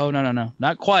 And I go, oh no,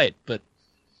 not quite, but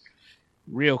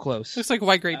real close. looks like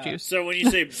white grape juice. So when you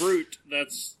say Brut,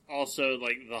 that's also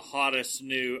like the hottest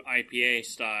new IPA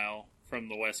style from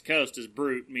the West Coast is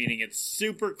Brut, meaning it's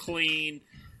super clean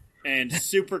and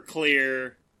super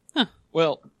clear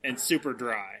Well, and super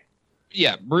dry.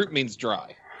 yeah, brute means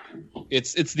dry.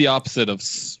 It's the opposite of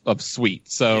sweet.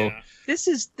 So Yeah. This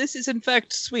is in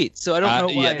fact sweet. So I don't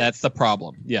know why. yeah, that's the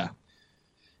problem. Yeah,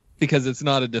 because it's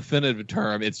not a definitive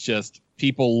term. It's just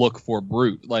people look for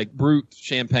brute. Like brute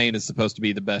champagne is supposed to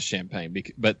be the best champagne,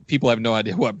 but people have no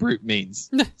idea what brute means.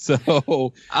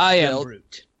 So I am well,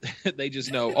 brute. they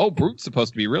just know, oh, brute's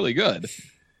supposed to be really good.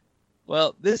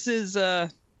 Well, this is. I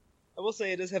will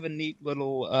say it does have a neat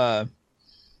little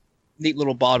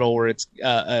bottle where it's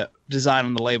a design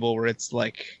on the label where it's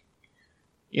like,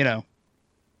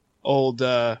 old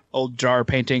jar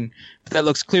painting, but that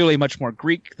looks clearly much more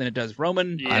Greek than it does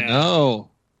Roman. Yeah. I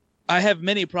know. I have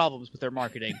many problems with their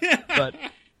marketing, but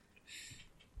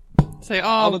Say,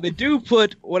 although oh, they do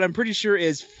put what I'm pretty sure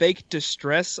is fake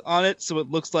distress on it, so it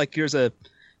looks like there's a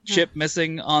chip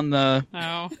missing on the.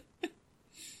 oh.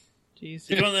 Jeez.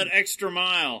 You're going that extra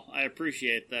mile. I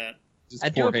appreciate that. Just I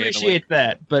do poor handling. appreciate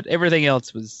that, but everything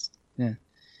else was. Yeah.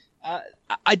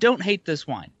 I don't hate this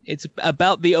wine. It's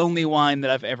about the only wine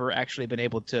that I've ever actually been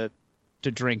able to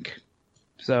drink.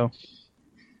 So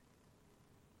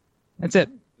that's it.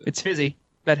 It's fizzy.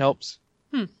 That helps.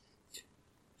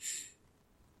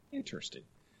 Interesting.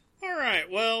 All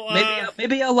right. Well,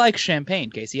 Maybe I'll like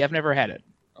champagne, Casey. I've never had it.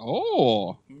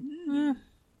 Oh,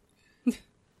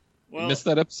 well, missed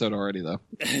that episode already though.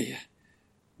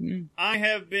 I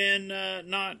have been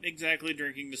not exactly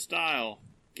drinking to style.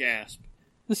 Gasp.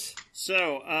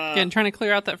 So, Again, trying to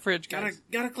clear out that fridge, guys.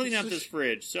 gotta clean out this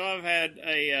fridge. So I've had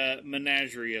a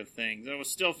menagerie of things. I was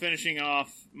still finishing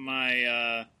off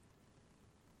my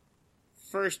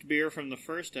first beer from the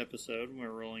first episode when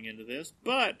we're rolling into this.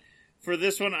 But for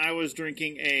this one, I was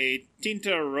drinking a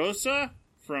Tinta Rosa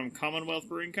from Commonwealth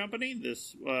Brewing Company.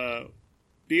 This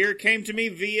beer came to me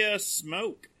via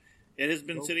Smoke. It has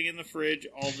been sitting in the fridge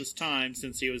all this time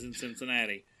since he was in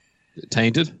Cincinnati.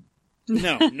 Tainted.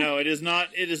 No, it is not.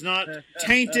 It is not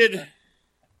tainted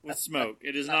with smoke.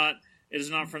 It is not. It is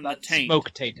not from the taint.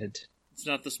 Smoke tainted. It's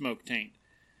not the smoke taint.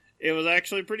 It was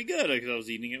actually pretty good because I was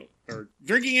eating it or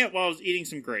drinking it while I was eating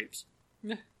some grapes.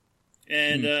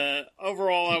 And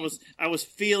overall, I was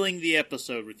feeling the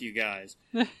episode with you guys,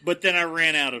 but then I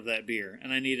ran out of that beer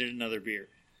and I needed another beer,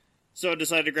 so I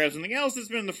decided to grab something else that's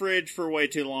been in the fridge for way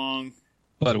too long.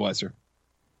 Budweiser.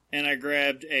 And I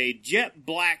grabbed a Jet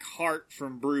Black Heart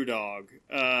from Brewdog.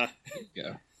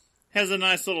 Yeah. Has a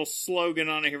nice little slogan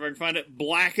on it here if I can find it.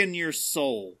 Blacken your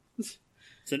soul.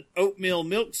 It's an oatmeal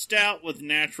milk stout with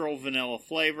natural vanilla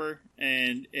flavor.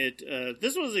 And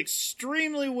this was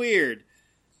extremely weird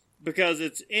because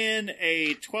it's in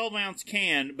a 12-ounce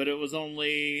can, but it was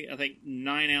only, I think,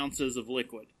 9 ounces of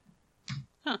liquid.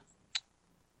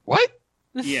 What?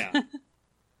 Yeah.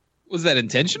 Was that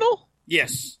intentional?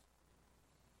 Yes.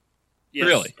 Yes.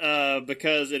 Really?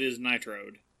 Because it is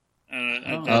nitroed.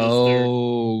 That is their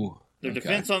Okay.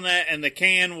 defense on that, and the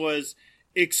can was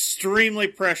extremely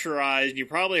pressurized. You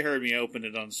probably heard me open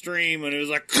it on stream, and it was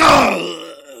like,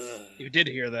 You did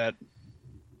hear that.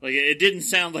 like it didn't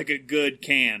sound like a good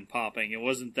can popping. It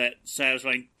wasn't that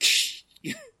satisfying.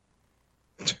 It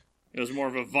was more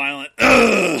of a violent.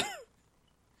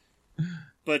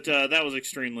 But that was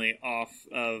extremely off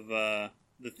of the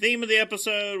theme of the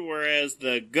episode, whereas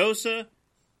the Gosa,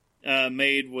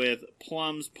 made with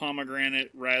plums,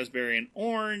 pomegranate, raspberry, and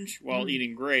orange while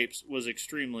eating grapes, was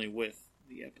extremely with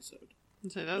the episode.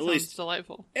 So that At sounds least-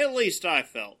 delightful. At least I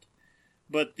felt.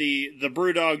 But the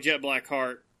Brewdog Jet Black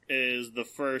Heart is the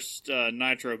first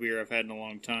nitro beer I've had in a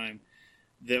long time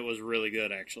that was really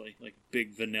good, actually. Like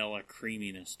big vanilla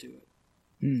creaminess to it.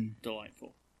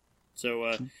 Delightful.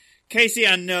 So, Casey,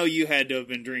 I know you had to have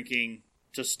been drinking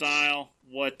to style.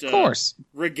 What? Of course.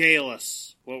 Regale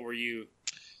us. What were you?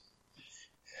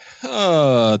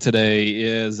 Today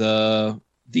is there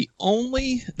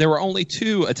were only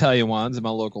 2 Italian wines in my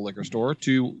local liquor store. Let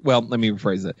me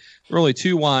rephrase that. There were only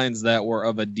 2 wines that were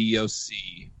of a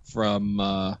DOC from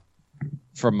my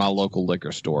local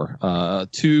liquor store.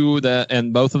 2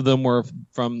 and both of them were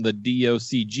from the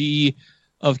DOCG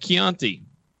of Chianti.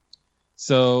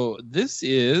 So this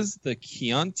is the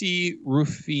Chianti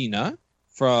Rufina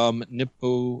from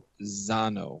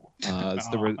Nippozano. It's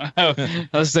I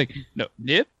was like, no,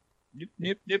 nip,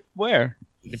 where?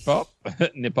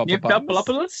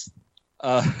 Nippopoulos.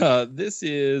 This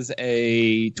is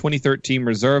a 2013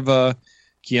 Reserva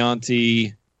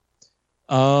Chianti.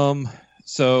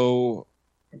 So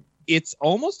it's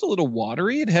almost a little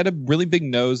watery. It had a really big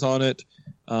nose on it,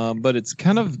 but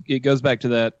it goes back to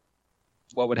that.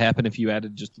 What would happen if you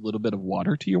added just a little bit of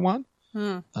water to your wine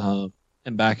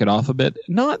and back it off a bit?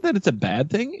 Not that it's a bad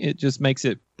thing. It just makes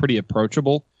it pretty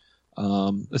approachable,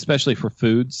 especially for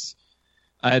foods.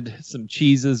 I had some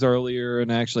cheeses earlier, and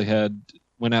I actually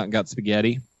went out and got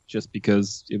spaghetti just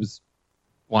because it was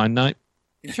wine night.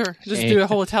 Sure, just do a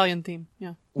whole Italian theme.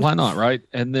 Yeah. Why not, right?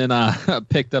 And then I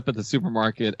picked up at the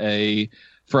supermarket a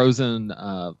frozen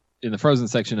in the frozen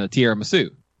section a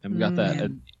tiramisu, and we got that.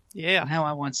 And, Yeah. Now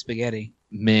I want spaghetti.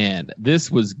 man, this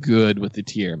was good with the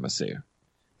tiramisu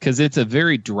because it's a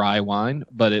very dry wine,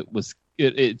 but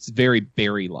it's very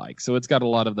berry-like. So it's got a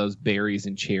lot of those berries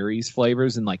and cherries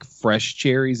flavors and like fresh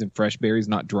cherries and fresh berries,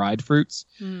 not dried fruits,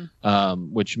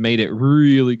 which made it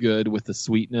really good with the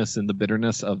sweetness and the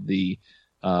bitterness of the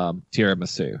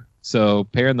tiramisu. So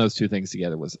pairing those 2 things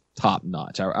together was top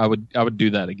notch. I would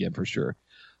do that again for sure.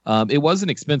 It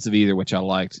wasn't expensive either, which I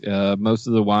liked. Most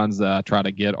of the wines that I try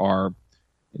to get are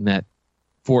in that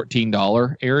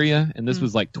 $14 area, and this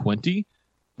was like $20.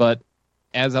 But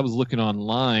as I was looking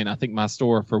online, I think my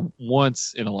store for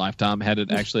once in a lifetime had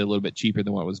it actually a little bit cheaper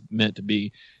than what it was meant to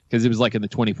be, because it was like in the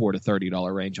 $24 to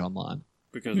 $30 range online.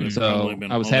 Because they've So probably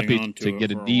been I was holding happy on to it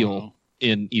get a for deal while.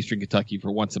 in Eastern Kentucky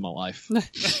for once in my life.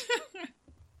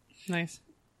 Nice.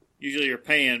 Usually you're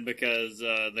paying because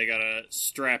they got to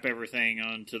strap everything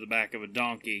onto the back of a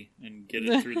donkey and get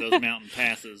it through those mountain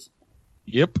passes.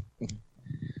 Yep.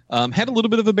 Had a little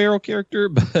bit of a barrel character,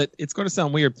 but it's going to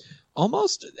sound weird.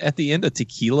 Almost at the end, a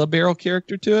tequila barrel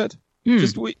character to it.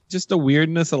 Just a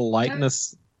weirdness, a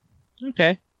lightness.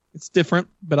 Okay. It's different,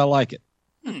 but I like it.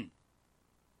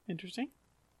 Interesting.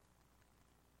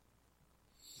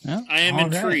 Well, I am all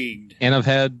right. intrigued. And I've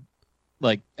had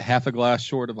like half a glass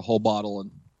short of a whole bottle,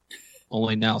 and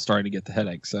only now starting to get the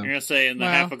headache. So, I'm going to say, and the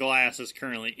Wow. half a glass is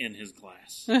currently in his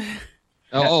glass.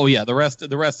 oh yeah, the rest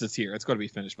is here. It's going to be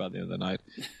finished by the end of the night.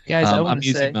 Guys, I I'm want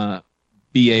to say, using my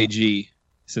BAG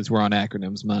since we're on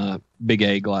acronyms. My big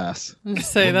A glass.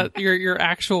 Just say that your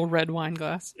actual red wine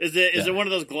glass. Is it one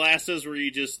of those glasses where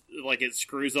you just, like, it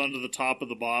screws onto the top of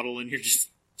the bottle and you're just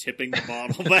tipping the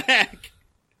bottle back?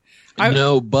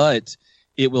 No, but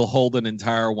it will hold an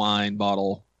entire wine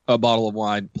bottle, a bottle of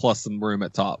wine plus some room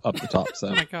up the top. So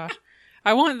Oh my gosh.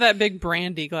 I want that big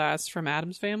brandy glass from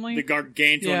Adam's Family. The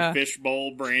gargantuan Yeah.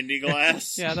 fishbowl brandy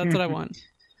glass. Yeah, that's what I want.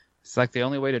 it's like the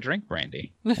only way to drink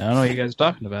brandy. I don't know what you guys are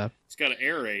talking about. It's got to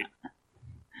aerate.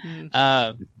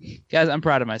 Guys, I'm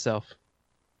proud of myself.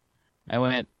 I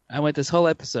went this whole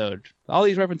episode, all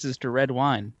these references to red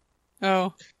wine.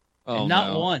 Oh, And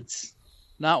not once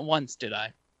did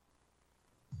I.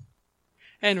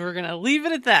 and we're gonna leave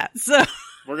it at that. So,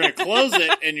 We're going to close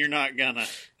it and you're not going to.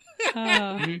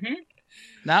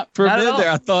 Not For not a at minute all.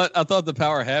 there, I thought the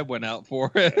power head went out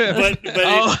for it. But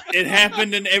Oh. it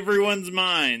happened in everyone's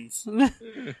minds.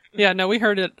 yeah, no, we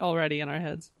heard it already in our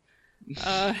heads.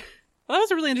 Well, that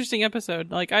was a really interesting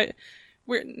episode. Like the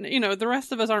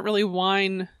rest of us aren't really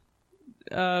wine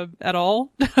at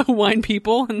all, wine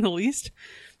people in the least.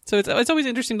 So it's always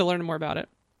interesting to learn more about it.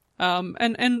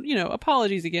 And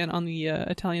apologies again on the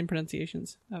Italian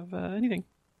pronunciations of anything.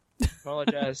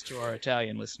 Apologize to our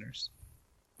Italian listeners.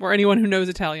 Or anyone who knows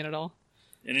Italian at all.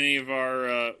 And any of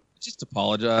our Just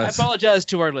apologize. I apologize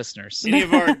to our listeners. any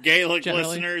of our Gaelic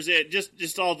Generally. listeners,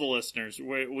 just all the listeners,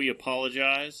 we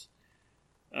apologize.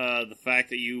 The fact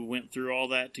that you went through all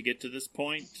that to get to this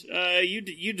point,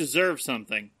 you deserve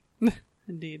something.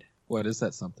 Indeed. What is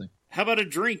that something? How about a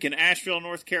drink in Asheville,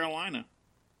 North Carolina?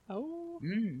 Oh.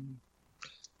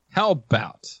 How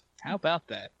about? How about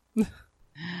that?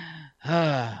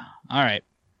 All right.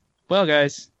 Well,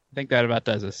 guys, I think that about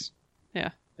does us. Yeah.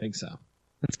 I think so.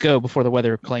 Let's go before the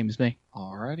weather claims me.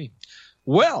 Alrighty.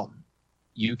 Well,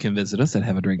 you can visit us at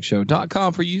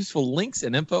haveadrinkshow.com for useful links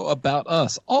and info about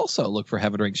us. Also, look for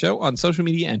Have a Drink Show on social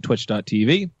media and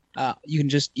twitch.tv.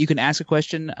 You can ask a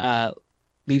question,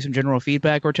 leave some general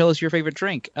feedback, or tell us your favorite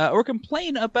drink, or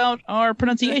complain about our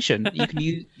pronunciation.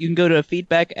 You can go to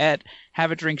feedback at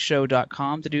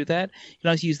haveadrinkshow.com to do that. You can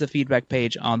also use the feedback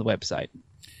page on the website.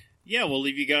 Yeah, we'll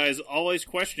leave you guys always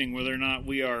questioning whether or not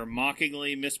we are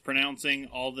mockingly mispronouncing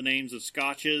all the names of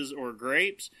scotches or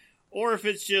grapes, or if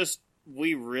it's just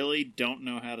we really don't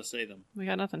know how to say them. We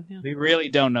got nothing. Yeah. We really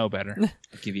don't know better.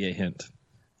 I'll give you a hint.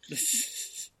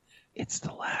 It's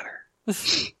the latter.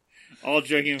 All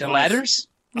joking and The fun. ladders?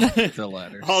 The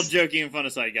latter. All joking and fun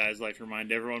aside, guys, I'd like to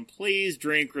remind everyone, please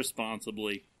drink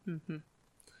responsibly. Mm-hmm.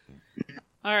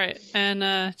 All right.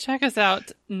 And check us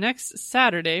out next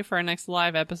Saturday for our next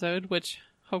live episode, which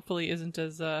hopefully isn't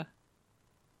as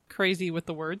crazy with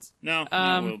the words. No,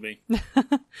 it will be.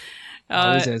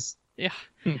 Always is. Yeah.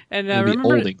 And It'll be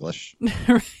remember Old English.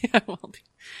 yeah, well,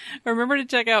 remember to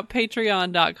check out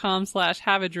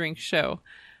patreon.com/haveadrinkshow.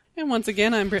 And once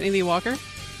again, I'm Brittany Lee Walker.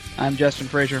 I'm Justin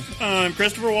Frazier. I'm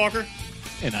Christopher Walker.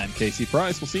 And I'm Casey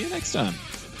Price. We'll see you next time.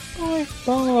 Bye.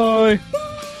 Bye.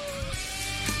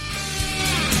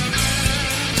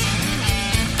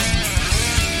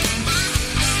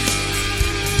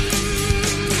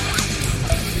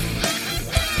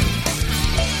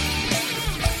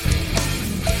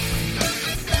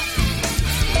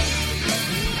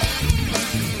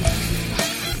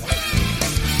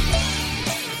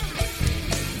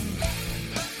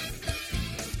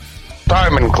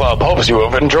 Diamond Club hopes you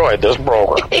have enjoyed this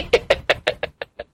program.